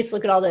the waist.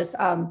 Look at all this.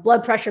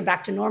 Blood pressure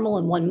back to normal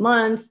in 1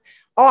 month.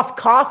 Off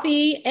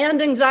coffee and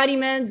anxiety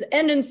meds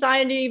and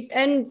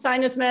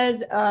sinus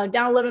meds,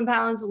 down 11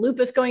 pounds,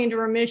 lupus going into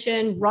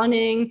remission,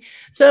 running.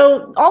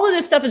 So all of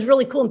this stuff is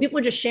really cool. And people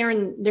are just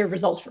sharing their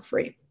results for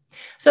free.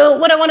 So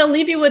what I want to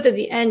leave you with at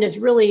the end is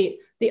really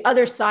the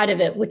other side of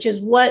it, which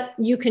is what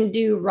you can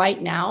do right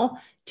now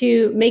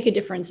to make a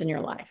difference in your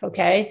life.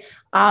 Okay.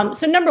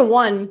 So number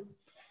one,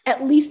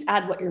 at least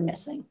add what you're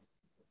missing.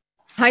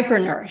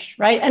 Hyper-nourish,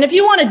 right? And if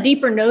you want a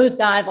deeper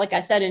nosedive, like I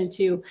said,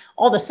 into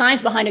all the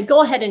science behind it,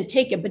 go ahead and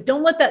take it, but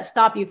don't let that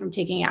stop you from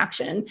taking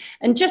action,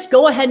 and just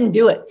go ahead and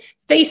do it.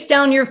 Face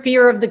down your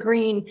fear of the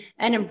green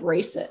and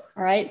embrace it,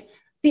 all right?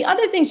 The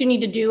other things you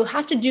need to do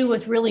have to do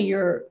with really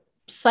your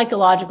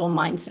psychological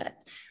mindset.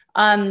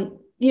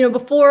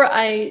 Before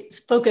I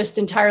focused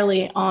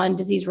entirely on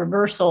disease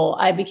reversal,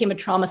 I became a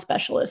trauma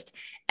specialist.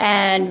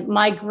 And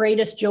my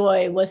greatest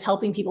joy was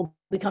helping people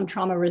become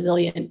trauma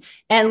resilient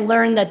and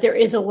learn that there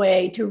is a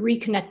way to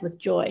reconnect with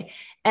joy.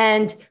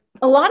 And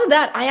a lot of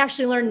that I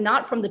actually learned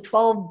not from the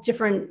 12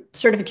 different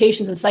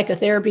certifications and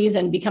psychotherapies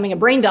and becoming a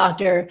brain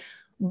doctor,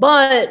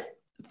 but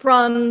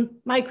from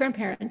my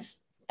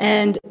grandparents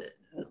and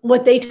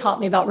what they taught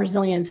me about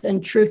resilience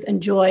and truth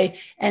and joy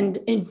and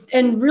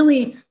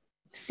really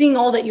seeing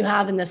all that you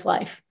have in this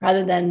life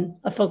rather than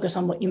a focus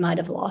on what you might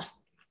have lost.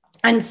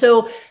 And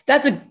so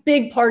that's a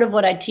big part of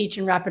what I teach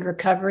in rapid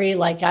recovery.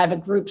 Like I have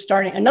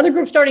another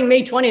group starting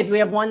May 20th. We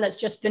have one that's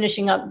just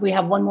finishing up. We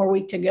have one more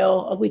week to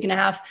go, a week and a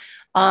half.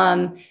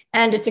 And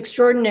it's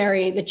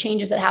extraordinary, the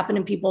changes that happen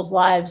in people's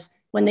lives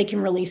when they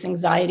can release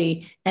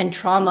anxiety and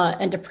trauma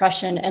and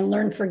depression and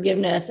learn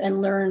forgiveness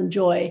and learn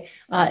joy.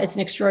 It's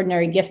an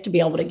extraordinary gift to be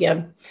able to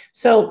give.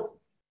 So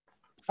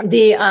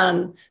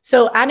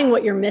adding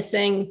what you're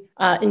missing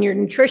in your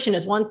nutrition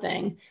is one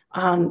thing.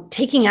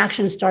 Taking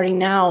action starting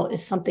now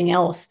is something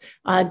else.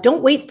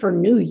 Don't wait for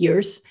New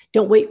Year's.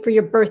 Don't wait for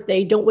your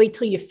birthday. Don't wait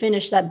till you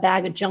finish that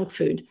bag of junk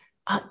food.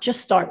 Just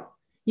start.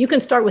 You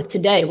can start with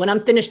today. When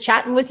I'm finished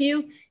chatting with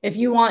you, if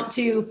you want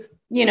to,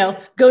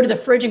 go to the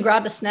fridge and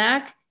grab a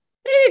snack,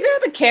 maybe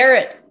grab a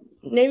carrot,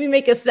 maybe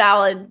make a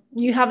salad.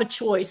 You have a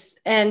choice.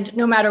 And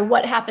no matter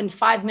what happened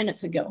 5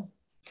 minutes ago,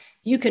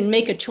 you can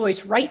make a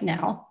choice right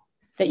now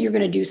that you're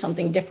going to do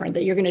something different,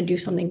 that you're going to do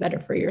something better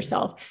for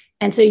yourself.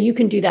 And so you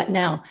can do that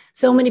now.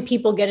 So many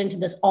people get into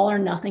this all or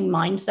nothing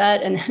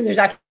mindset. And there's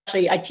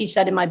actually, I teach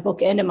that in my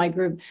book and in my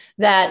group,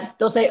 that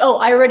they'll say, oh,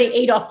 I already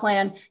ate off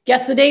plan.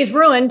 Guess the day's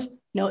ruined.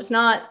 No, it's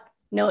not.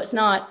 No, it's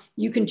not.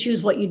 You can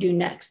choose what you do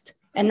next.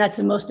 And that's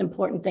the most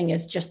important thing,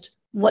 is just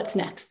what's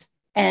next.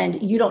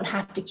 And you don't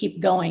have to keep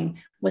going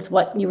with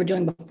what you were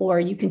doing before.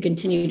 You can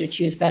continue to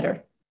choose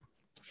better.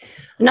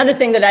 Another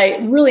thing that I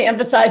really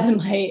emphasize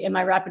in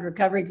my rapid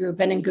recovery group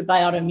and in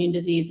Goodbye Autoimmune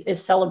Disease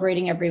is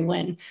celebrating every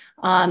win.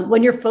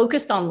 When you're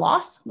focused on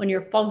loss, when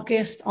you're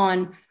focused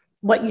on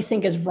what you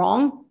think is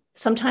wrong,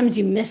 sometimes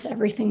you miss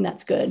everything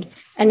that's good.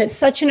 And it's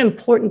such an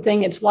important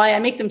thing. It's why I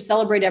make them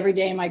celebrate every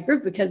day in my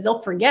group, because they'll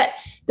forget.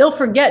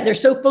 They're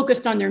so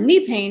focused on their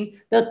knee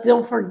pain that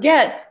they'll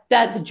forget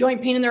that the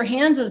joint pain in their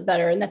hands is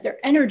better, and that their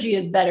energy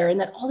is better, and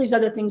that all these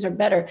other things are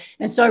better.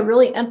 And so I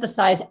really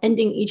emphasize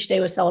ending each day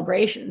with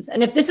celebrations.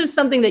 And if this is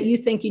something that you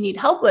think you need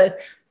help with,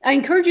 I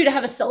encourage you to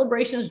have a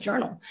celebrations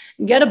journal.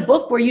 Get a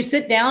book where you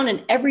sit down,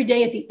 and every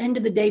day at the end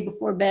of the day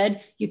before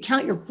bed, you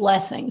count your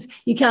blessings.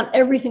 You count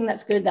everything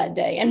that's good that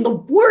day. And the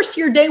worse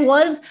your day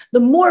was,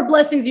 the more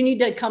blessings you need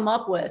to come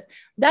up with.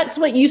 That's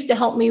what used to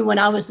help me when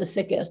I was the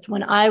sickest.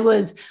 When I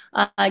was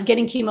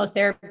getting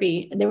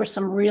chemotherapy, there were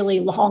some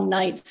really long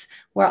nights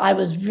where I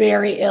was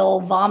very ill,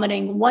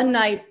 vomiting. One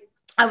night,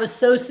 I was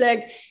so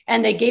sick,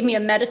 and they gave me a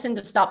medicine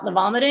to stop the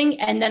vomiting.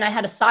 And then I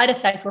had a side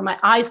effect where my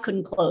eyes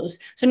couldn't close.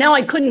 So now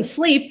I couldn't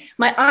sleep.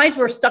 My eyes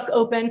were stuck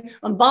open.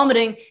 I'm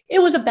vomiting. It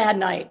was a bad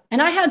night.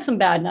 And I had some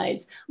bad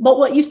nights. But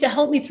what used to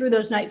help me through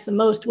those nights the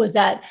most was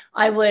that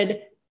I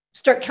would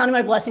start counting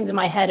my blessings in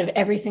my head of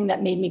everything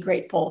that made me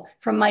grateful,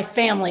 from my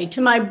family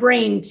to my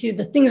brain, to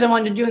the things I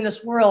wanted to do in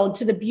this world,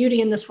 to the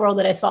beauty in this world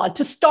that I saw,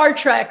 to Star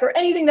Trek, or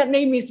anything that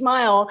made me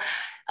smile,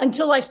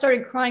 until I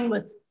started crying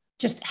with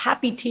just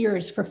happy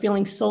tears for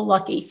feeling so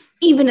lucky,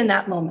 even in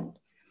that moment.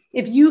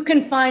 If you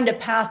can find a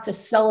path to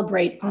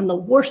celebrate on the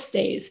worst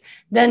days,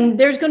 then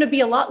there's going to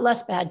be a lot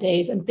less bad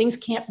days, and things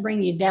can't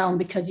bring you down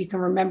because you can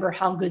remember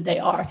how good they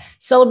are.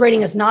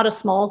 Celebrating is not a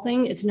small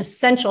thing. It's an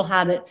essential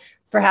habit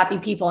for happy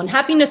people. And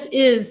happiness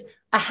is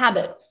a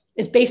habit.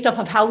 It's based off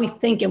of how we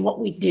think and what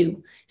we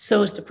do.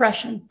 So is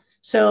depression.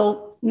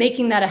 So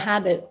making that a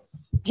habit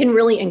can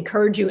really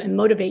encourage you and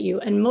motivate you,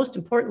 and most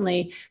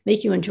importantly,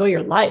 make you enjoy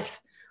your life.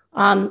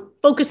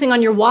 Focusing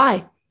on your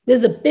why. This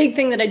is a big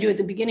thing that I do at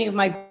the beginning of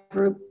my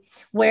group,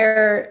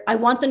 where I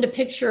want them to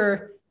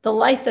picture the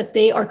life that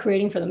they are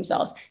creating for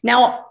themselves.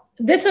 Now,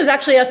 this is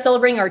actually us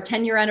celebrating our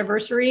 10-year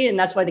anniversary, and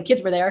that's why the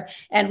kids were there.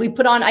 And we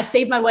put on, I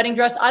saved my wedding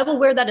dress. I will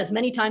wear that as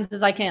many times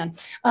as I can.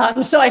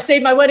 So I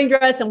saved my wedding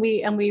dress, and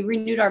we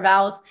renewed our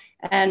vows,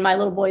 and my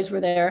little boys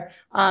were there.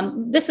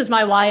 This is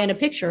my why in a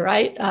picture,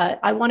 right?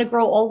 I want to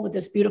grow old with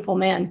this beautiful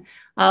man.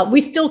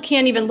 We still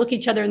can't even look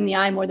each other in the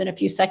eye more than a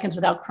few seconds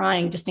without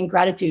crying, just in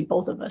gratitude,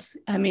 both of us.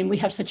 I mean, we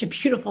have such a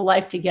beautiful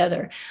life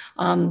together,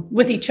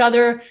 with each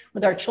other,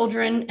 with our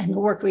children, and the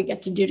work we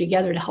get to do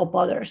together to help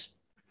others.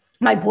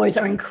 My boys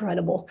are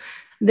incredible.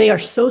 They are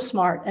so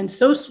smart and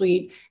so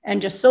sweet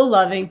and just so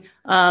loving.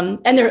 And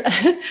they're,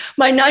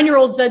 my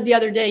 9-year-old said the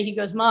other day, he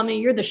goes, "Mommy,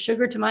 you're the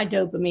sugar to my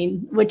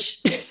dopamine,"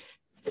 which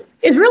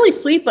is really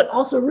sweet, but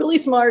also really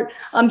smart.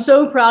 I'm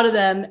so proud of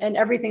them and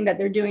everything that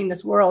they're doing in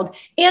this world.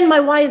 And my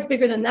why is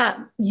bigger than that.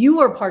 You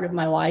are part of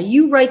my why.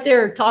 You right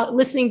there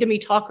listening to me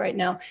talk right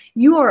now,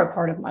 you are a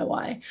part of my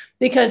why,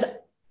 because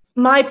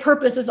my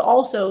purpose is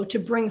also to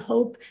bring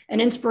hope and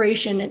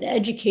inspiration and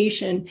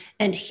education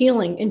and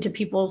healing into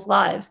people's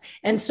lives.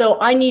 And so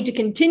I need to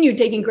continue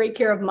taking great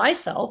care of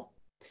myself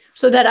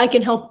so that I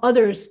can help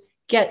others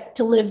get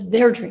to live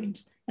their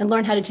dreams and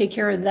learn how to take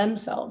care of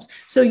themselves.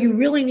 So you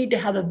really need to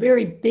have a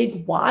very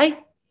big why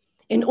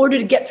in order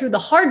to get through the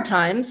hard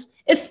times,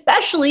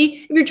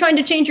 especially if you're trying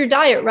to change your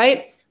diet,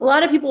 right? A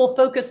lot of people will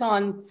focus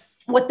on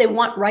what they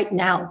want right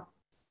now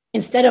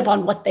instead of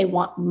on what they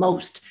want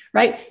most,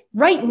 right?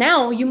 Right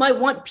now, you might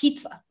want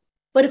pizza,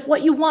 but if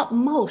what you want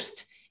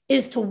most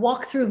is to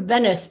walk through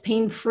Venice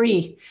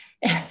pain-free,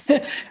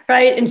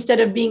 right? Instead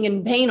of being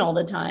in pain all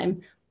the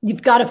time,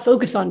 you've got to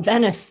focus on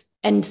Venice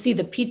and see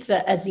the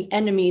pizza as the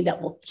enemy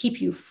that will keep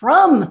you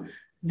from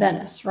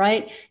Venice,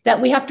 right? That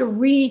we have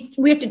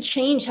to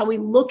change how we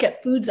look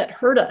at foods that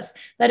hurt us.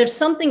 That if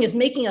something is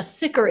making us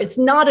sicker, it's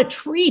not a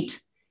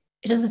treat,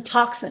 it is a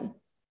toxin.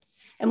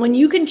 And when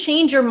you can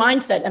change your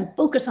mindset and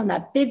focus on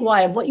that big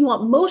why of what you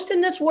want most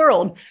in this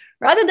world,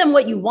 rather than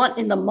what you want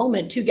in the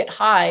moment to get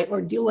high or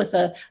deal with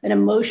an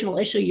emotional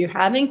issue you're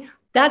having,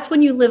 that's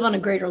when you live on a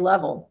greater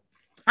level.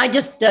 I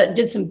just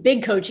did some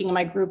big coaching in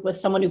my group with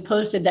someone who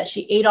posted that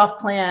she ate off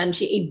plan.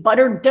 She ate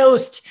buttered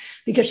toast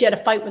because she had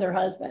a fight with her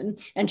husband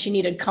and she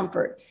needed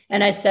comfort.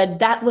 And I said,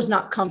 that was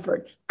not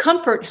comfort.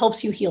 Comfort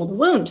helps you heal the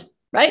wound,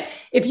 right?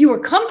 If you were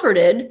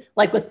comforted,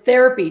 like with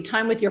therapy,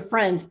 time with your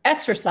friends,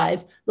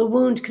 exercise, the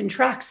wound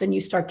contracts and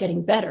you start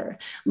getting better.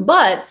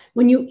 But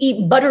when you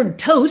eat buttered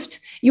toast,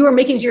 you are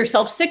making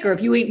yourself sicker. If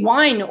you eat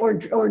wine or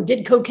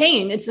did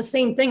cocaine, it's the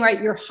same thing,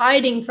 right? You're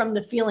hiding from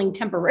the feeling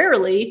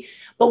temporarily.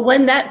 But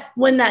when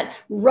that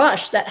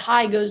rush, that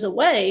high goes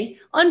away,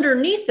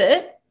 underneath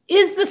it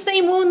is the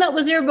same wound that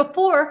was there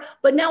before,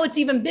 but now it's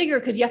even bigger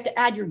because you have to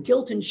add your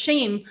guilt and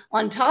shame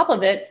on top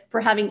of it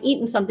for having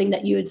eaten something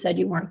that you had said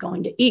you weren't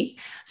going to eat.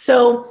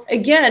 So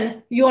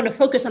again, you want to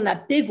focus on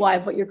that big why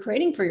of what you're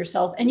creating for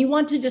yourself, and you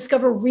want to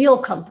discover real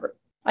comfort.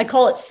 I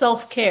call it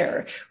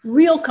self-care,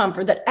 real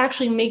comfort that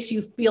actually makes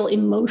you feel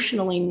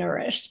emotionally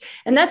nourished.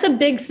 And that's a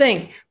big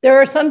thing.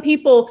 There are some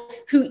people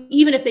who,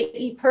 even if they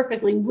eat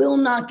perfectly, will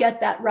not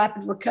get that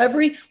rapid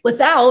recovery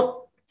without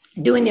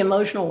doing the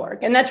emotional work.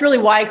 And that's really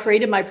why I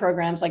created my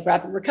programs like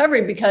Rapid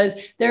Recovery, because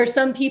there are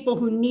some people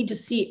who need to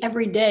see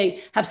every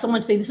day, have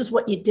someone say, this is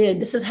what you did.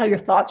 This is how your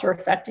thoughts are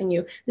affecting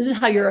you. This is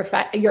how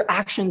your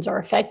actions are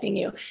affecting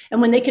you. And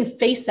when they can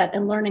face that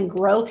and learn and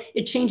grow,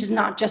 it changes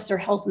not just their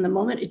health in the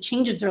moment, it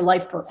changes their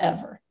life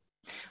forever.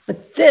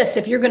 But this,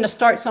 if you're going to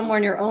start somewhere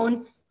on your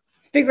own,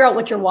 figure out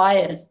what your why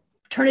is,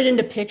 turn it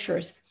into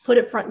pictures, put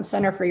it front and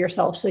center for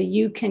yourself so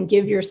you can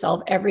give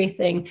yourself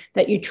everything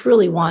that you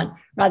truly want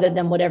rather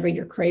than whatever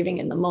you're craving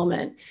in the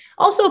moment.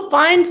 Also,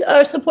 find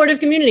a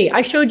supportive community.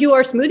 I showed you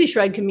our Smoothie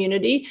Shred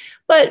community,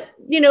 but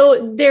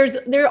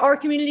there are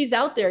communities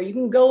out there. You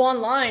can go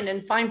online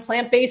and find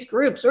plant-based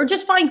groups, or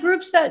just find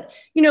groups that,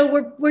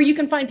 where you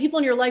can find people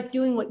in your life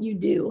doing what you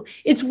do.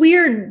 It's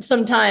weird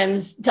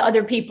sometimes to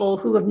other people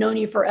who have known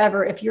you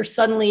forever if you're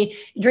suddenly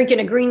drinking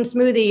a green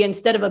smoothie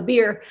instead of a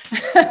beer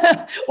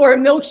or a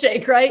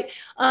milkshake, right?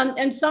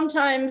 And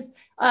sometimes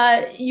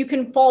you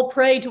can fall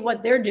prey to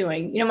what they're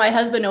doing. My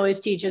husband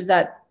always teaches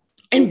that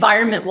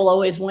environment will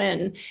always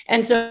win.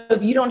 And so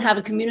if you don't have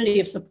a community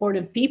of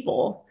supportive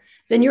people,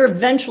 then you're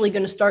eventually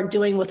going to start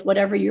doing with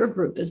whatever your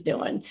group is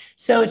doing.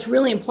 So it's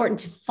really important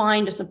to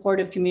find a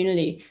supportive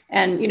community.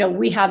 And,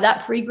 we have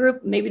that free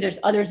group. Maybe there's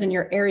others in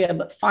your area,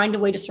 but find a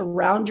way to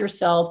surround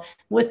yourself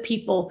with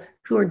people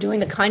who are doing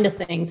the kind of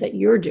things that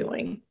you're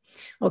doing.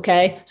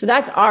 Okay. So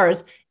that's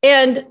ours.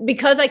 And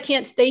because I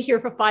can't stay here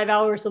for 5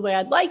 hours the way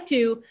I'd like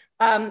to,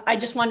 I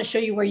just want to show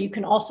you where you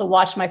can also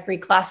watch my free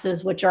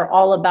classes, which are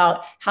all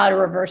about how to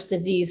reverse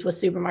disease with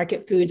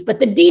supermarket foods, but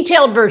the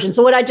detailed version.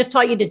 So what I just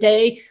taught you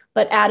today,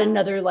 but add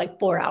another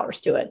 4 hours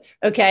to it.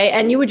 Okay.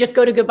 And you would just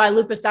go to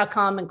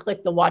goodbyelupus.com and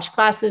click the watch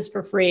classes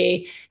for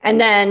free.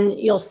 And then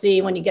you'll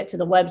see when you get to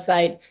the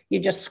website, you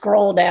just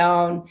scroll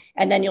down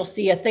and then you'll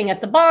see a thing at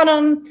the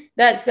bottom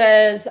that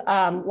says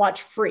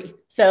watch free.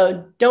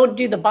 So don't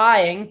do the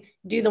buying,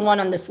 do the one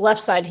on this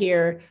left side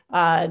here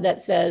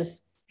that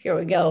says, here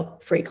we go,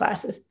 free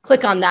classes.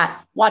 Click on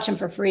that, watch them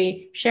for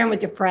free, share them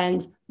with your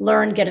friends,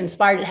 learn, get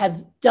inspired. It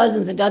has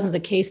dozens and dozens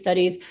of case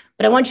studies,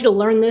 but I want you to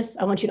learn this.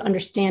 I want you to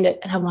understand it,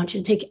 and I want you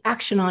to take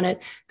action on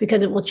it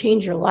because it will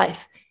change your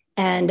life.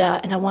 And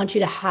I want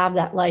you to have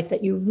that life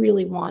that you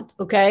really want.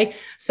 Okay.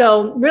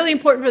 So really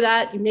important for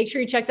that. You make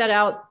sure you check that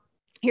out.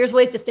 Here's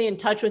ways to stay in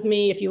touch with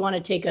me if you want to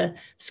take a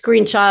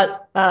screenshot.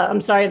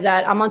 Of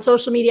that. I'm on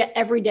social media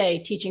every day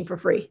teaching for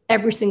free.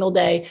 Every single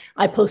day,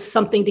 I post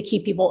something to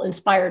keep people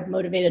inspired,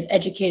 motivated,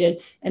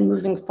 educated, and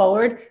moving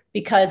forward.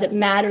 because it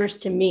matters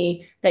to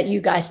me that you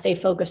guys stay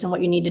focused on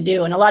what you need to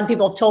do. And a lot of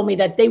people have told me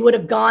that they would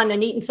have gone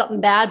and eaten something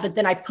bad, but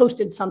then I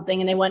posted something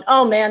and they went,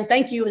 oh man,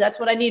 thank you. That's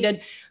what I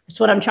needed. That's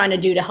what I'm trying to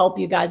do to help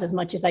you guys as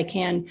much as I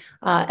can,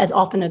 as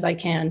often as I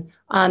can.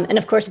 And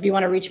of course, if you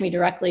want to reach me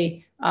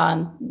directly,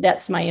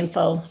 that's my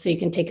info. So you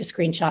can take a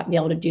screenshot and be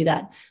able to do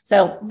that.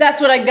 So that's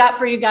what I got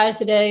for you guys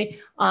today.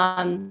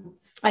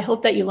 I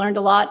hope that you learned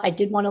a lot. I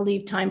did want to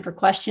leave time for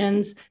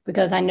questions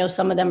because I know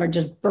some of them are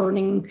just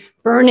burning,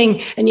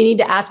 and you need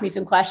to ask me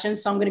some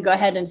questions. So I'm going to go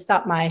ahead and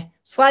stop my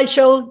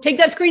slideshow. Take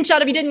that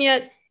screenshot if you didn't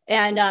yet,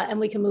 and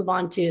we can move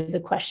on to the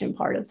question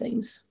part of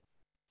things.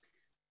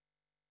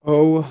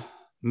 Oh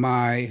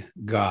my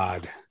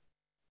God.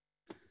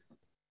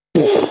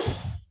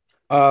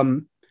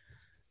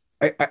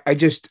 I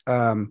just,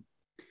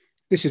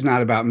 this is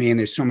not about me, and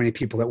there's so many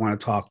people that want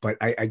to talk, but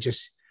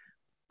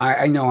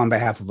I know on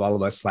behalf of all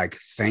of us, like,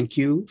 thank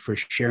you for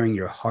sharing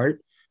your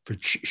heart, for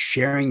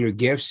sharing your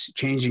gifts,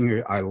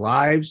 changing our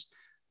lives,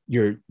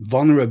 your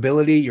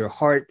vulnerability, your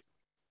heart.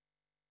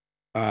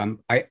 I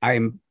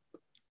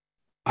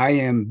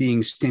am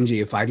being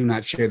stingy if I do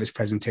not share this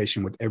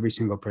presentation with every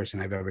single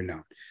person I've ever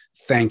known.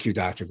 Thank you,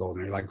 Dr.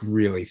 Goldner. Like,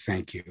 really,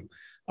 thank you.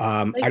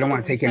 I don't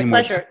want to take any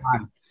more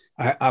time.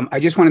 I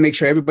just want to make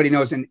sure everybody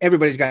knows, and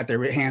everybody's got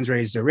their hands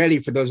raised already.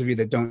 For those of you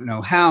that don't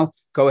know how,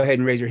 go ahead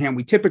and raise your hand.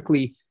 We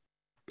typically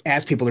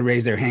ask people to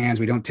raise their hands.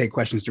 We don't take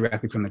questions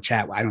directly from the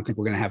chat. I don't think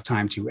we're going to have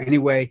time to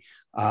anyway.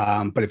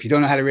 But if you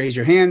don't know how to raise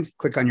your hand,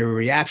 click on your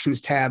reactions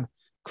tab,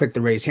 click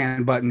the raise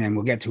hand button, and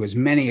we'll get to as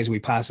many as we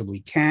possibly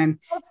can.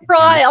 I'll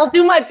try. I'll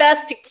do my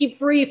best to keep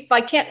brief. If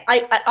I can't,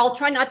 I'll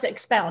try not to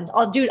expound.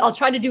 I'll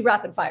try to do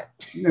rapid fire.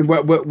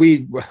 Whatever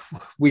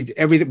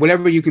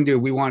you can do,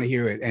 we want to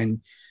hear it.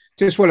 And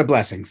just what a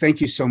blessing.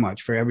 Thank you so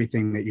much for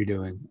everything that you're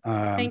doing.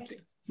 Thank you.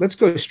 Let's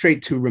go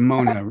straight to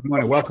Ramona.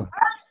 Ramona, welcome.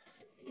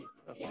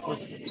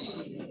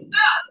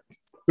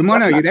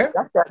 Ramona, are you there?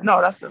 I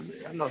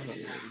know.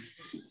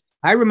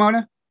 Hi,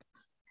 Ramona.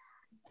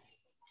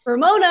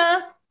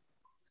 Ramona.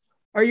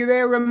 Are you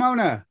there,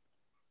 Ramona?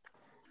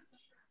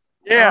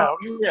 Yeah.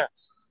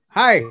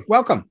 Hi,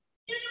 welcome.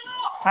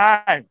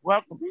 Hi,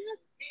 welcome.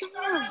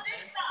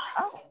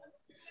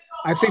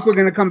 I think we're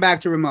going to come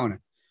back to Ramona.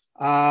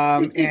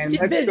 And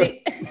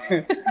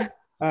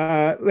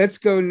let's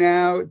go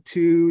now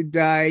to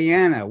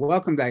Diana.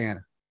 Welcome,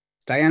 Diana.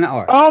 Diana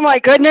R. Oh my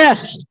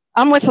goodness.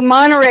 I'm with the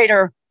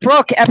moderator.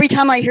 Brooke, every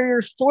time I hear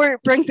your story,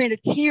 it brings me to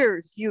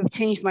tears. You have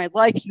changed my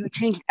life. You have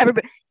changed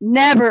everybody.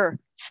 Never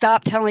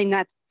stop telling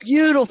that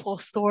beautiful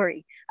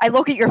story. I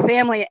look at your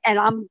family and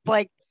I'm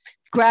like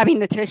grabbing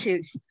the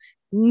tissues.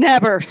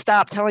 Never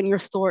stop telling your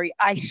story.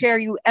 I share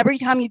you every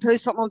time you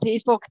post something on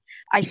Facebook.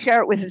 I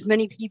share it with as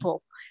many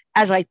people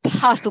as I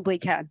possibly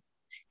can.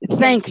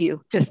 Thank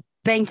you. Just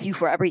thank you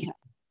for everything.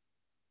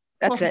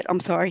 That's it.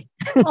 I'm sorry.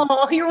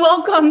 Oh, you're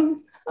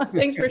welcome.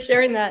 Thanks for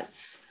sharing that.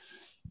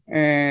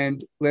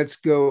 And let's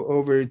go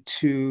over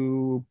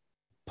to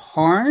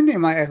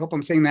Parn. I hope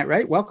I'm saying that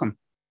right. Welcome.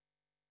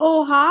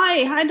 Oh,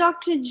 hi,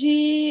 Dr.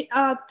 G.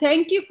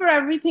 Thank you for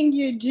everything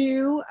you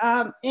do.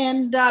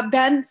 And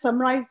Ben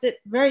summarized it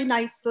very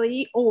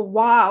nicely. Oh,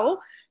 wow,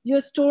 your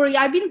story.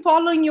 I've been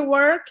following your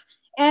work.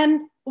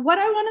 And what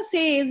I want to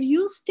say is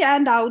you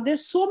stand out.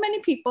 There's so many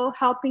people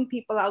helping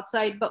people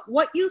outside, but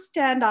what you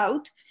stand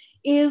out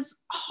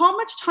is how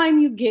much time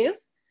you give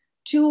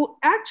to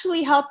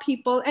actually help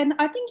people. And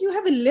I think you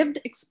have a lived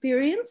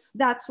experience.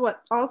 That's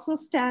what also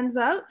stands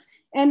out.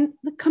 And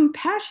the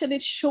compassion,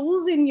 it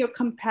shows in your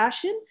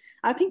compassion.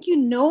 I think you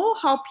know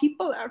how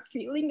people are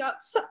feeling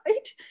outside.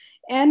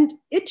 And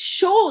it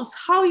shows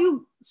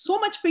how so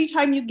much free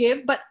time you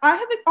give. But I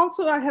have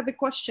a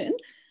question.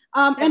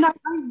 And I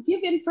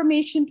give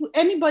information to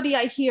anybody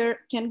I hear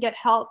can get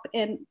help.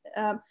 And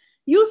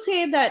you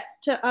say that,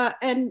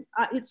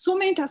 it's so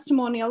many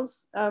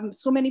testimonials,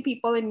 so many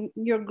people in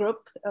your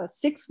group,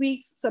 6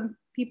 weeks, some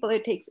people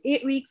it takes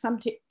 8 weeks, some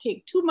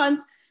take 2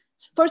 months.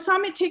 For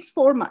some, it takes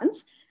 4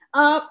 months.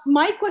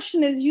 My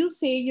question is, you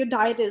say your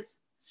diet is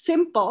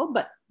simple,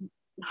 but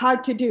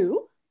hard to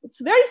do.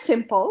 It's very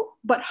simple,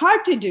 but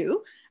hard to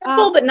do.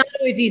 Simple, but not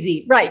always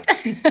easy. Right.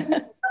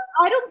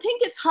 I don't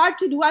think it's hard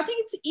to do. I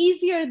think it's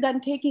easier than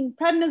taking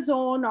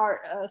prednisone or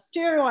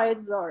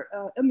steroids or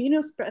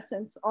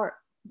immunosuppressants or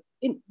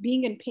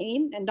being in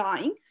pain and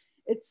dying.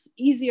 It's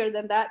easier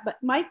than that. But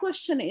my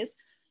question is,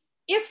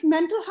 if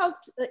mental health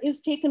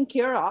is taken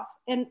care of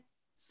and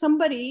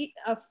somebody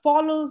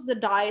follows the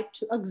diet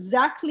to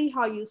exactly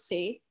how you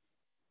say,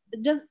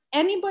 does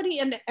anybody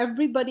and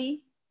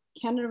everybody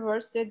can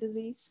reverse their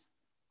disease?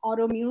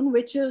 Autoimmune,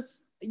 which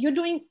is, you're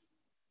doing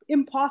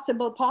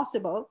impossible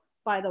possible,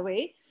 by the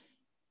way.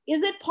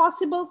 Is it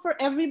possible for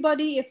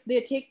everybody if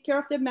they take care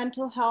of their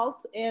mental health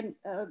and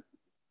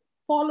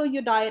follow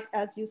your diet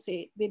as you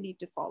say they need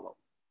to follow?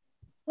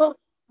 Well,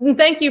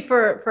 thank you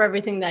for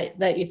everything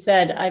that you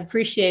said. I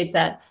appreciate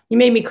that. You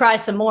made me cry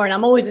some more, and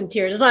I'm always in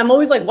tears. That's why I'm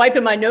always like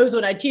wiping my nose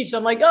when I teach.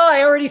 I'm like, oh,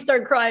 I already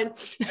start crying.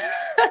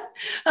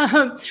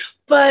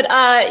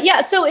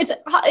 Yeah, so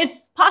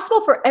it's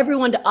possible for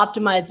everyone to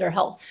optimize their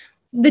health.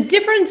 the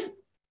difference,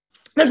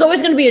 there's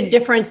always going to be a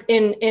difference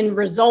in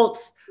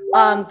results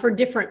for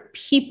different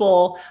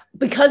people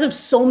because of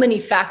so many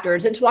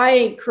factors. It's why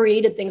I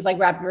created things like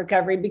rapid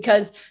recovery,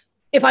 because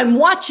if I'm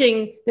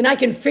watching, then I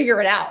can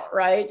figure it out,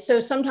 right? So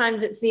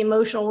sometimes it's the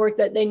emotional work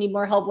that they need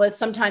more help with.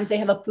 Sometimes they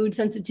have a food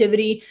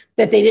sensitivity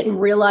that they didn't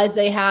realize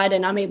they had,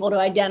 and I'm able to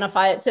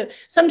identify it. So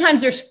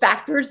sometimes there's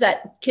factors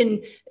that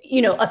can,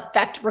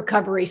 affect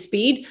recovery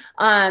speed.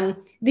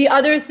 The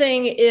other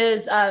thing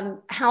is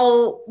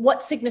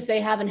what sickness they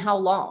have and how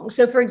long.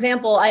 So for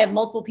example, I have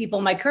multiple people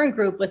in my current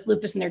group with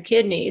lupus in their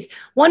kidneys.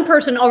 One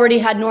person already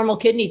had normal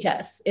kidney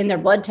tests in their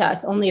blood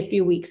tests only a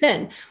few weeks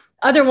in.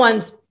 Other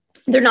ones,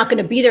 they're not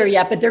going to be there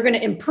yet, but they're going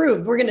to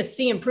improve. We're going to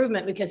see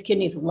improvement because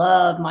kidneys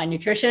love my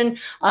nutrition.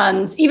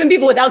 Even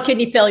people without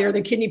kidney failure,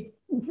 their kidney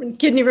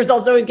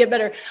results always get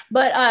better.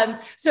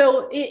 But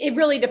so it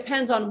really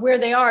depends on where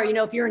they are.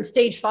 If you're in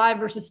stage 5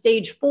 versus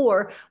stage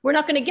 4, we're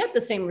not going to get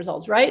the same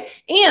results, right?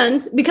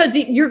 And because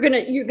you're not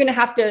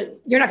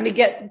going to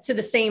get to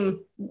the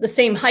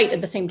same height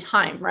at the same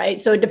time, right?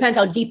 So it depends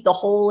how deep the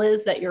hole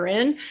is that you're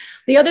in.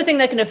 The other thing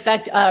that can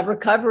affect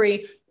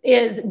recovery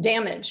is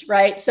damage,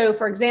 right? So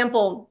for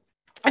example,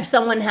 if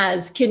someone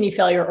has kidney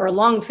failure or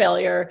lung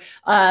failure,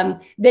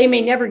 they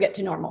may never get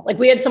to normal. Like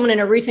we had someone in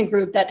a recent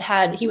group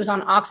that he was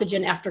on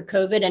oxygen after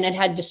COVID and it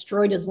had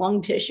destroyed his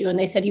lung tissue. And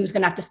they said he was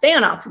going to have to stay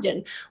on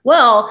oxygen.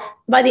 Well,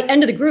 by the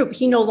end of the group,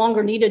 he no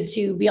longer needed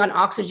to be on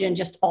oxygen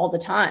just all the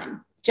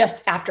time,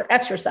 just after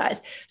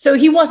exercise. So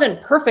he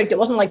wasn't perfect. It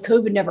wasn't like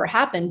COVID never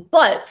happened,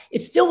 but it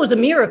still was a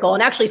miracle.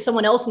 And actually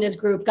someone else in his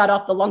group got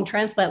off the lung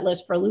transplant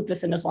list for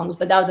lupus in his lungs,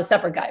 but that was a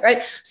separate guy,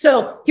 right?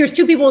 So here's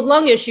 2 people with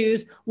lung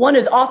issues. One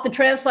is off the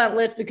transplant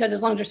list because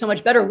his lungs are so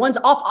much better. One's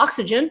off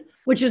oxygen,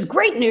 which is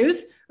great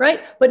news,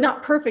 right? But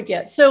not perfect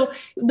yet. So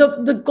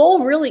the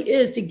goal really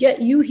is to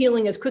get you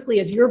healing as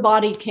quickly as your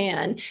body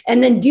can,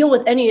 and then deal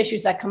with any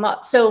issues that come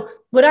up. So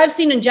what I've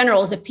seen in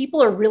general is if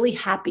people are really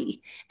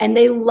happy and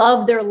they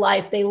love their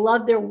life, they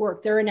love their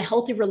work, they're in a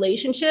healthy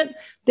relationship,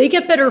 they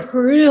get better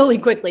really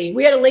quickly.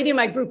 We had a lady in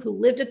my group who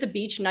lived at the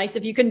beach, nice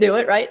if you can do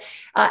it, right?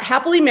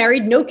 Happily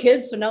married, no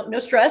kids, so no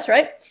stress,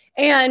 right?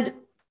 And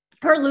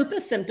her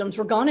lupus symptoms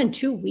were gone in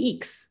 2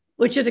 weeks,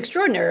 which is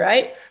extraordinary,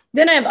 right?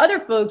 Then I have other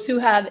folks who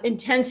have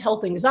intense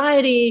health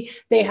anxiety.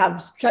 They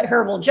have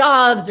terrible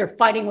jobs. They're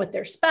fighting with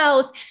their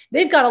spouse.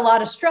 They've got a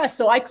lot of stress.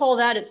 So I call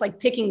that, it's like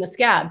picking the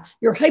scab.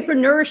 You're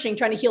hyper-nourishing,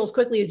 trying to heal as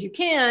quickly as you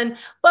can,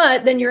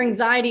 but then your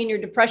anxiety and your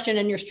depression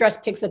and your stress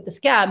picks up the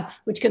scab,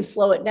 which can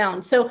slow it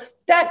down. So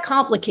that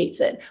complicates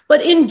it.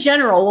 But in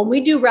general, when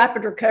we do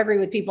rapid recovery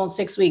with people in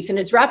 6 weeks, and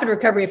it's rapid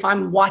recovery if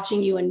I'm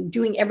watching you and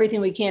doing everything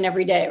we can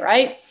every day,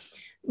 right?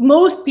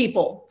 Most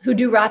people who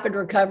do rapid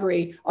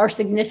recovery are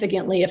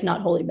significantly, if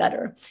not wholly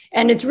better.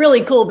 And it's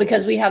really cool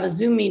because we have a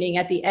Zoom meeting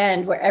at the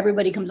end where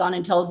everybody comes on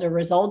and tells their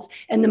results.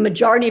 And the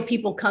majority of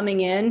people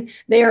coming in,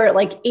 they are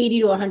like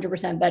 80 to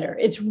 100% better.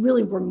 It's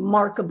really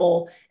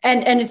remarkable.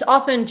 And it's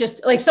often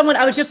just like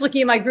I was just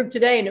looking at my group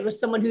today and it was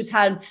someone who's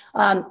had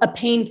a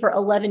pain for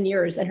 11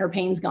 years and her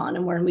pain's gone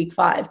and we're in week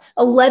 5,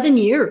 11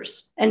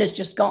 years and it's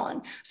just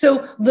gone.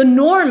 So the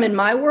norm in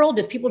my world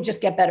is people just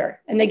get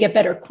better and they get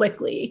better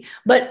quickly.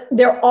 But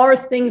there are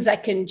things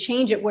that can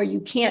change it where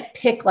you can't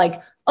pick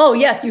like, oh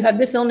yes, you have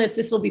this illness,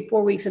 this will be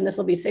 4 weeks and this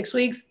will be 6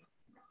 weeks.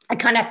 I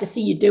kind of have to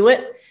see you do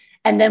it.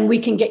 And then we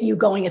can get you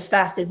going as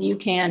fast as you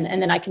can.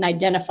 And then I can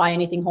identify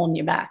anything holding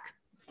you back.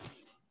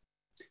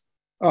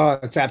 Oh,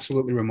 that's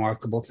absolutely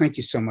remarkable. Thank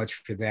you so much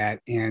for that.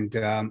 And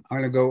I'm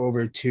going to go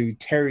over to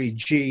Terry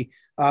G.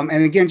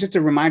 And again, just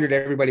a reminder to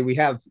everybody, we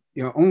have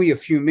only a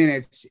few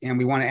minutes and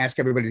we want to ask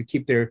everybody to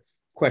keep their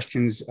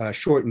questions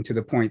short and to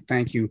the point.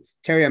 Thank you.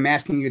 Terry, I'm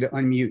asking you to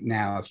unmute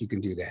now if you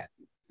can do that.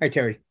 Hi,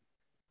 Terry.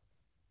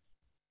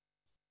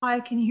 Hi,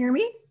 can you hear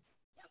me?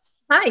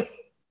 Hi.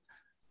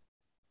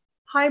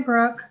 Hi,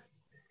 Brooke.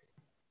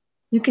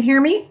 You can hear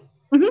me?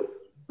 Mm-hmm.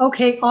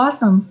 Okay,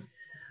 awesome.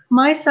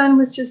 My son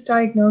was just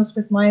diagnosed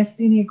with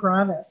myasthenia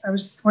gravis. I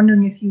was just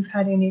wondering if you've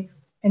had any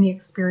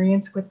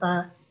experience with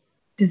that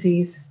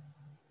disease.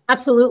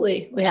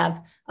 Absolutely, we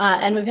have.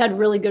 And we've had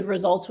really good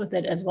results with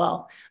it as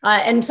well.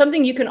 And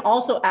something you can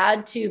also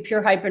add to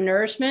pure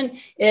hypernourishment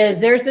is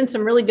there's been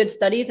some really good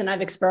studies, and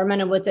I've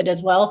experimented with it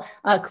as well.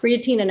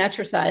 Creatine and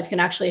exercise can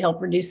actually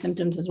help reduce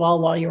symptoms as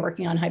well while you're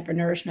working on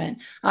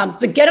hypernourishment.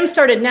 But get him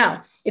started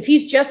now. If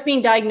he's just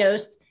being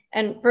diagnosed,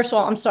 and first of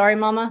all, I'm sorry,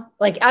 mama.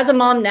 Like as a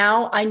mom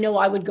now, I know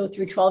I would go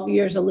through 12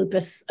 years of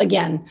lupus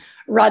again,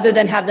 rather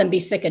than have them be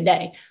sick a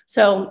day.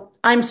 So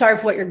I'm sorry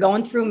for what you're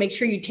going through. Make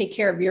sure you take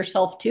care of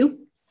yourself too.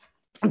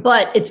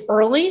 But it's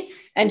early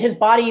and his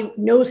body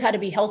knows how to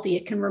be healthy.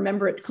 It can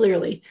remember it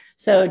clearly.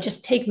 So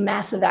just take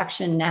massive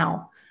action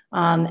now.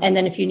 And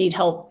then if you need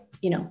help,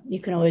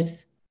 you can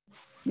always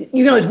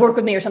work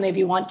with me or something if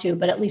you want to,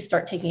 but at least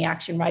start taking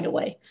action right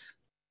away.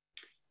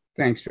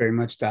 Thanks very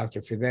much,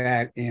 Doctor, for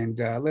that. And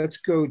let's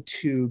go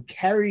to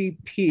Carrie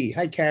P.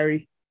 Hi,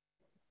 Carrie.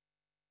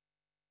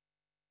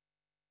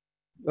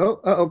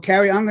 Oh,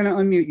 Carrie, I'm going to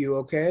unmute you,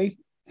 okay?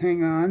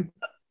 Hang on.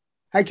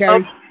 Hi,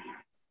 Carrie.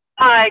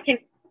 Hi,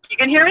 you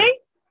can hear me?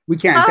 We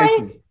can. Hi.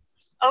 Thank you.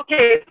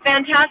 Okay,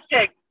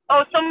 fantastic.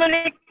 Oh, so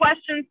many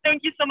questions.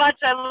 Thank you so much.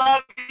 I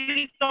love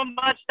you so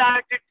much,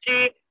 Dr.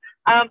 G.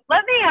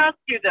 Let me ask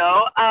you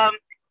though,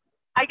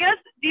 I guess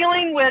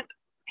dealing with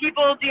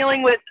people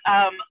dealing with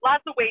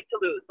lots of weight to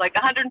lose, like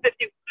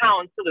 150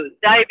 pounds to lose,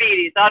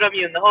 diabetes,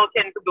 autoimmune, the whole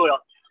kit and caboodle.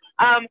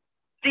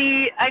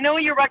 I know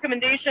your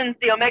recommendations,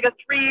 the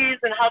omega-3s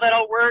and how that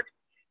all works.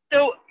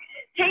 So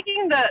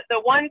taking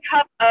the 1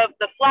 cup of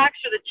the flax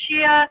or the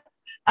chia,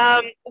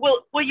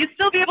 will you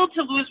still be able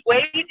to lose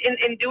weight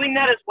in doing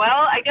that as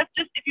well? I guess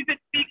just if you could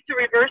speak to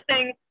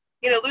reversing,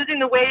 losing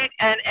the weight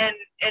and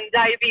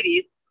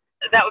diabetes,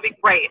 that would be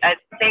great.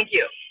 Thank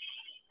you.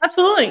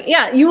 Absolutely.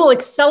 Yeah. You will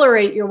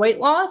accelerate your weight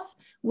loss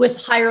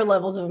with higher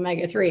levels of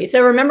omega-3.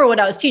 So remember what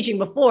I was teaching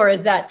before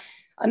is that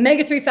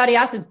omega-3 fatty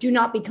acids do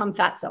not become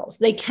fat cells.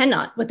 They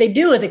cannot. What they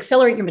do is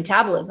accelerate your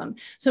metabolism.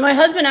 So my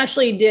husband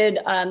actually did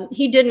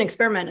an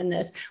experiment in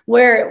this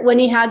where when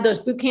he had those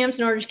boot camps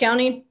in Orange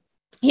County,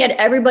 he had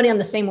everybody on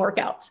the same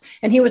workouts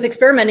and he was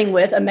experimenting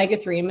with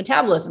omega-3 and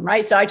metabolism,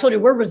 right? So I told you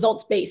we're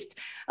results based.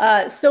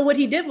 So what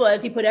he did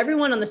was he put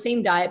everyone on the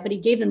same diet, but he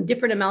gave them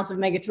different amounts of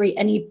omega-3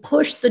 and he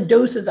pushed the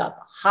doses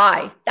up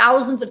high,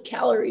 thousands of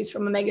calories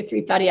from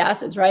omega-3 fatty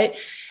acids, right?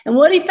 And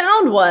what he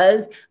found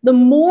was the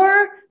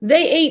more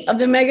they ate of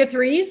the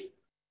omega-3s,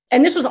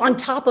 and this was on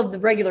top of the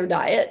regular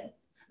diet,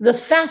 the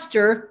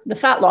faster the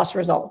fat loss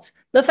results.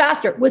 The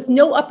faster, with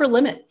no upper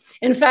limit.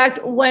 In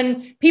fact,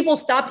 when people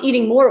stopped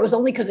eating more, it was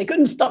only because they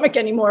couldn't stomach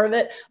any more of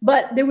it,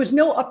 but there was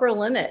no upper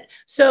limit.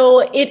 So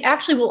it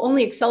actually will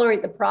only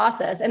accelerate the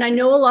process. And I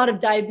know a lot of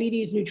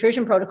diabetes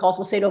nutrition protocols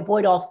will say to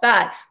avoid all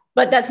fat,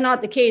 but that's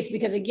not the case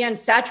because again,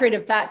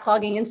 saturated fat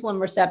clogging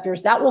insulin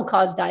receptors, that will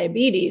cause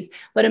diabetes,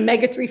 but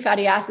omega-3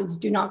 fatty acids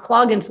do not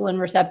clog insulin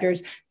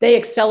receptors. They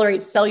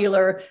accelerate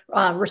cellular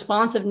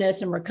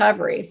responsiveness and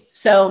recovery.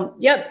 So,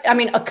 yep, I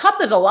mean, a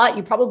cup is a lot.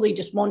 You probably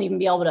just won't even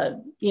be able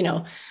to,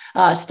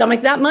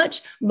 stomach that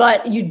much,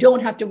 but you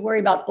don't have to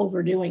worry about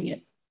overdoing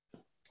it.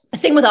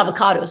 Same with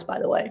avocados, by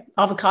the way.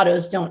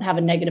 Avocados don't have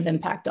a negative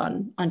impact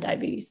on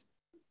diabetes.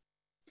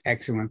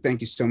 Excellent.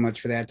 Thank you so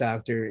much for that,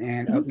 doctor.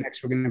 And up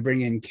next, we're going to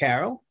bring in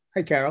Carol.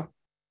 Hi, Carol.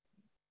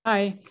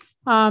 Hi.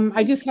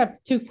 I just have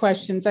 2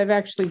 questions. I've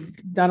actually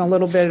done a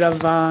little bit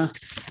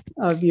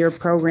of your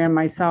program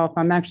myself.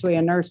 I'm actually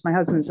a nurse. My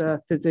husband's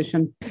a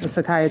physician, a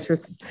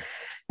psychiatrist.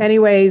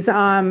 Anyways,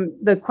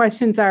 the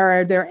questions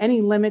are there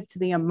any limit to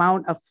the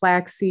amount of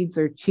flax seeds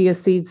or chia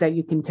seeds that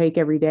you can take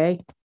every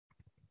day?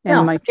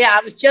 No.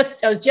 I was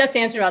just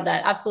answering about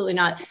that. Absolutely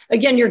not.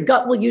 Again, your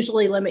gut will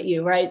usually limit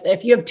you, right?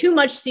 If you have too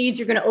much seeds,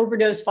 you're going to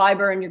overdose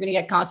fiber and you're going to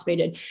get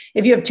constipated.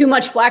 If you have too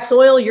much flax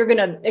oil, you're going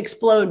to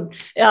explode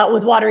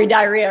with watery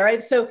diarrhea,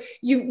 right? So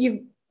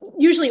you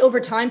usually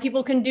over time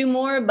people can do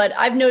more, but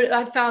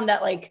I've found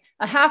that like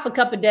a half a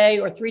cup a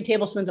day or 3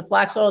 tablespoons of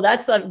flax oil,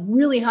 that's a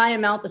really high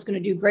amount that's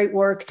going to do great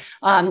work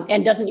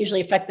and doesn't usually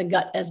affect the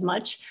gut as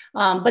much.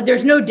 But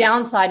there's no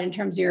downside in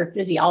terms of your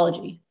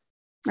physiology.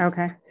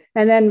 Okay.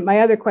 And then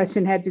my other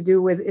question had to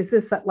do with, is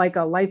this like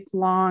a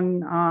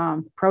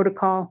lifelong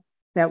protocol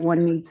that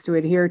one needs to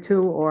adhere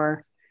to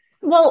or?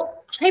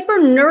 Well,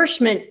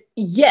 hypernourishment,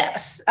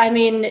 yes. I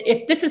mean,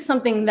 if this is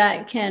something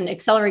that can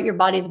accelerate your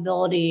body's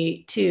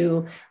ability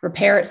to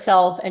repair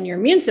itself and your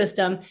immune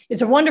system,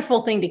 it's a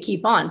wonderful thing to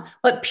keep on.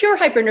 But pure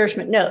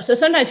hypernourishment, no. So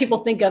sometimes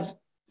people think of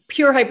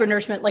pure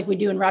hypernourishment like we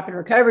do in rapid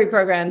recovery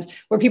programs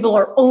where people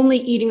are only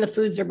eating the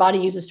foods their body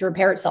uses to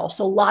repair itself.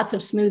 So lots of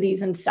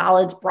smoothies and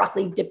salads,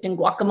 broccoli dipped in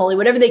guacamole,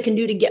 whatever they can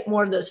do to get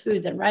more of those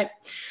foods in, right?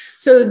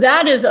 So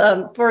that is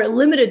for a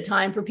limited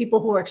time for people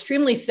who are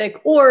extremely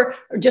sick or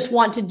just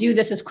want to do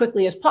this as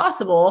quickly as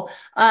possible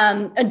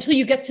until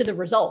you get to the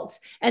results.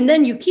 And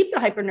then you keep the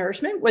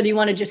hypernourishment, whether you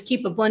want to just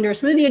keep a blender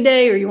smoothie a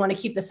day or you want to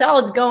keep the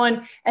salads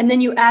going, and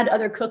then you add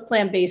other cooked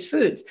plant-based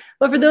foods.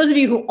 But for those of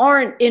you who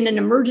aren't in an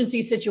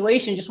emergency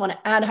situation, just want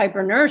to add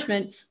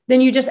hypernourishment, then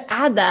you just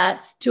add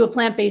that to a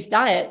plant-based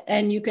diet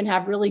and you can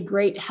have really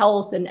great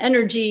health and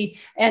energy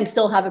and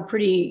still have a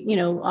pretty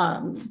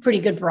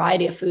good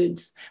variety of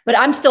foods. But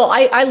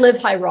I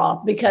live high raw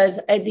because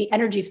the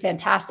energy is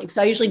fantastic.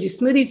 So I usually do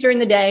smoothies during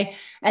the day.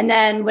 And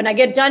then when I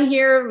get done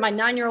here, my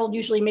 9-year-old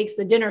usually makes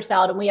the dinner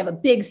salad and we have a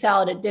big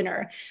salad at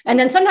dinner. And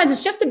then sometimes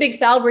it's just a big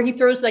salad where he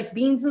throws like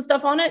beans and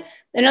stuff on it.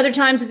 And other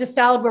times it's a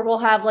salad where we'll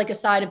have like a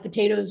side of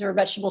potatoes or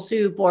vegetable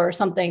soup or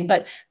something.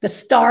 But the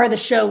star of the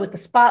show with the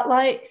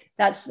spotlight,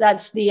 that's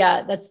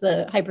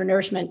the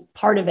hypernourishment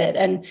part of it.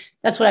 And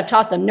that's what I've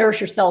taught them. Nourish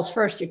your cells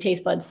first, your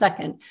taste buds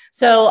second.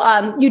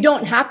 So you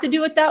don't have to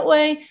do it that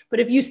way. But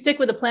if you stick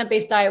with a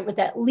plant-based diet with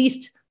at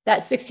least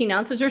that 16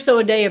 ounces or so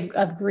a day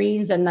of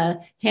greens and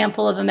the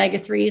handful of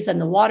omega-3s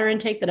and the water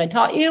intake that I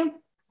taught you,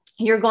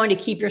 you're going to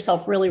keep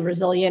yourself really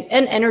resilient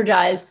and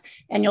energized,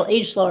 and you'll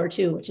age slower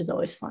too, which is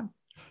always fun.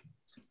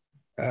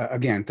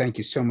 Again, thank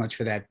you so much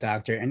for that,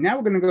 doctor. And now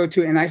we're going to go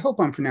to, and I hope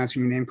I'm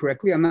pronouncing your name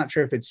correctly. I'm not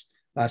sure if it's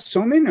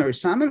Soman or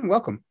Saman.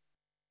 Welcome.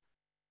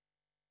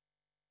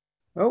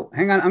 Oh,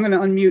 hang on. I'm going to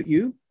unmute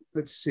you.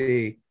 Let's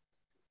see.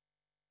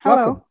 Hello.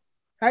 Welcome.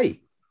 Hi.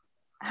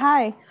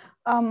 Hi.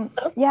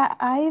 Yeah,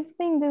 I've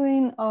been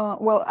doing,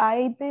 well,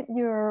 I did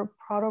your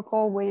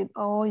protocol with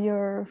all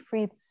your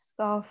free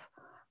stuff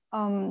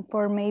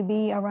for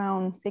maybe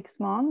around 6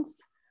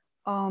 months,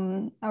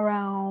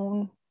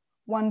 around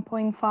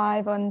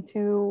 1.5 and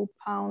 2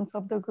 pounds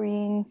of the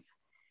greens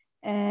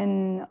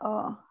and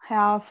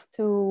half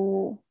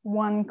to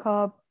 1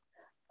 cup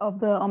of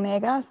the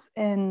omegas.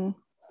 And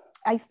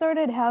I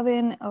started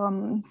having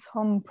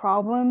some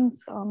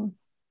problems.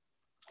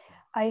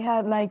 I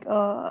had like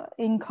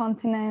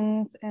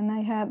incontinence, and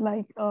I had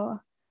like the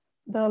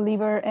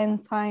liver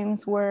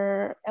enzymes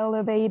were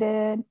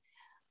elevated.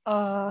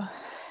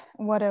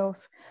 What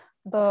else?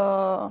 What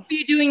are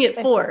you doing it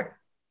for?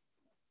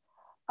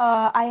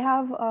 I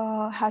have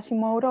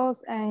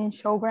Hashimoto's and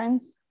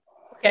Sjogren's.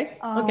 Okay.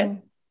 Okay.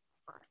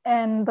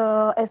 And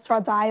the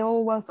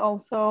estradiol was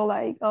also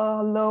like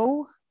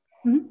low.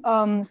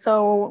 Mm-hmm.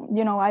 So,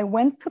 you know, I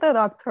went to the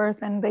doctors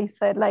and they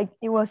said like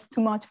it was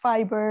too much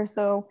fiber.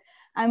 So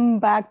I'm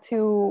back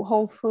to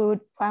whole food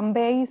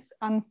plant-based.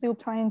 I'm still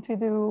trying to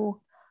do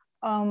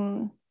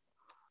the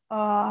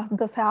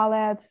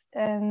salads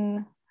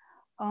and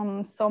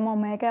some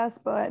omegas,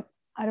 but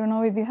I don't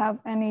know if you have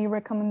any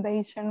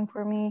recommendation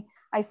for me.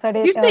 I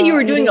started. Did you say you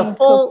were doing a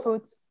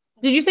full?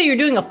 Did you say you're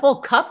doing a full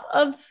cup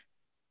of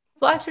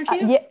flax or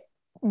chia?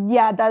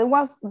 Yeah, that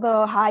was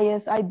the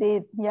highest I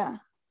did. Yeah.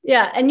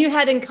 Yeah, and you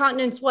had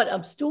incontinence, what,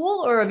 of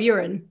stool or of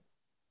urine?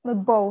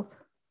 Both.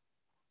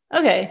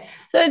 Okay,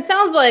 so it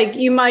sounds like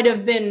you might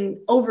have been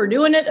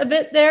overdoing it a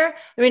bit there.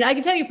 I mean, I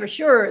can tell you for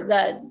sure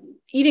that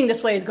eating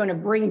this way is going to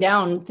bring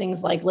down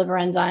things like liver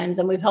enzymes,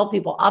 and we've helped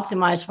people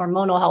optimize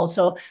hormonal health.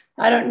 So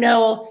I don't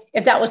know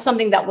if that was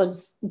something that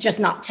was just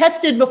not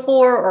tested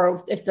before,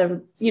 or if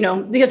the, you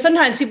know, because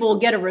sometimes people will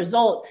get a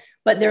result,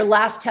 but their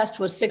last test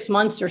was 6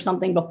 months or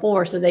something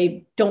before. So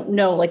they don't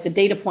know, like the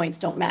data points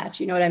don't match,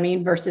 you know what I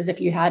mean? Versus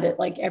if you had it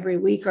like every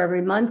week or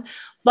every month.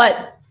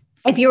 But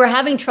if you were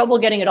having trouble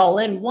getting it all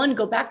in, one,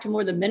 go back to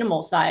more the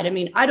minimal side. I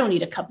mean, I don't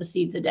eat a cup of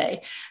seeds a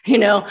day. You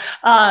know,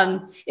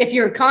 if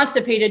you're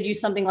constipated, use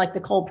something like the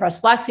cold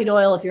pressed flaxseed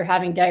oil. If you're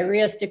having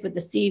diarrhea, stick with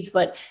the seeds.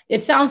 But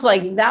it sounds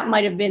like that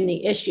might have been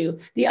the issue.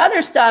 The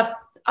other stuff,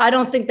 I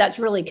don't think that's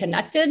really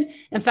connected.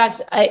 In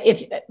fact,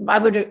 if I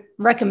would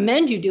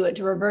recommend you do it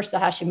to reverse the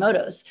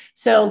Hashimoto's.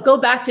 So go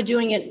back to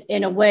doing it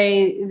in a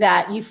way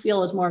that you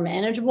feel is more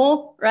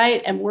manageable,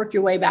 right? And work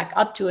your way back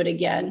up to it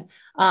again.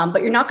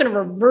 But you're not going to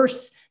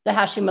reverse the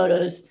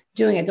Hashimoto's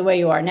doing it the way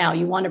you are now.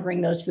 You want to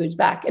bring those foods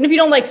back. And if you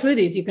don't like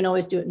smoothies, you can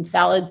always do it in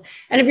salads.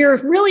 And if you're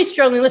really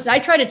struggling, listen, I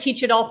try to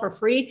teach it all for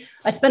free.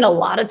 I spend a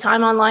lot of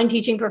time online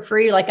teaching for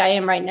free, like I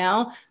am right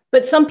now,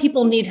 but some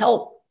people need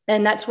help.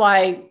 And that's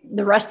why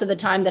the rest of the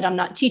time that I'm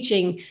not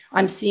teaching,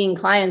 I'm seeing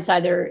clients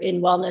either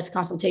in wellness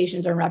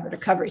consultations or rapid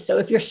recovery. So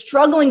if you're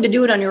struggling to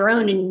do it on your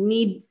own and you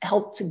need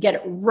help to get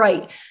it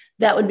right,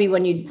 that would be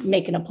when you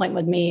make an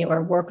appointment with me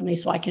or work with me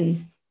so I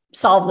can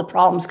solve the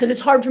problems. Because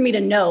it's hard for me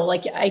to know,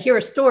 like I hear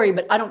a story,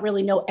 but I don't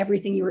really know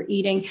everything you were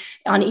eating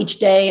on each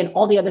day and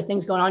all the other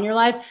things going on in your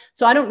life.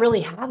 So I don't really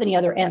have any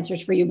other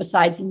answers for you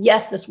besides,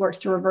 yes, this works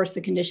to reverse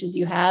the conditions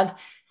you have.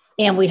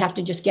 And we have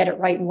to just get it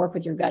right and work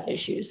with your gut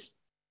issues.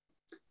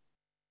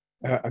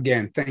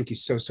 Again, thank you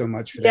so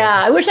much for that.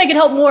 Yeah, I wish I could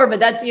help more, but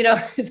that's, you know,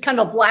 it's kind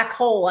of a black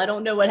hole. I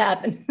don't know what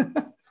happened.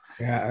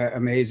 Yeah,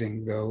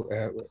 amazing though,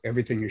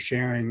 everything you're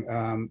sharing.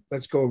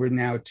 Let's go over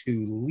now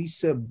to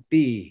Lisa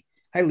B.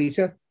 Hi,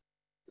 Lisa.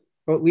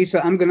 Oh,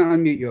 Lisa, I'm going to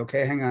unmute you.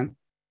 Okay, hang on.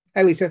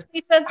 Hi, Lisa.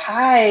 Lisa.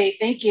 Hi,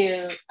 thank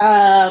you.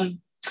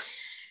 I'm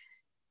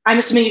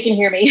assuming you can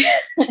hear me.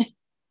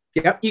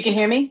 Yep. You can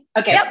hear me?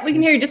 Okay. Yep, we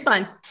can hear you just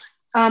fine.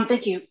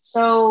 Thank you.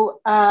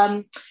 So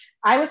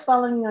I was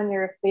following you on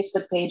your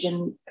Facebook page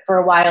and for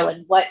a while,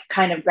 and what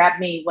kind of grabbed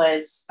me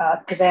was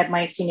because I have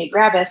myasthenia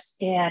gravis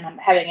and I'm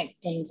having an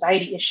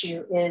anxiety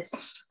issue, is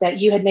that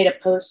you had made a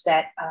post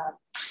that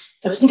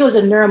I think it was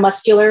a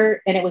neuromuscular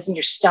and it was in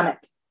your stomach.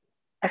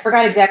 I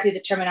forgot exactly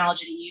the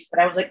terminology to use, but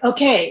I was like,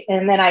 okay.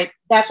 And then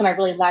that's when I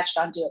really latched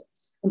onto it.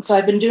 And so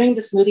I've been doing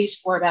the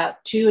smoothies for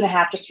about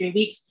 2.5 to 3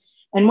 weeks.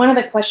 And one of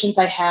the questions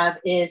I have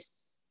is,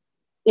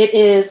 it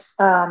is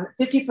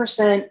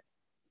 50%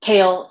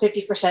 kale,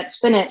 50%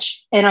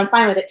 spinach, and I'm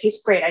fine with it. It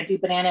tastes great. I do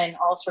banana and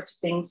all sorts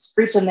of things,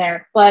 fruits in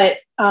there. But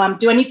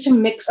do I need to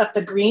mix up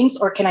the greens,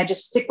 or can I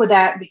just stick with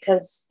that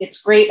because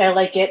it's great, I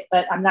like it,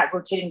 but I'm not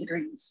rotating the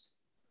greens?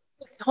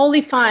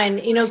 Totally fine.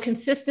 You know,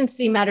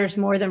 consistency matters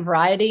more than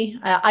variety.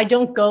 I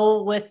don't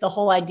go with the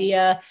whole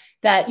idea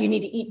that you need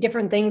to eat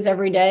different things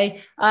every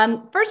day.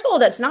 First of all,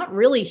 that's not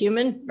really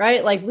human,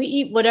 right? Like we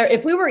eat whatever,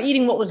 if we were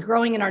eating what was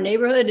growing in our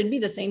neighborhood, it'd be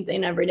the same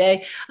thing every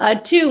day.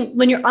 Two,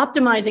 when you're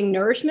optimizing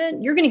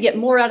nourishment, you're going to get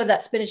more out of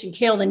that spinach and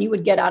kale than you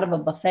would get out of a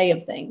buffet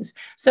of things.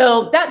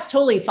 So that's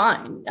totally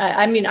fine.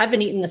 I mean, I've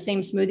been eating the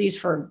same smoothies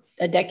for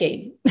a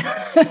decade.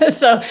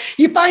 So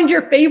you find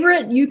your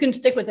favorite, you can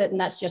stick with it, and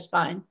that's just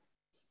fine.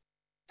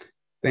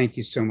 Thank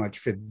you so much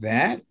for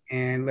that.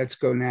 And let's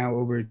go now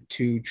over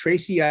to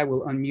Tracy. I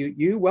will unmute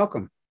you.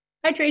 Welcome.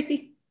 Hi,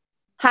 Tracy.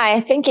 Hi,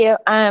 thank you.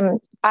 I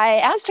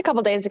asked a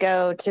couple days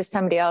ago to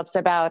somebody else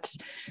about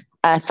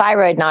a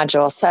thyroid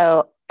nodule.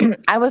 So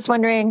I was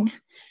wondering,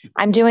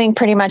 I'm doing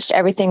pretty much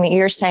everything that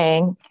you're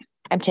saying.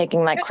 I'm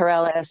taking like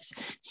chlorella,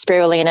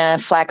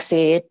 spirulina,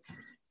 flaxseed,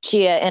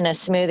 chia in a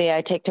smoothie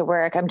I take to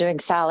work. I'm doing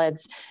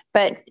salads.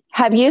 But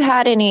have you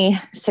had any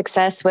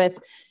success with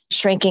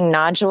shrinking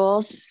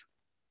nodules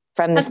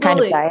from this kind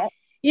of diet?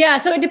 Yeah,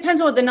 so it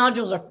depends on what the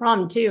nodules are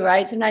from too,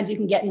 right? Sometimes you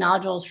can get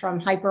nodules from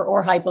hyper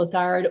or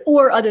hypothyroid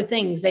or other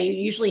things. They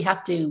usually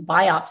have to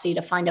biopsy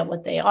to find out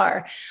what they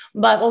are.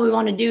 But what we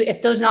want to do,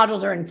 if those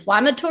nodules are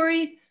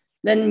inflammatory,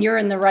 then you're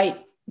in the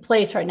right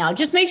place right now.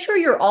 Just make sure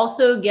you're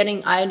also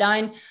getting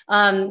iodine.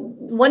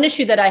 One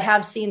issue that I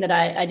have seen that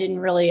I didn't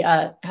really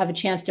have a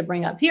chance to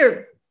bring up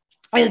here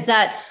is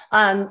that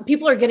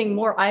people are getting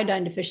more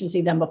iodine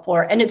deficiency than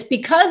before. And it's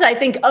because I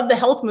think of the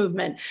health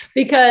movement,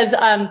 because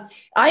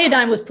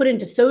iodine was put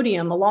into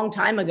sodium a long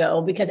time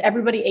ago because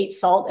everybody ate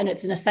salt and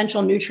it's an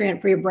essential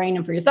nutrient for your brain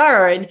and for your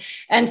thyroid.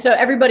 And so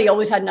everybody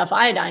always had enough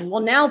iodine.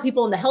 Well, now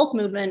people in the health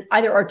movement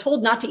either are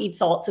told not to eat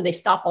salt, so they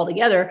stop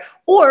altogether,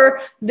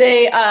 or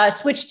they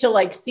switch to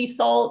like sea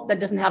salt that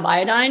doesn't have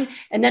iodine.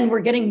 And then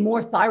we're getting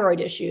more thyroid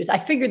issues. I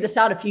figured this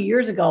out a few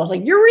years ago. I was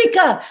like,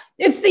 Eureka,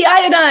 it's the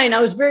iodine. I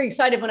was very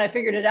excited when I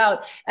figured it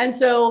out. And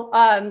so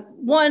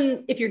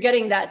one, if you're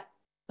getting that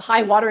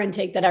high water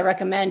intake that I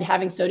recommend,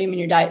 having sodium in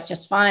your diet is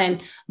just fine.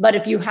 But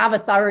if you have a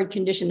thyroid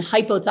condition,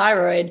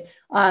 hypothyroid,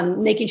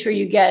 making sure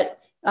you get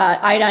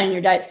iodine in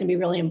your diet is going to be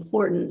really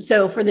important.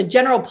 So for the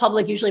general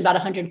public, usually about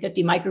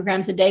 150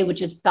 micrograms a day,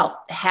 which is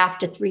about half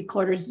to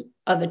 3/4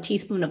 of a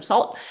teaspoon of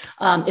salt,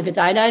 if it's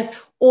iodized.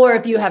 Or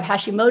if you have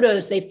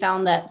Hashimoto's, they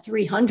found that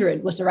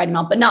 300 was the right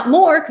amount, but not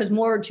more, because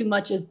more or too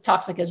much is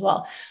toxic as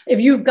well.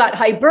 If you've got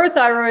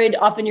hyperthyroid,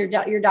 often your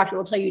doctor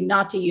will tell you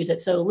not to use it.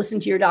 So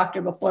listen to your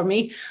doctor before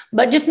me,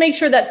 but just make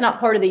sure that's not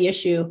part of the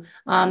issue,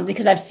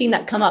 because I've seen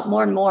that come up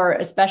more and more,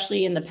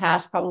 especially in the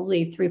past,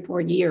 probably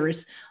 3-4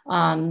 years,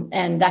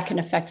 and that can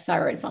affect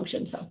thyroid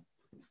function. So.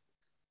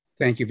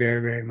 Thank you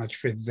very, very much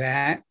for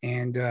that.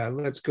 And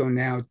let's go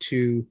now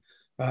to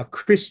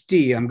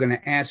Christy. I'm going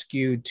to ask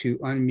you to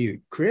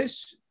unmute.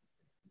 Chris,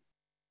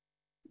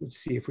 let's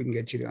see if we can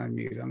get you to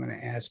unmute. I'm going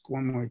to ask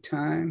one more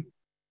time.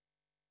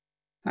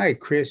 Hi,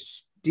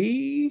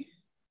 Christy.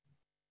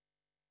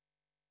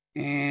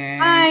 And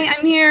hi,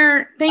 I'm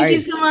here. Thank you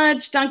so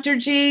much, Dr.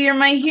 G. You're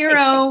my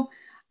hero.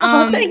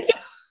 Thank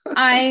you.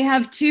 I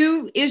have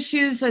 2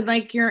 issues I'd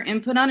like your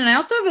input on, and I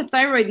also have a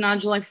thyroid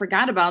nodule I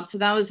forgot about, so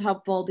that was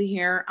helpful to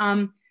hear.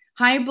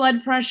 High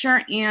blood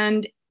pressure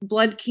and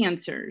blood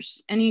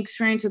cancers. Any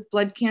experience with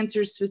blood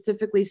cancers,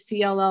 specifically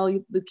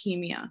CLL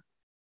leukemia?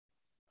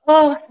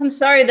 Oh, I'm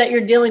sorry that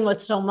you're dealing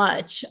with so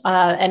much.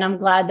 And I'm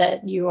glad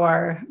that you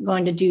are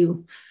going to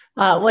do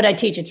what I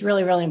teach. It's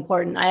really, really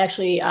important. I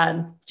actually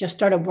just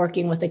started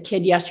working with a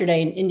kid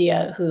yesterday in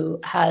India who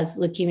has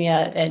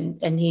leukemia,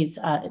 and he's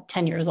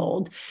 10 years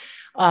old.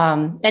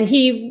 And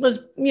he was,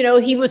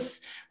 he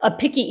was a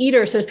picky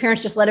eater. So his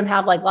parents just let him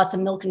have like lots of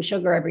milk and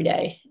sugar every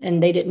day,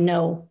 and they didn't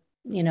know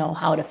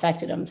how it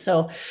affected him.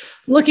 So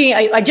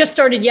I just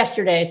started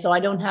yesterday, so I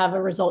don't have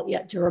a result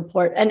yet to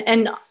report.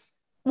 And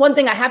one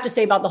thing I have to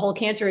say about the whole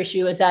cancer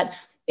issue is that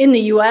in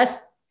the US,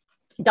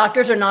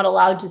 doctors are not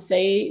allowed to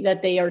say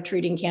that they are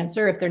treating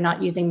cancer if they're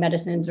not using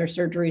medicines or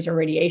surgeries or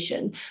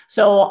radiation.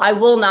 So I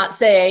will not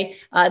say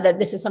that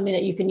this is something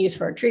that you can use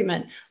for a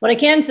treatment. What I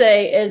can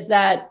say is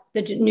that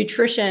the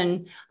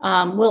nutrition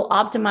will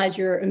optimize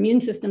your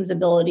immune system's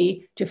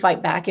ability to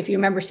fight back. If you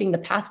remember seeing the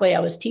pathway I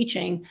was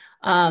teaching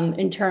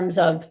in terms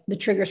of the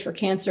triggers for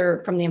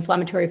cancer from the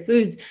inflammatory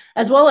foods,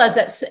 as well as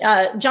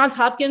that Johns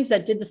Hopkins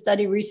that did the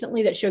study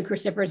recently that showed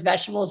cruciferous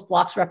vegetables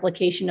blocks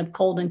replication of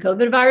cold and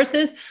COVID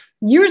viruses.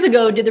 Years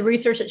ago, did the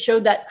research that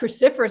showed that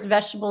cruciferous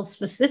vegetables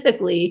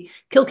specifically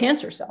kill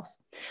cancer cells.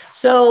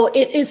 So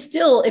it is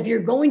still, if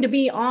you're going to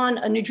be on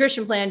a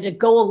nutrition plan to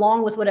go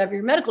along with whatever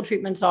your medical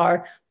treatments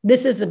are,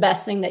 this is the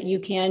best thing that you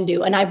can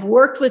do. And I've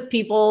worked with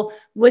people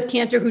with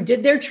cancer who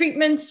did their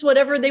treatments,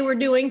 whatever they were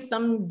doing.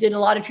 Some did a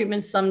lot of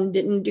treatments, some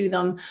didn't do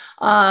them,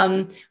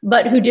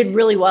 but who did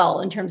really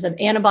well in terms of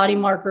antibody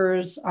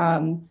markers,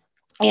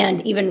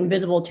 and even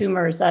visible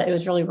tumors. It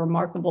was really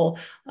remarkable.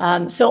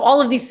 So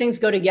all of these things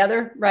go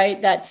together,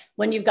 right? That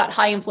when you've got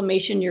high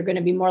inflammation, you're going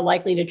to be more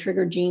likely to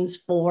trigger genes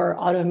for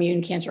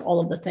autoimmune cancer,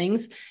 all of the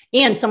things.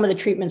 And some of the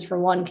treatments for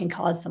one can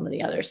cause some of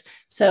the others.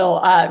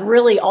 So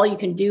really all you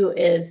can do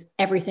is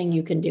everything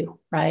you can do,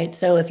 right?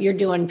 So if you're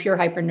doing pure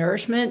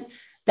hypernourishment,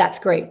 that's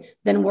great.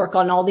 Then work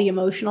on all the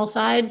emotional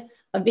side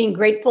of being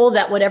grateful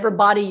that whatever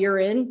body you're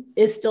in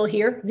is still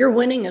here. You're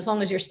winning as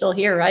long as you're still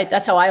here, right?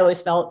 That's how I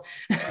always felt.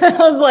 I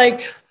was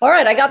like, all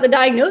right, I got the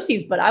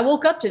diagnoses, but I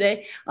woke up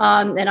today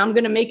and I'm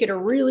going to make it a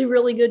really,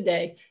 really good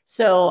day.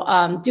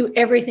 So do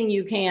everything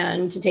you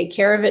can to take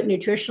care of it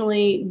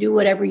nutritionally, do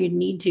whatever you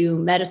need to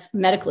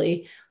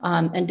medically,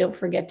 and don't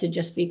forget to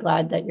just be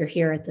glad that you're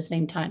here at the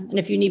same time. And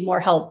if you need more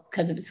help,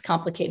 because if it's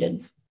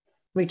complicated,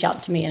 reach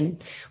out to me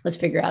and let's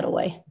figure out a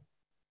way.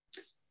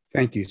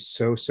 thank you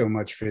so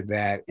much for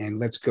that. And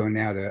let's go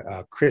now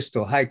to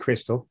Crystal. Hi,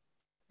 Crystal.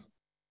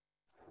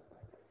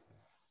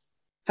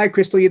 Hi,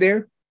 Crystal, you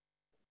there?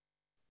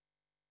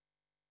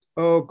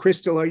 Oh,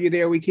 Crystal, are you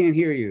there? We can't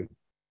hear you.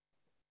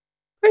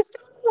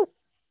 Crystal.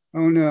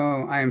 Oh,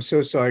 no. I am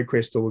so sorry,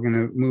 Crystal. We're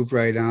going to move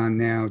right on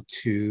now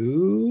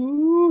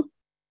to,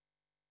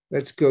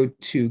 let's go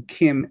to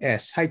Kim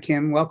S. Hi,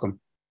 Kim. Welcome.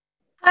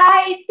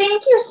 Hi.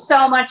 Thank you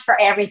so much for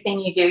everything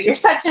you do. You're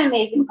such an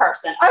amazing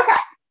person. Okay.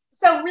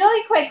 So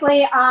really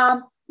quickly,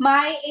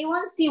 my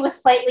A1C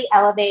was slightly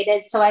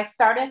elevated. So I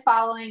started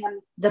following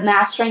the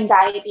Mastering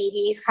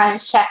Diabetes, kind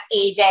of Chef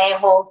AJ,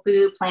 whole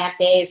food,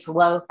 plant-based,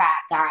 low-fat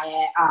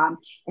diet. And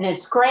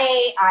it's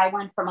great. I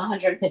went from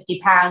 150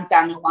 pounds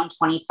down to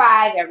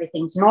 125.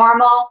 Everything's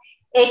normal.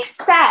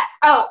 Except,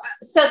 so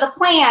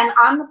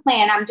on the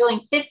plan, I'm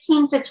doing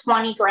 15 to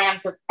 20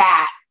 grams of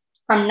fat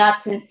from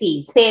nuts and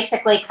seeds,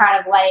 basically kind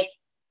of like,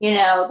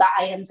 the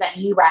items that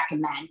you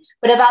recommend.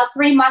 But about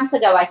 3 months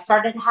ago, I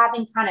started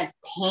having kind of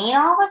pain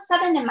all of a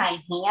sudden in my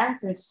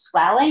hands and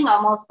swelling,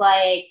 almost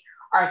like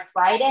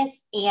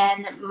arthritis.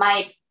 And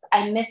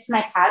I missed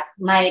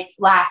my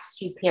last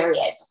 2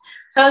 periods.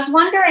 So I was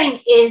wondering,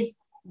 is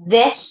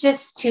this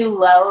just too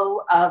low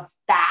of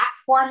fat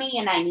for me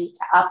and I need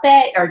to up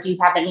it? Or do you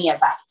have any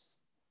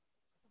advice?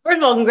 First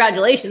of all,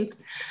 congratulations.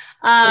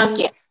 Thank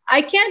you.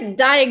 I can't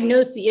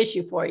diagnose the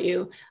issue for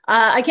you.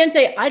 I can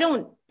say I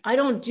don't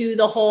do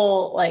the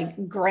whole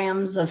like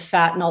grams of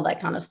fat and all that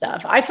kind of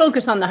stuff. I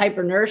focus on the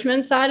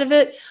hyper-nourishment side of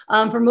it.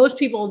 For most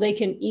people, they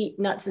can eat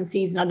nuts and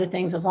seeds and other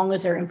things as long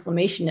as their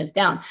inflammation is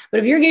down.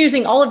 But if you're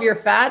using all of your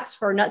fats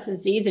for nuts and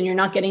seeds and you're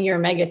not getting your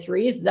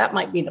omega-3s, that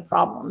might be the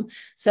problem.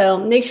 So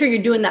make sure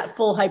you're doing that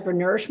full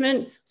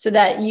hyper-nourishment so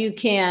that you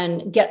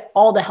can get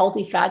all the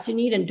healthy fats you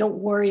need and don't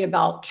worry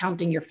about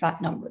counting your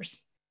fat numbers.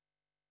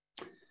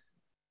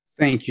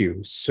 Thank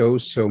you so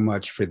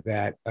much for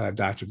that,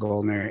 Dr.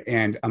 Goldner.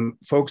 And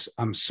folks,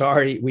 I'm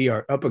sorry, we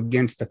are up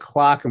against the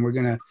clock and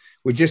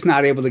we're just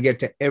not able to get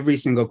to every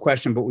single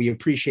question, but we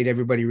appreciate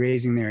everybody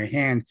raising their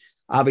hand.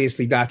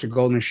 Obviously, Dr.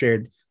 Goldner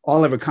shared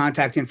all of her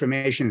contact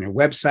information and her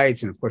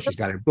websites. And of course, she's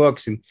got her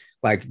books and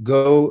like,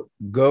 go.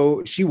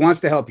 She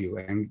wants to help you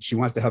and she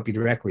wants to help you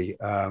directly.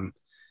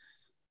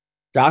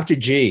 Dr.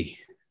 G,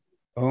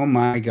 oh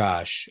my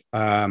gosh.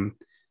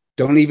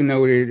 Don't even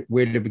know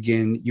where to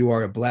begin. You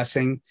are a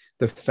blessing.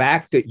 The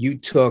fact that you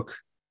took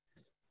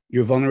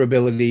your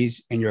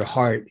vulnerabilities and your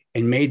heart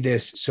and made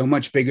this so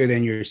much bigger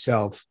than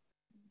yourself,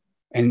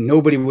 and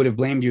nobody would have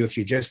blamed you if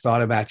you just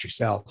thought about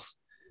yourself.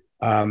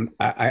 I'm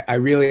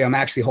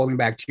actually holding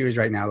back tears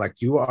right now. Like,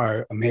 you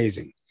are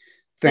amazing.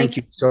 Thank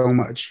you so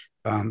much.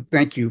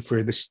 Thank you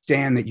for the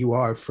stand that you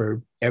are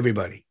for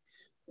everybody.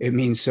 It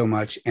means so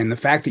much. And the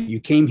fact that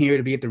you came here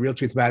to be at the Real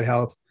Truth About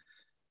Health,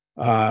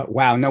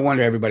 wow, no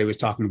wonder everybody was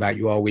talking about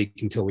you all week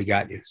until we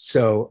got you.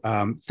 So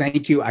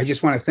thank you. I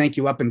just want to thank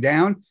you up and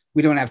down.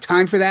 We don't have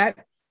time for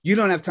that. You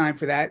don't have time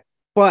for that.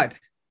 But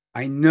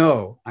I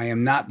know I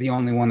am not the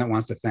only one that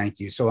wants to thank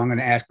you. So I'm going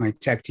to ask my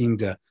tech team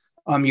to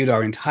unmute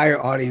our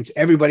entire audience.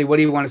 Everybody, what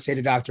do you want to say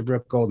to Dr.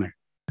 Brooke Goldner?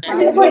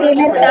 Bye.